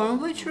reform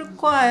which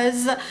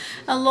requires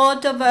a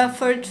lot of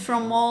effort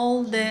from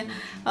all the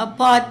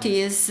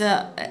parties,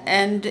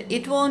 and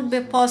it won't be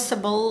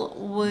possible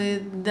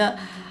with the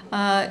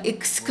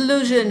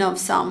exclusion of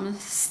some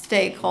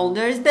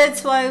stakeholders.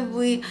 That's why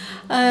we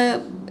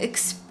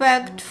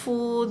expect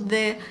for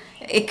the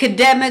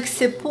academic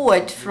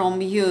support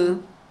from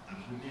you.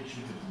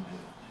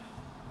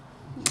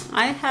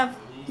 I have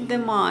the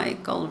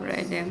mic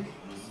already.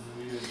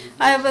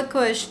 I have a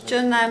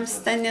question. I'm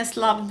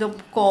Stanislav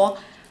Dubko,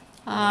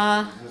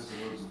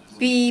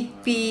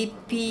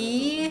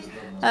 PPP,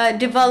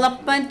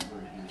 Development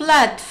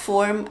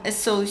Platform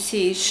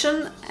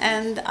Association,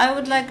 and I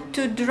would like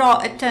to draw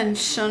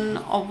attention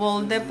of all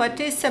the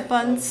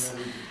participants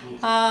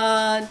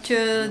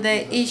to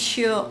the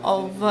issue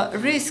of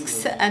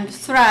risks and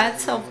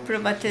threats of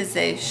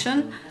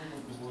privatization.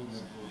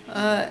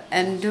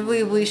 And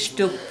we wish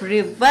to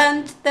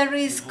prevent the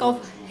risk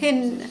of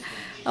hidden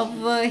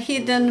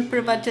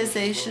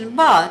privatization.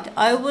 But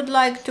I would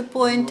like to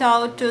point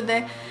out to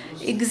the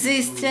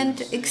existing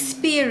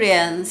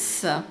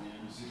experience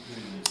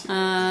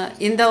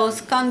in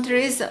those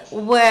countries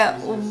where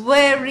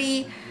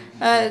very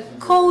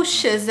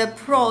cautious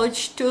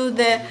approach to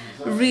the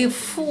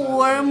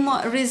reform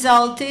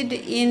resulted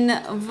in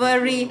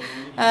very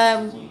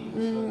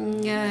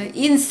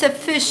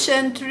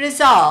insufficient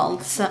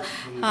results.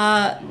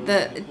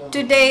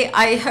 Today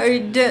I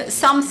heard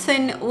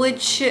something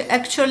which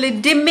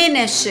actually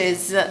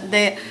diminishes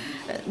the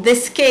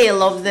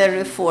scale of the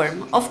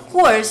reform. Of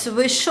course,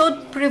 we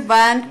should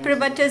prevent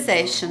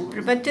privatization.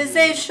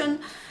 Privatization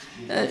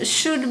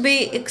should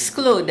be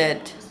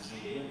excluded.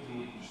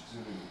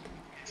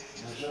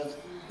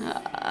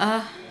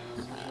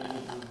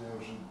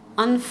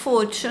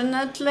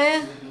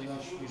 Unfortunately,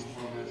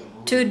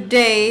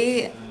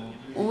 today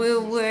we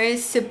were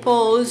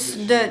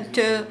supposed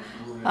to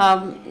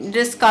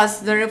discuss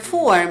the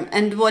reform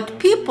and what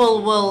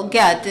people will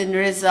get in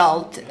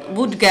result,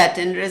 would get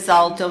in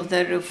result of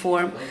the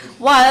reform,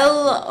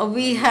 while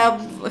we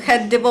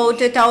had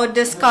devoted our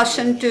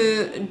discussion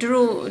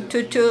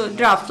to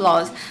draft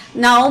laws.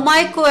 Now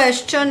my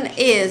question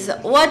is,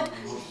 what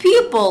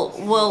people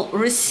will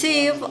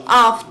receive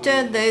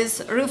after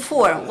this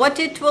reform, what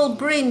it will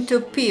bring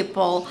to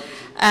people,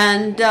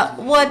 and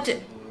what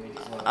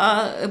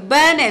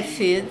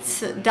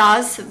benefits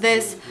does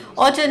this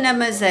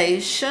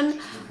autonomization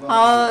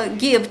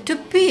give to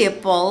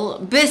people,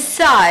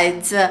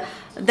 besides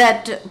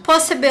that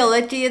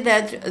possibility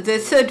that the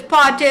third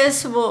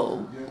parties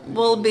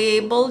will be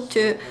able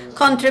to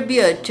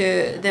contribute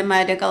to the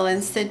medical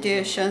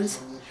institutions.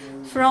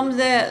 From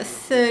the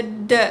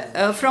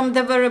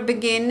very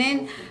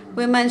beginning,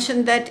 we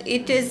mentioned that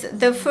it is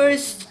the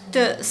first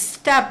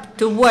step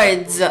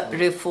towards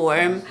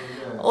reform.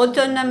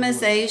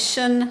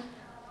 Autonomization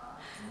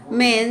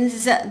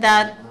means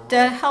that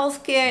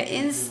healthcare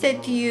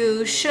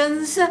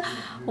institutions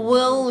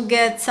will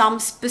get some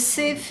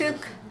specific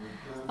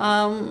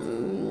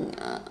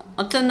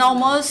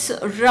autonomous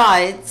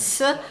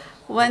rights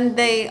when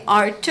they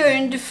are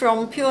turned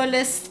from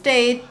purely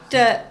state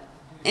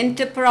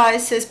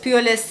enterprises,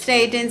 purely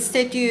state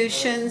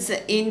institutions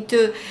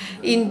into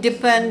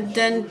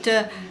independent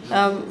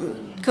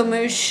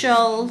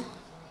commercial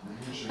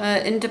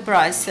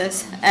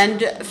enterprises.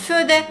 And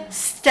further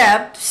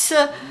steps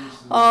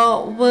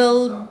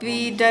will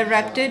be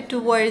directed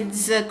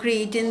towards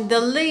creating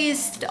the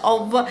list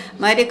of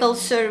medical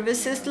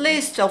services,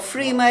 list of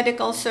free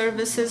medical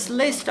services,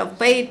 list of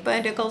paid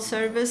medical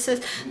services.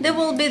 There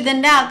will be the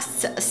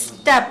next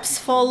steps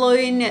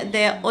following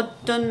the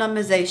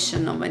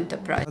autonomization of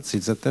enterprise.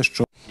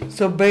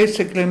 So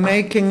basically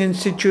making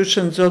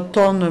institutions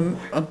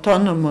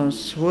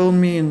autonomous will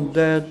mean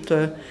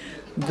that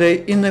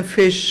the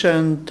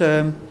inefficient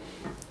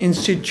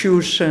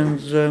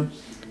institutions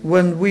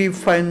when we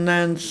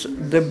finance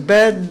the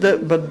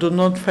bed but do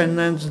not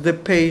finance the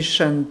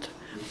patient.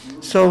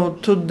 So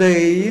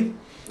today,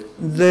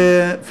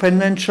 the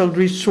financial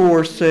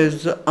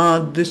resources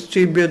are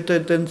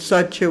distributed in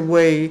such a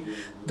way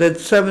that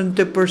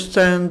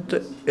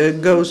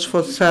 70% goes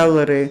for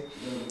salary,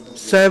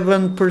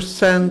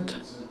 7%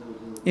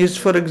 is,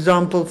 for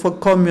example, for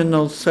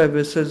communal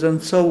services,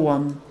 and so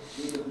on.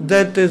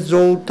 That is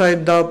all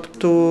tied up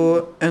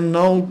to an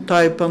old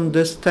type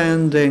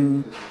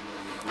understanding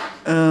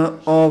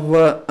of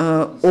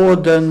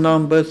order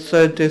number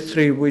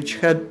 33, which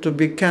had to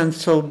be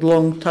cancelled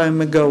long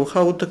time ago.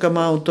 How to come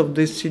out of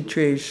this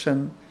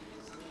situation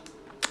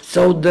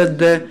so that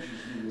the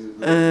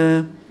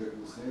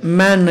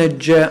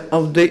manager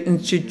of the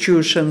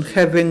institution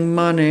having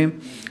money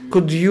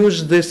could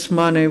use this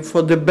money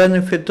for the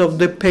benefit of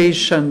the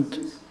patient.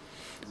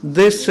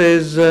 This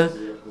is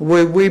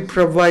where we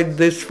provide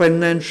this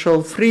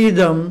financial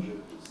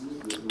freedom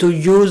to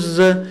use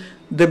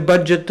the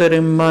budgetary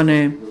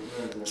money,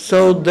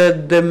 so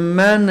that the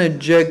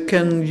manager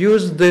can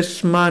use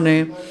this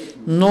money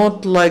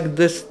not like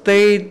the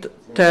state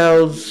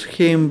tells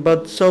him,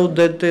 but so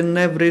that in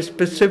every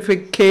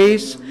specific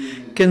case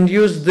can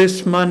use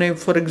this money,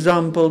 for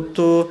example,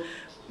 to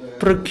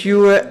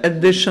procure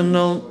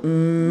additional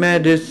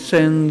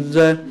medicines,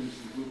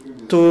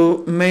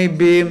 to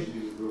maybe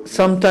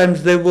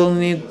sometimes they will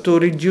need to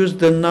reduce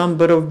the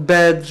number of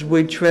beds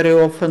which very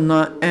often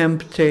are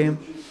empty.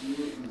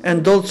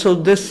 And also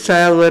this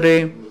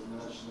salary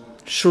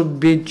should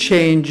be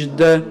changed.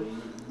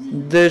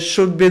 There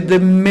should be the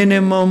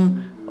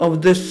minimum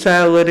of the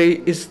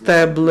salary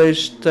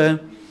established,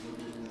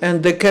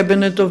 and the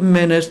Cabinet of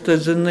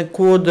Ministers, in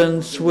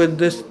accordance with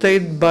the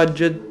state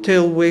budget,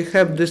 till we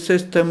have the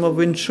system of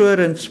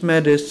insurance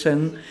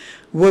medicine,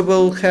 we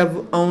will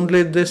have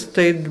only the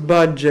state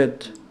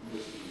budget.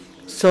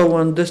 So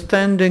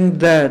understanding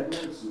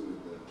that,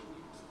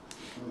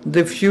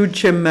 the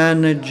future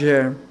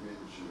manager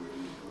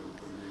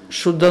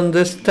should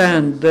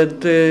understand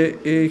that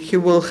he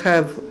will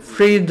have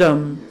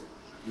freedom,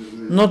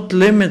 not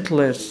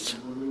limitless,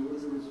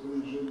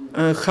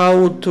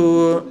 how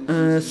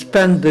to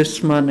spend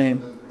this money.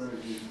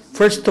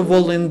 First of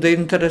all, in the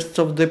interests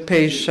of the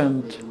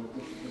patient.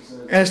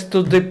 As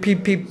to the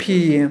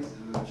PPP,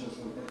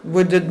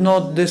 we did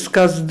not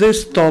discuss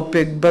this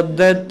topic, but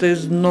that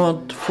is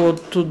not for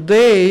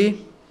today.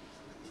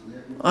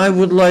 I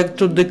would like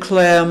to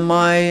declare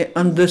my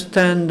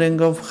understanding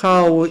of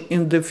how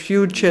in the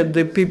future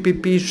the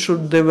PPP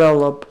should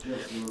develop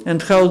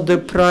and how the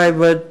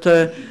private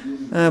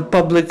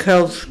public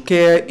health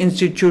care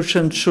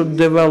institutions should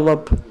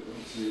develop.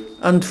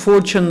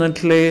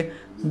 Unfortunately,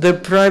 the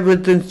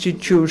private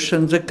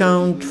institutions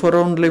account for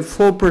only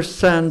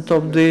 4%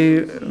 of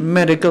the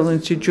medical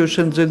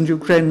institutions in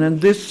Ukraine, and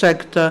this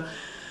sector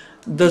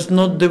does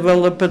not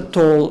develop at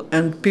all.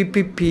 And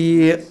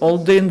PPP, all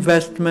the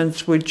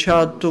investments which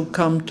are to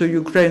come to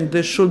Ukraine,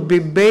 they should be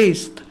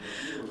based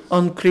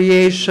on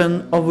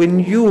creation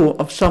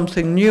of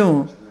something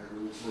new,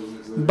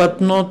 but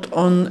not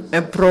on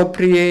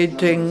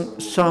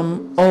appropriating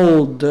some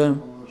old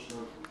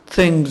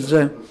things.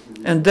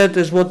 And that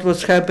is what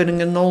was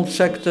happening in all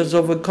sectors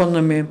of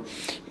economy.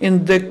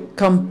 In the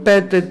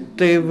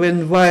competitive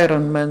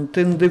environment,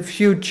 in the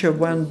future,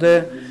 when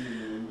the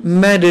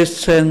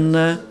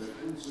medicine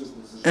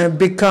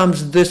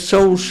becomes the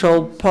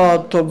social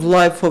part of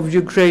life of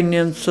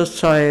Ukrainian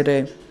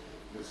society,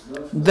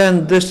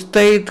 then the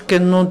state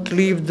cannot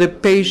leave the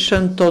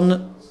patient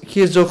on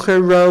his or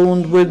her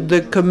own with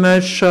the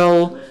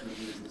commercial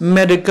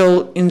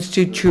medical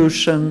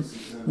institution.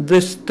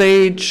 The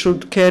state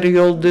should carry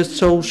all the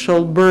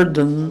social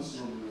burden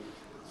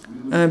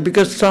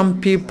because some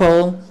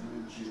people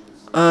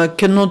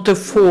cannot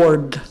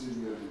afford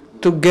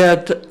to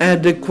get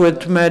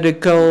adequate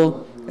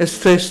medical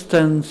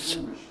assistance.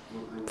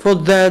 For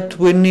that,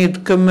 we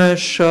need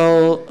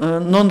commercial,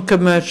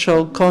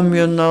 non-commercial,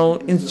 communal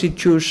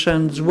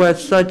institutions where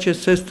such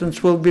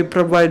assistance will be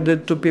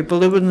provided to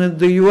people. Even in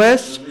the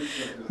US,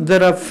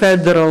 there are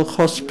federal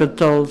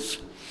hospitals.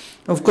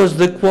 Of course,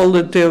 the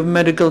quality of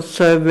medical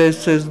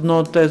service is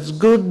not as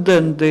good,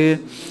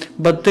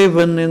 but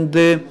even in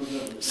the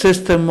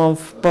system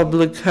of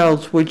public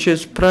health, which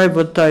is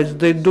privatized,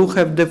 they do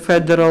have the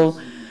federal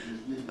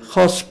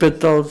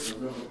hospitals.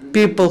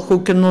 People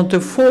who cannot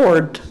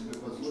afford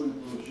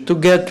to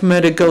get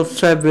medical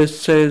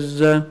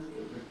services,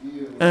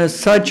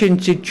 such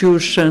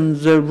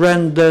institutions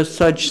render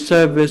such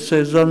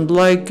services,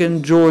 unlike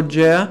in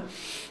Georgia,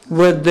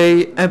 where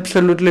they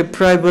absolutely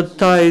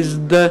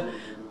privatized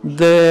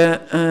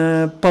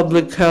the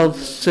public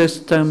health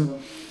system.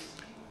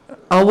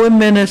 Our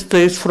minister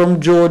is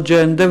from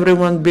Georgia, and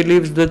everyone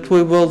believes that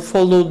we will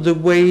follow the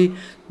way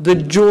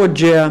that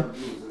Georgia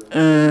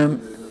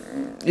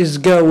is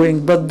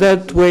going, but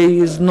that way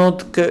is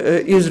not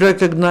is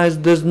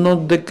recognized as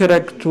not the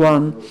correct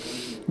one.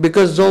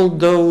 because all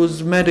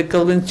those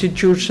medical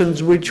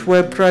institutions which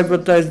were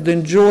privatized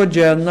in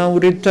Georgia now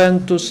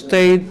returned to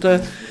state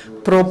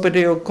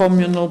property or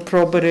communal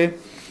property,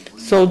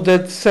 so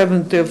that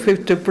 70 or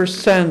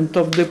 50%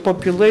 of the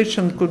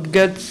population could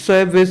get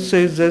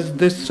services as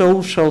the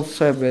social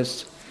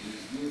service.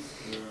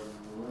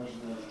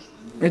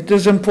 It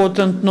is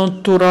important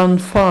not to run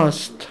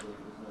fast.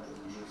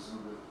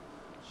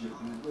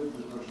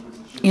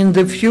 In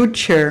the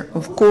future,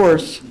 of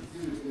course,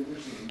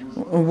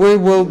 we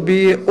will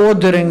be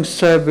ordering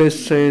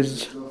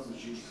services,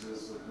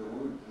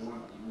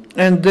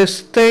 and the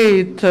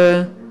state,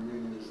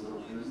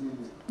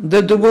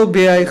 that there will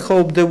be, I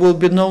hope, there will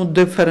be no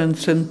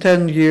difference in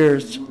 10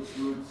 years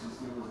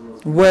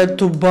where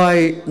to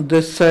buy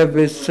the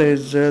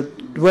services,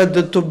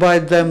 whether to buy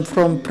them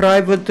from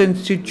private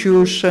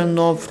institution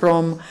or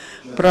from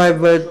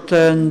private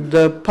and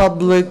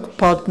public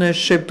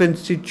partnership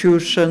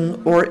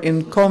institution or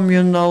in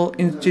communal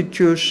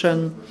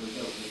institution.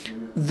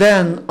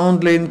 Then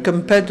only in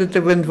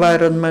competitive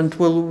environment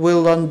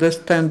we'll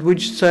understand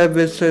which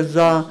services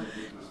are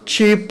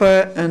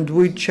cheaper and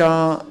which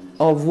are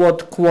of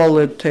what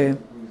quality.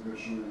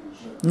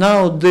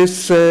 Now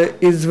this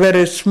is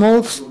very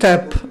small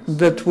step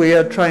that we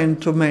are trying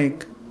to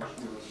make,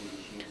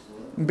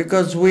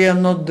 because we are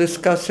not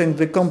discussing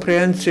the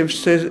comprehensive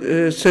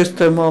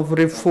system of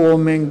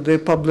reforming the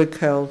public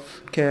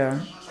health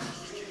care.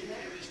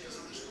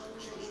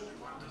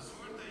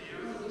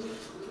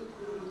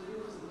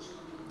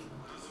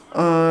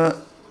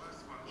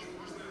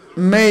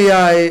 May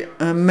I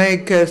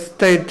make a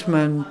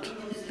statement,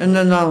 an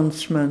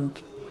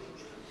announcement?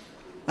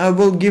 I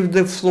will give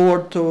the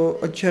floor to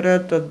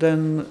Ochereta,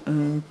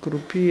 then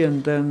Krupi,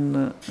 and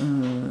then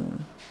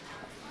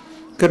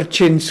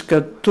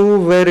Korchynska.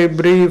 Two very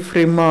brief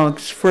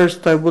remarks.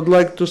 First, I would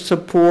like to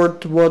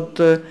support what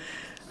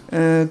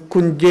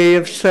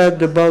Kundeyev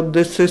said about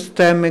the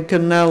systemic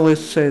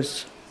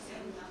analysis,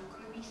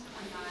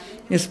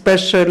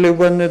 especially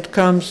when it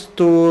comes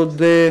to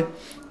the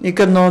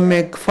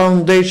economic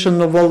foundation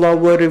of all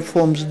our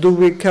reforms. Do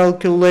we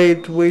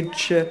calculate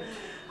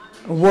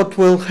what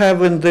will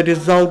have in the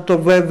result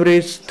of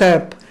every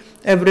step?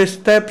 Every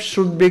step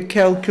should be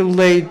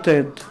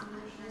calculated.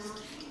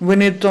 We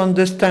need to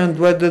understand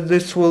whether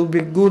this will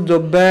be good or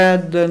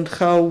bad and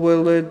how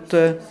will it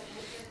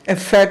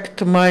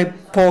affect my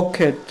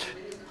pocket.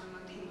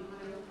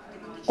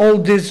 All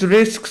these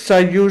risks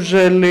are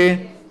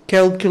usually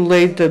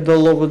calculated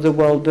all over the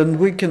world, and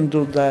we can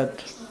do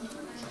that.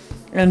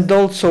 And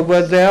also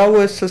whether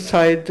our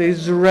society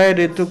is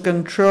ready to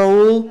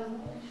control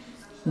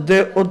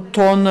the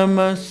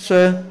autonomous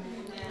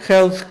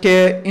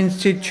healthcare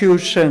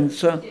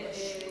institutions.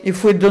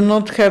 If we do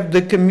not have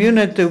the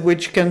community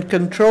which can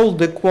control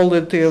the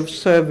quality of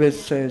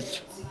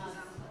services,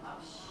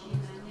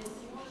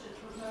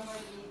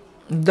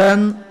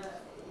 then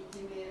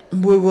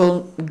we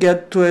will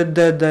get to a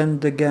dead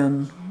end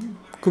again.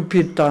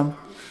 Kupita.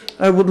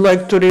 I would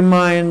like to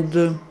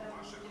remind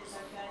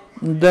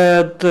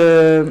that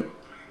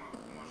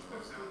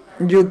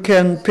you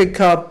can pick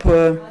up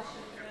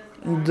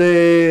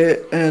the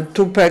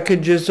two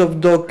packages of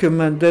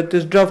document, that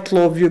is draft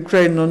law of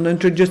Ukraine on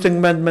introducing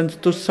amendments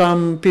to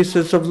some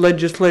pieces of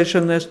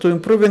legislation as to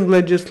improving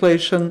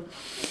legislation,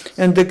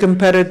 and the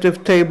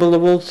comparative table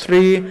of all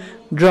three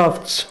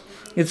drafts.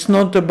 It's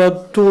not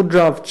about two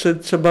drafts,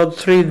 it's about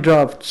three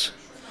drafts.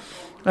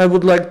 I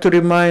would like to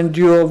remind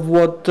you of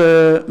what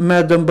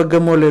Madam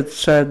Bohomolets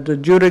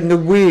said. During a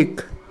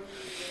week,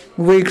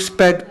 we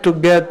expect to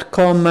get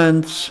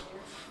comments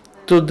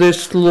to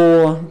this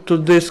law, to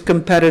this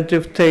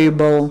comparative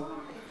table.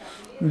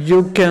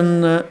 You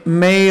can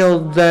mail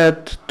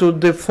that to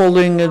the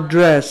following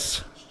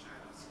address: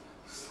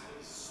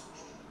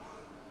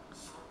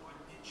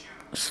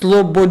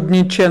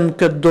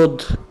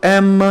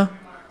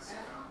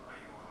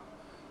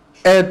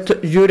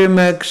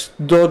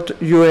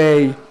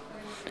 slobodnichenko.m@urimex.ua.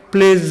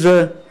 Please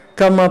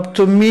come up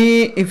to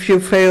me if you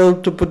fail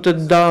to put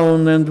it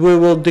down, and we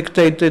will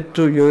dictate it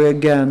to you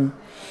again.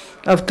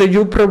 After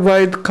you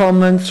provide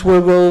comments, we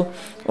will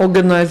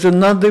organize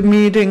another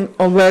meeting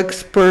of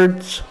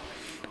experts.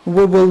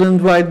 We will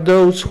invite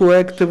those who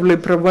actively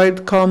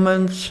provide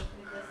comments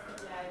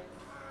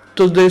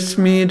to this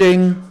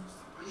meeting.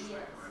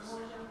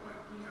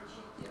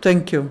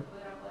 Thank you.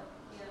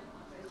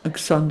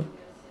 Oksana.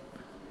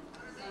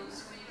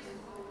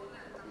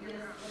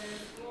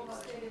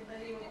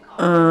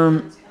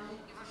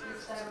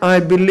 I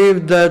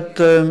believe that,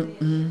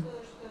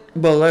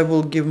 well, I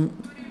will give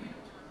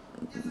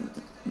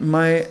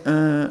my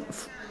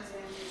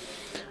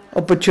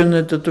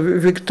opportunity to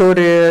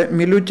Victoria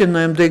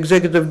Milutina. I'm the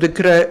executive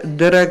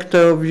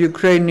director of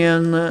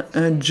Ukrainian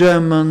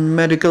German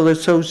Medical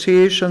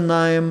Association.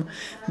 I am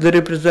the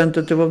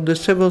representative of the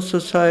civil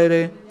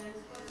society.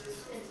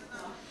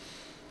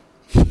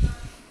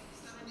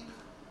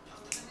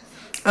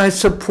 I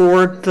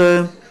support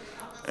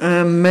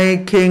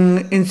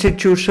making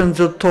institutions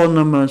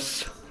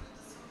autonomous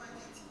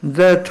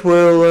that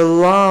will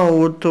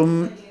allow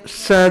to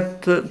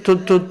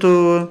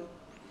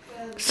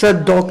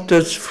set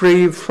doctors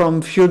free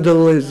from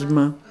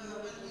feudalism.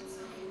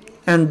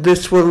 And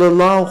this will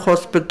allow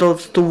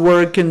hospitals to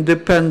work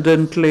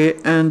independently.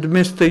 And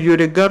Mr.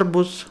 Yuriy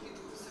Harbuz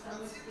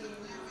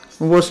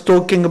was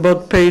talking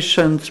about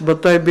patients,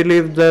 but I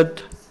believe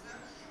that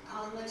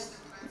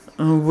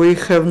we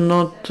have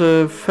not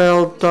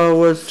felt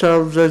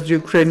ourselves as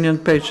Ukrainian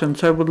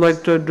patients. I would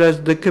like to address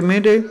the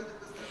committee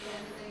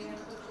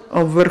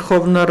of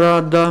Verkhovna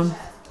Rada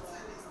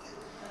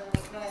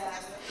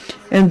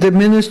and the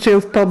Ministry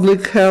of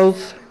Public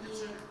Health.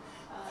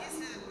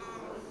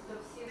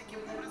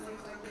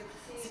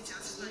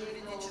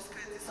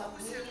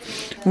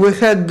 We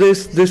had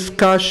this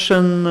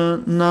discussion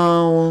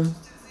now.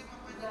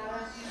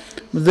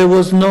 There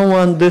was no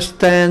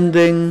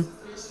understanding.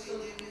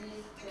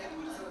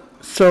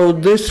 So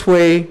this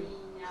way,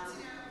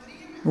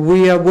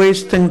 we are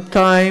wasting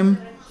time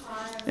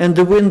and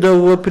the window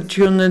of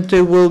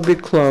opportunity will be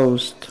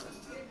closed.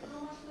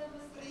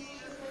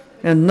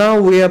 And now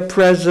we are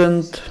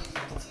present.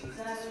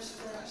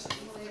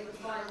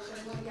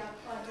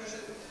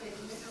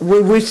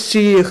 We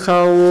see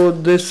how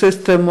the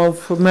system of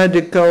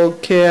medical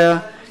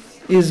care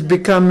is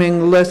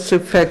becoming less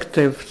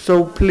effective.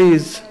 So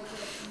please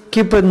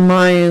keep in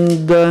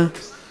mind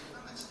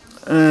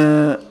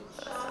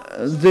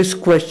this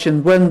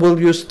question: when will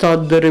you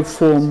start the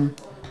reform?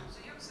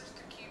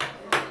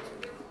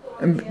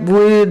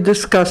 We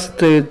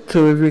discussed it,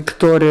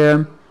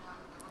 Victoria.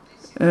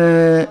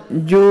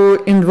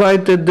 You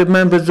invited the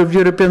members of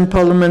European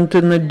Parliament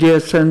in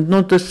Odessa, and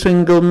not a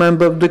single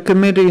member of the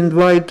committee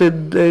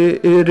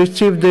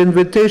received the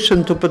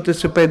invitation to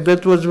participate.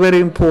 That was very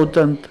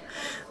important.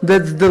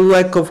 That's the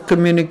lack of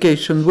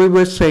communication. We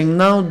were saying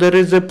now there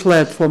is a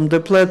platform. The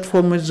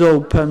platform is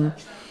open.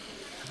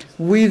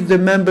 We, the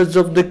members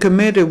of the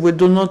committee, we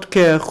do not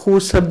care who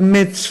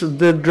submits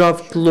the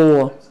draft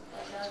law.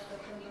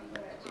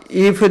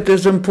 If it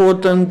is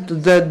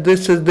important that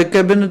this is the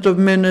Cabinet of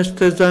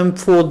Ministers, I'm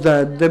for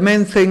that. The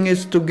main thing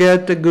is to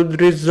get a good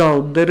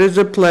result. There is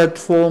a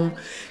platform,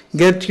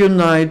 get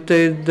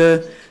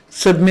united,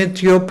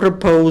 submit your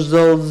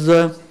proposals.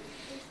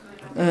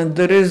 And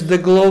there is the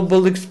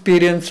global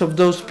experience of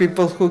those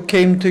people who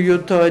came to you,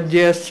 to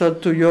Odessa,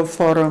 to your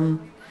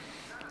forum.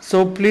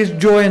 So please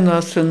join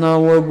us in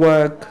our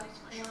work.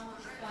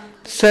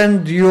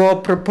 Send your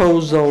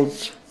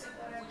proposals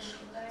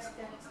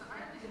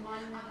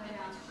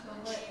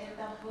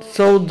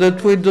so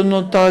that we do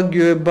not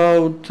argue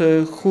about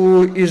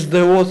who is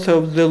the author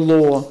of the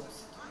law.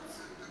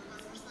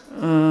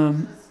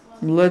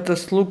 Let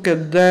us look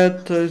at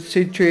that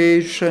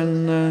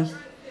situation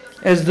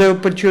as the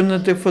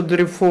opportunity for the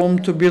reform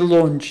to be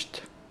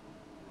launched.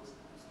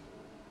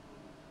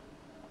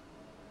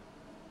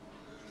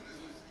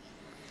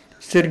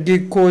 Sergei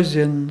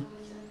Kozin.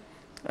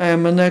 I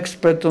am an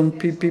expert on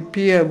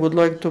PPP. I would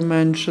like to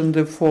mention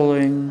the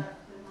following.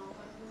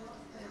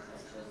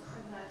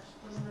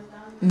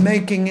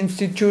 Making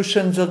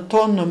institutions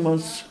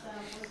autonomous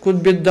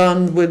could be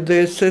done with the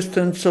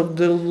assistance of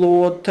the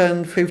law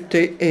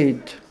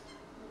 1058,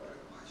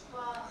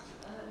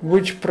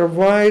 which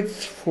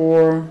provides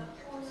for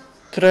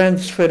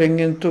transferring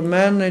into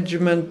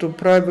management to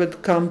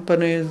private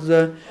companies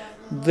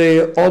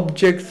the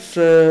objects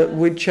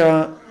which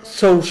are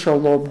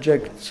social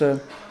objects.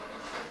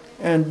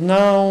 And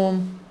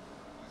now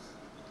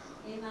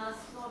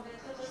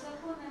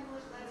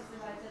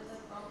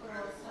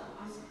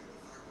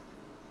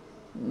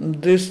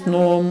this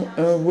norm,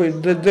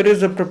 there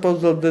is a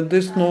proposal that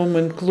this norm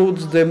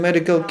includes the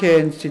medical care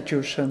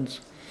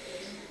institutions.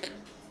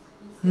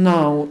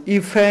 Now,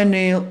 if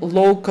any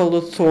local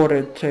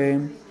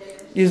authority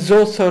is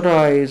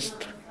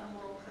authorized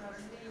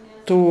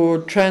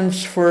to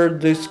transfer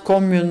this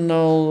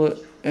communal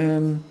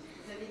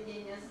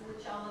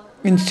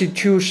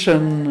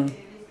institution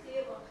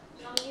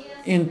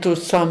into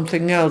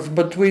something else,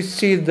 but we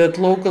see that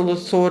local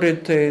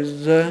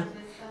authorities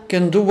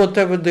can do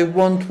whatever they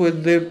want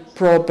with the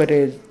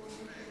property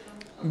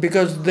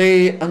because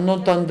they are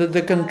not under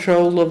the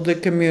control of the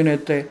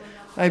community.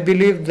 I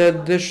believe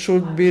that there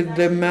should be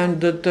the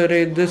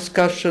mandatory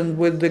discussion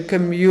with the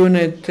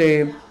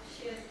community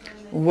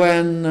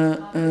when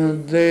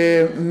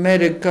the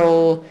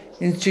medical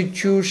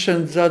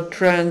institutions are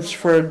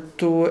transferred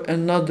to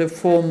another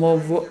form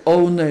of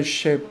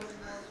ownership.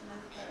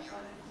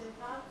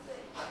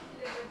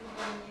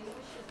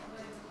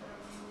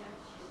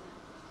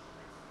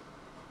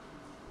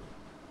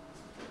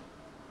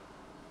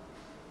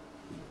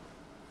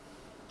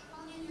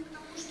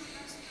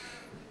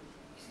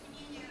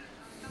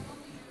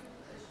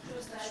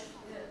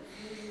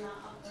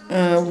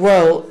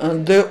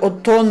 The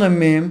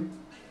autonomy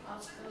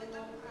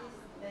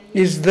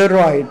is the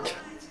right.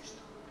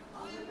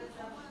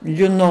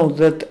 You know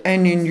that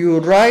any new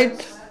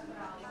right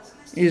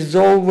is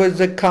always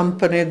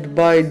accompanied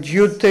by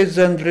duties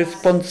and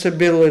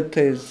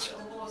responsibilities.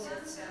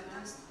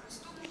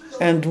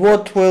 And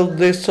what will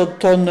this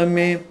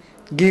autonomy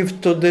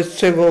give to the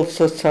civil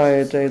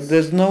society?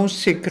 There's no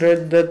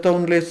secret that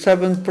only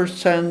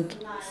 7%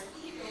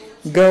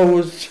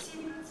 goes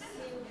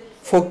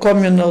for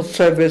communal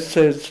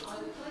services,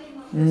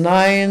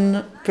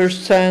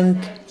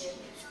 9%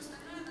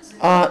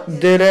 are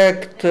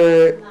direct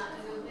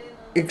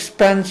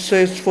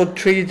expenses for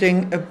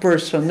treating a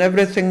person.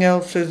 Everything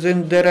else is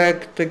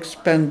indirect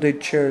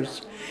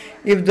expenditures.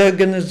 If the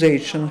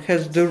organization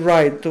has the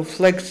right to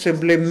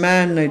flexibly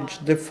manage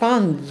the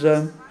funds,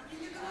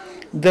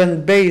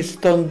 then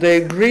based on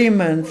the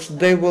agreements,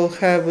 they will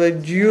have a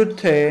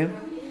duty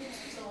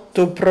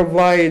to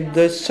provide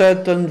a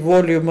certain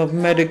volume of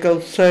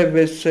medical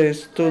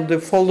services to the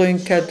following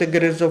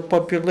categories of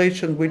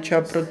population which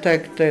are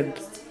protected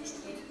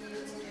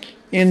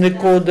in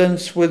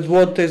accordance with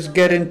what is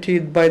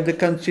guaranteed by the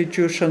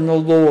constitutional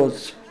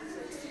laws.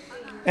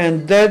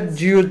 And that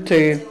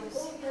duty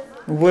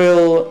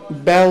will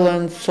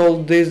balance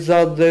all these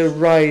other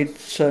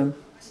rights.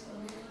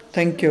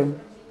 Thank you.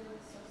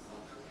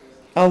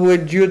 Our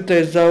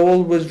duties are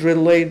always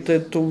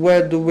related to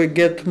where do we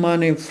get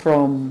money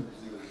from.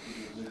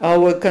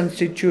 Our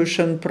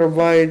constitution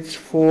provides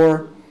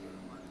for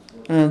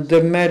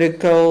the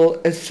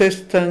medical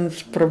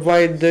assistance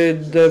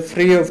provided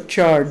free of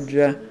charge,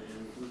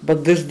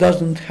 but this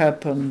doesn't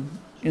happen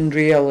in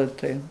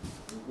reality.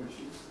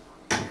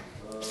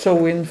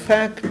 So in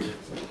fact,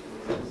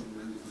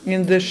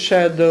 in the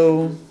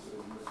shadow,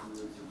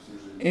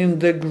 in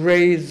the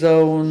gray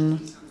zone,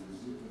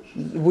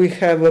 we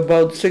have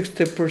about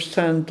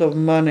 60% of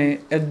money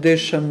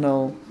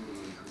additional.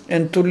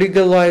 And to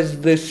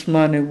legalize this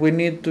money, we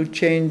need to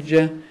change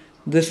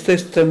the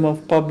system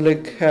of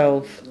public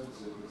health.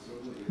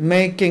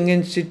 Making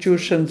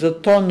institutions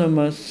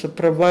autonomous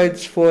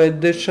provides for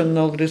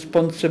additional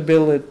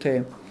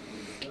responsibility.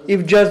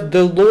 If just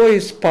the law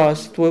is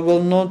passed, we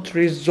will not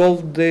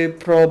resolve the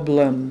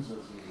problem.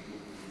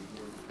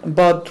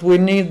 But we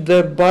need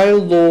the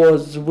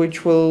bylaws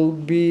which will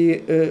be,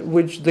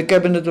 which the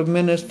Cabinet of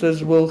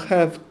Ministers will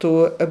have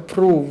to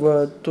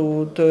approve,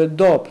 to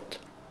adopt.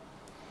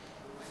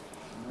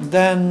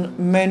 Then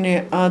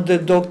many other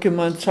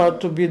documents are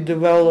to be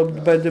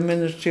developed by the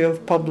Ministry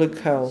of Public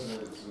Health.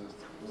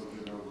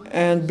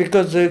 And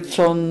because it's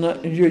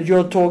on,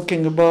 you're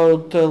talking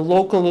about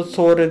local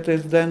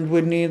authorities, then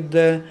we need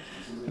the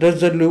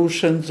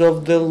resolutions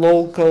of the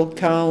local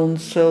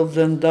councils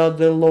and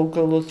other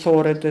local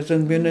authorities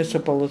and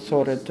municipal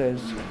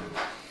authorities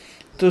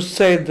to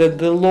say that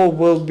the law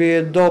will be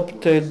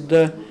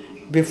adopted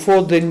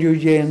before the new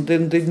year, and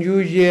in the new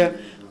year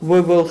we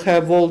will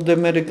have all the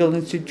medical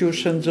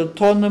institutions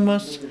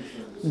autonomous.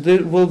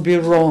 That will be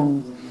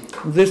wrong.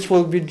 This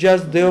will be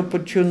just the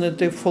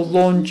opportunity for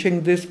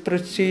launching this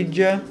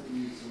procedure,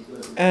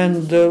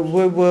 and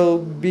we will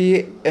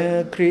be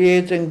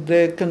creating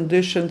the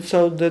conditions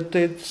so that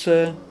it's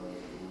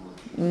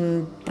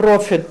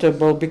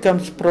profitable,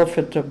 becomes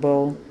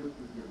profitable.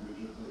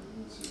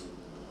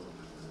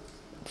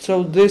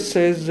 So this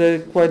is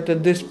quite a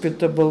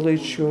disputable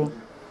issue.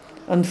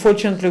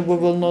 Unfortunately, we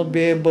will not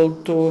be able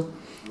to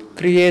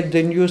create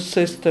the new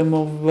system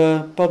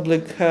of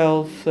public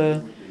health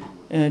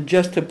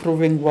just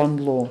approving one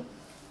law.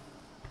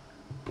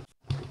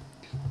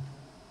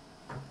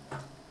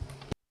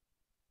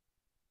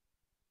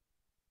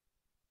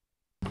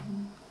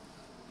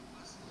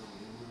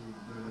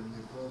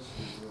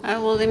 I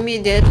will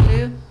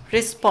immediately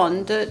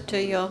respond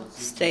to your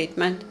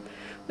statement.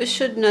 We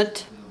should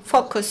not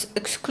focus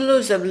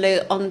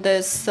exclusively on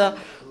this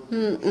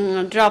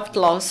draft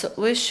laws.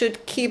 We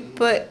should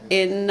keep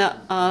in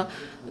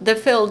the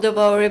field of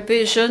our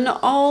revision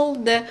all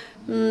the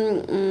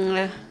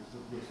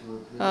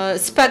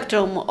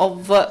spectrum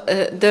of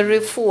the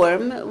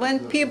reform. When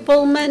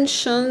people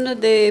mention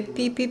the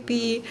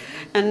PPP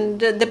and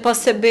the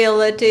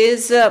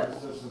possibilities,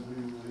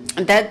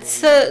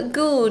 that's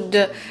good.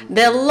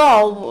 The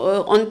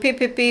law on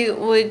PPP,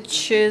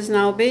 which is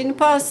now being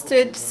passed,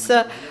 it's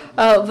a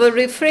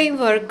very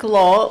framework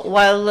law,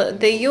 while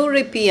the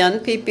European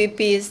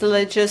PPP's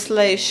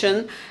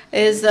legislation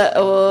is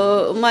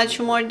much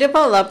more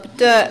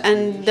developed,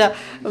 and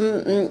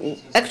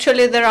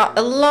actually there are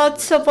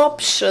lots of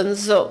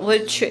options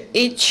which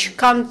each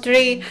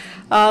country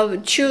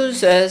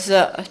chooses.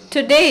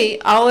 Today,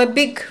 our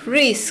big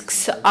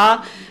risks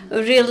are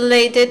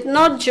related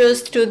not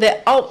just to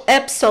the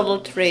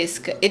absolute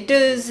risk, it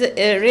is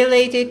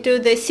related to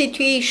the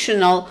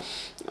situational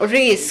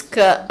risk.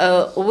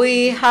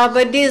 We have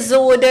a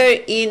disorder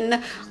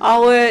in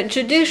our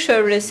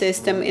judiciary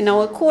system, in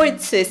our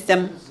court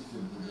system.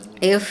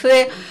 If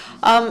we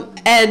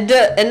add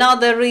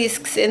another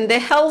risks in the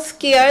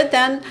healthcare,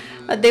 then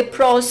the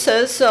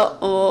process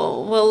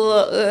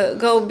will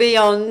go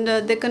beyond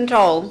the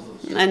control.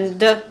 And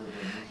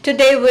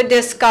today we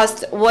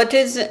discussed what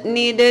is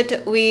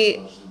needed. We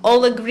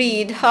all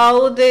agreed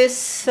how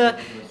this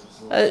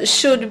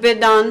should be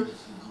done.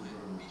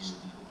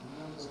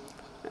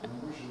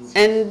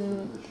 And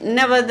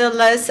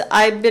nevertheless,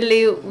 I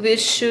believe we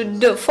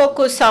should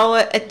focus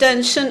our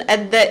attention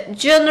at the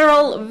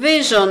general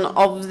vision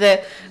of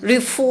the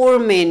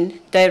reforming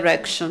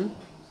direction.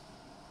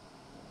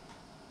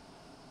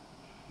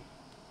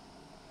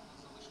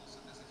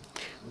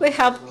 We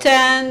have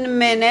 10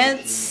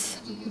 minutes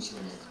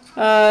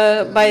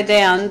by the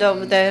end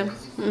of the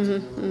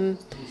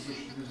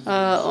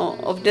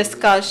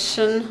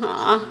discussion.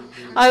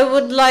 I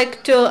would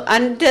like to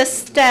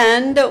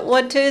understand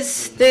what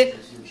is the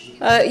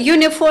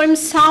uniform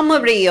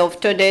summary of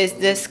today's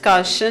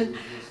discussion.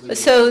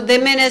 So the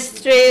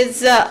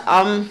ministry's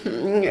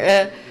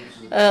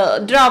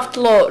draft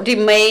law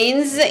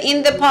remains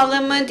in the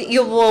parliament.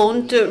 You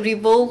won't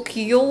revoke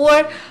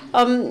your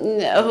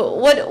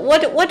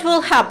what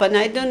will happen?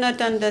 I do not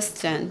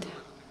understand.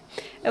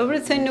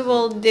 Everything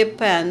will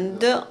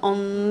depend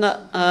on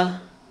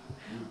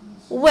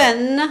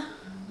when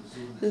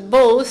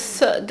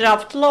both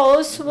draft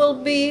laws will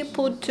be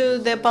put to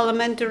the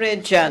parliamentary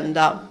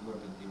agenda.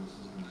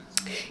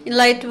 In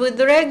line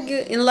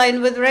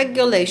with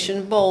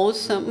regulation,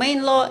 both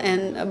main law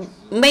and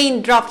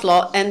main draft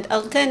law and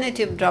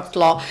alternative draft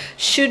law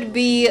should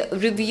be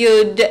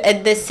reviewed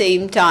at the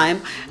same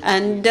time.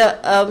 And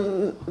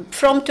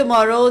from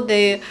tomorrow,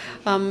 the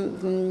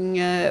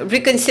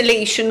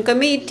reconciliation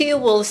committee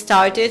will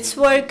start its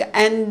work,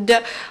 and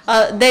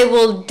they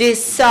will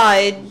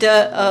decide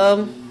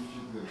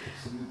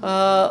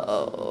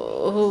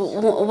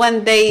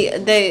when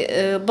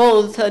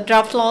both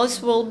draft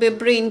laws will be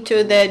brought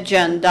to the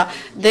agenda.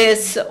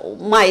 This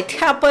might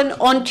happen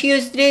on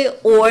Tuesday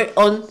or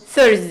on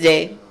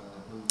Thursday.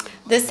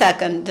 The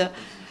second,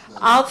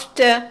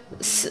 after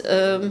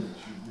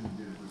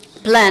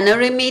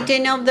plenary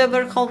meeting of the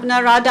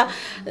Verkhovna Rada,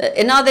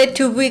 another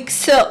 2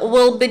 weeks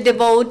will be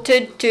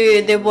devoted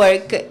to the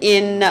work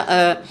in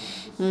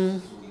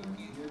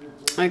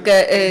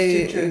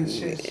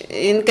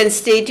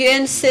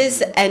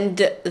constituencies,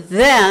 and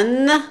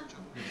then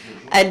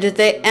at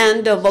the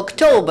end of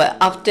October,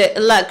 after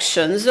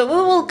elections, we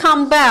will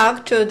come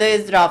back to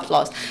these draft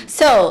laws.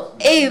 So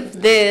if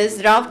these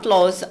draft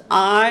laws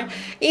are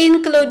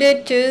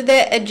included to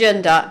the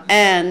agenda,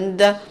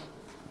 and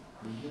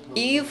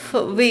if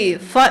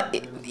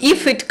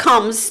it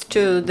comes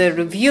to the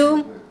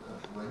review,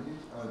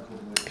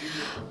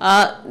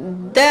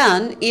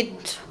 then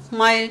it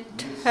might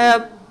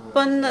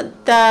happen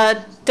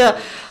that the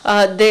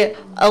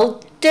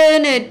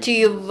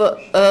alternative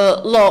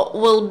law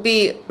will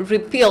be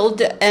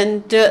repealed,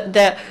 and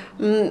the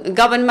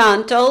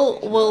governmental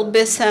will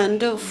be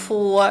sent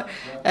for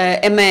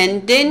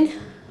amending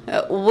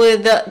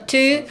with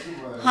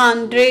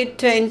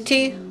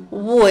 220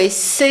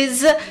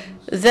 voices.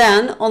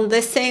 Then on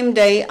the same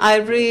day, I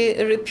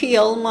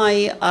repeal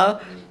my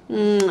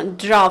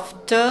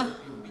draft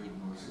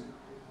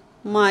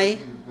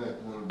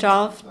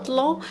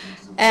law,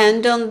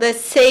 and on the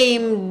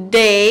same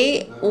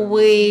day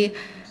we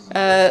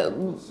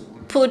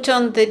put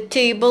on the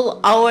table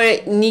our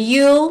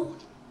new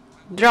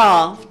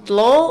draft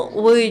law,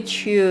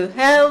 which you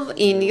have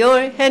in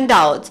your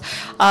handouts.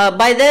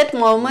 By that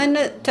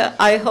moment,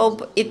 I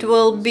hope it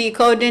will be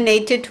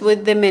coordinated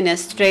with the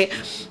Ministry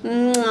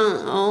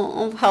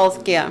of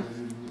Healthcare.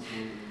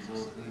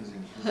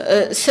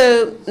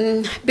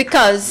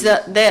 Because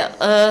the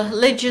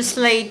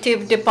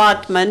legislative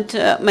department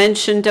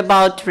mentioned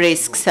about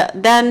risks,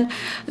 then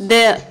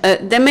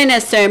the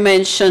minister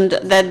mentioned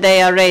that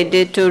they are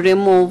ready to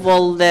remove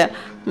all the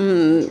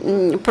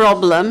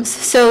problems.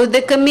 So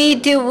the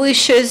committee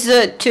wishes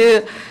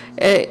to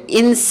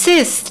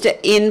insist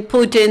in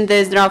putting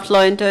this draft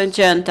law into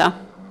agenda.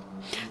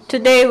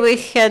 Today we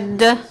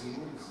had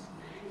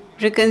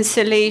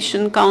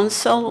Reconciliation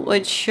Council,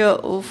 which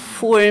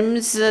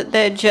forms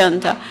the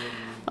agenda.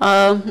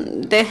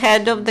 The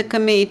head of the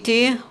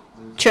committee,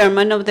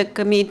 chairman of the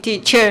committee,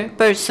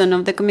 chairperson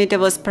of the committee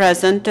was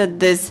present at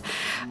this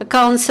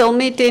council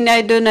meeting.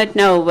 I do not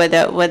know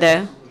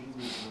whether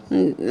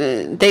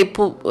they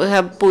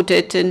have put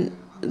it in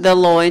the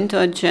law into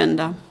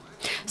agenda.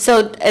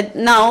 So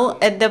now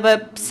at the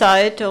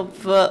website of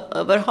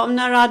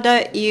Verkhovna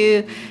Rada,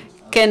 you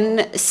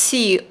can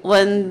see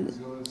when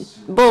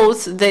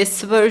both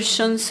these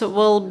versions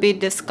will be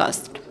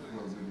discussed.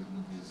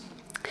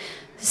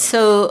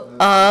 So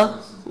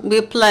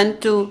we plan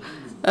to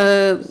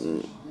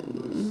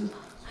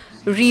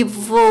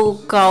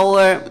revoke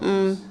our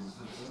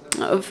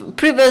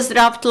previous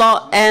draft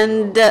law,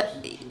 and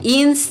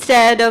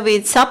instead of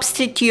it,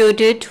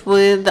 substitute it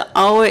with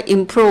our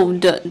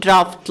improved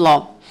draft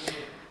law.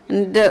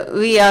 And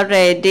we are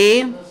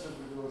ready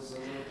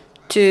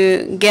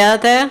to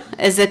gather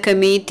as a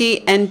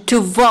committee and to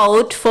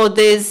vote for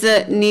this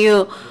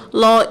new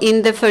law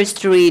in the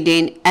first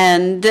reading.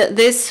 And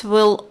this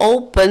will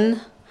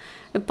open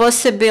a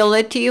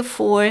possibility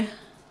for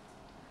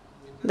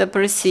the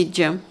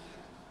procedure.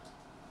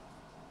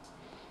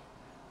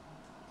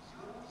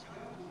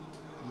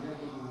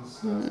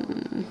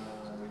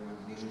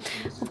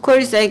 Of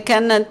course, I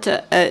cannot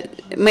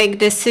make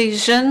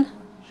decision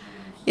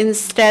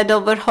instead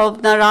of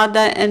Verkhovna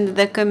Rada and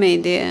the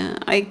committee.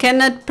 I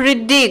cannot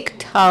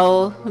predict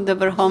how the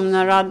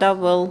Verkhovna Rada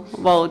will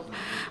vote.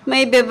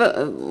 Maybe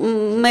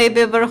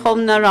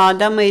Verkhovna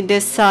Rada may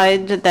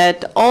decide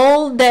that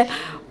all the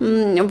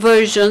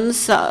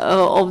versions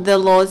of the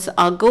laws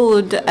are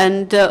good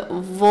and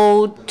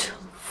vote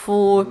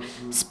for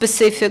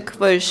specific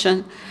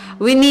version.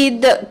 We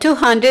need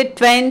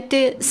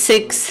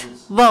 226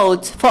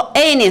 votes for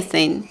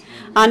anything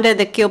under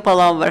the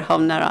cupola of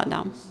Verkhovna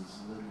Rada.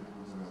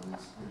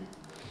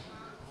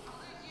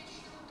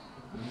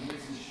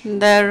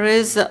 There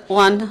is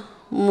one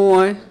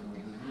more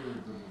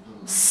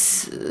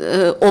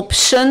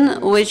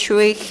option which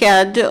we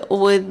had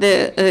with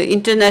the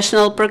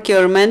international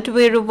procurement.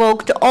 We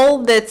revoked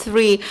all the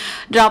 3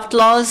 draft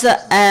laws,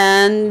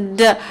 and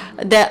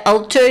the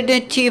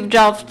alternative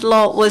draft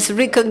law was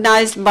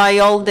recognized by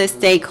all the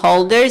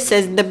stakeholders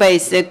as the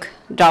basic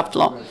draft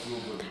law.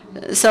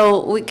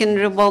 So we can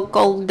revoke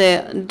all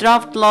the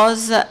draft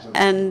laws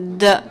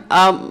and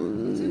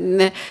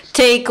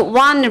take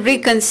one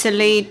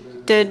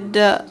reconciliated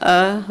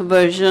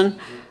version.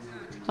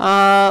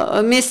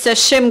 Mr.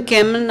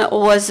 Shymkiv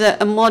was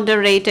a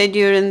moderator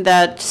during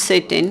that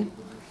sitting.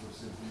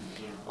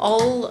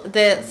 All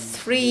the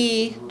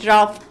 3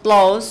 draft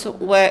laws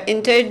were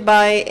entered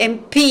by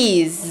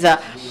MPs,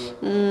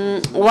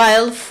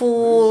 while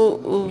for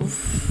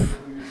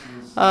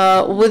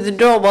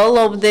withdrawal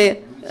of the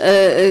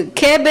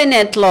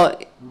cabinet law,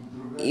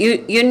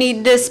 you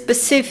need a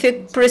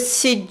specific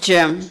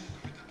procedure.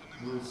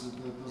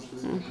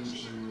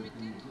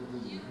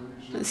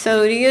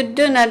 So you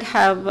do not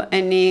have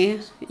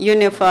any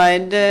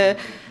unified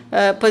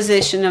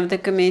position of the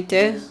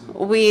committee.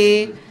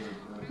 We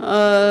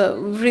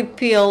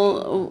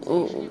repealed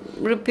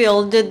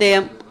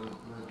the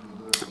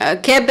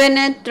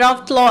cabinet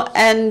draft law,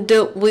 and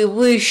we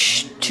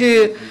wish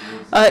to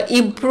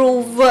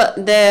improve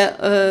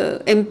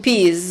the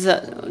MP's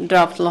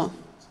draft law.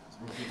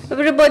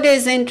 Everybody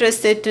is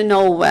interested to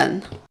know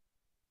when.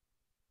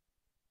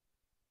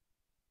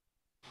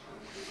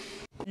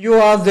 You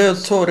are the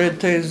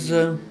authorities.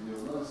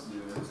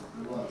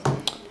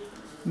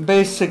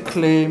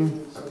 Basically,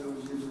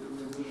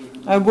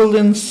 I will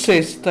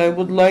insist. I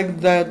would like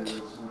that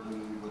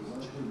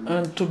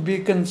to be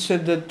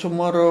considered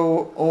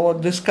tomorrow or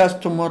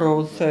discussed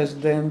tomorrow,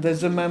 Thursday. And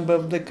as a member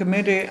of the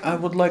committee, I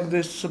would like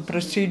this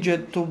procedure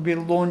to be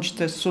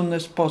launched as soon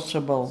as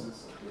possible.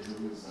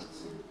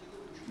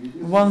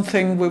 One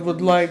thing we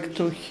would like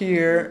to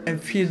hear a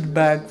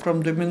feedback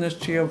from the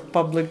Ministry of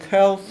Public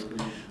Health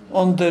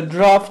on the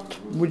draft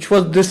which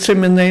was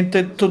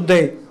disseminated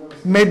today.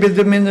 Maybe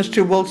the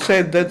ministry will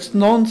say that's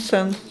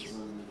nonsense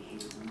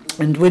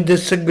and we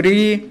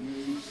disagree.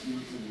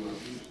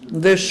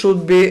 There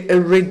should be a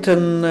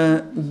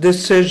written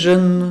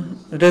decision,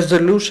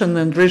 resolution,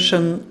 and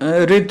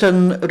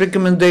written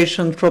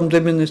recommendation from the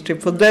ministry.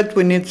 For that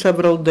we need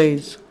several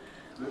days.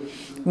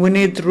 We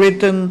need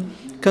written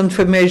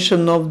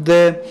confirmation of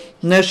the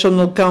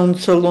National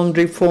Council on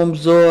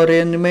Reforms or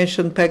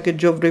reanimation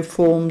package of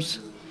reforms,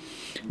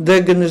 the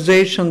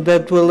organization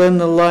that will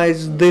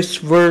analyze this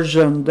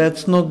version.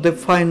 That's not the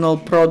final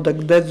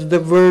product, that's the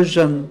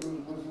version.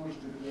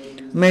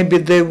 Maybe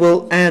they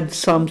will add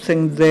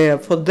something there.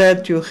 For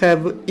that you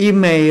have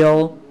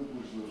email.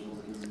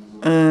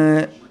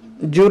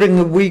 During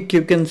a week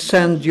you can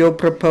send your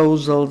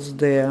proposals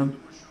there.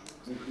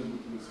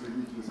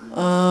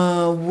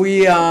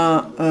 We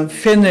are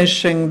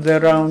finishing the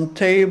round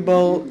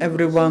table.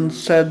 Everyone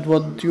said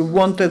what you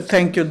wanted.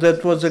 Thank you.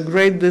 That was a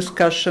great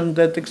discussion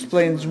that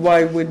explains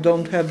why we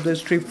don't have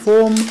this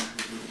reform.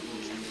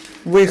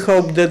 We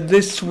hope that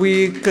this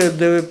week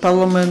the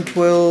Parliament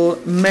will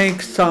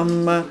make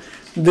some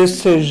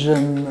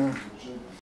decision.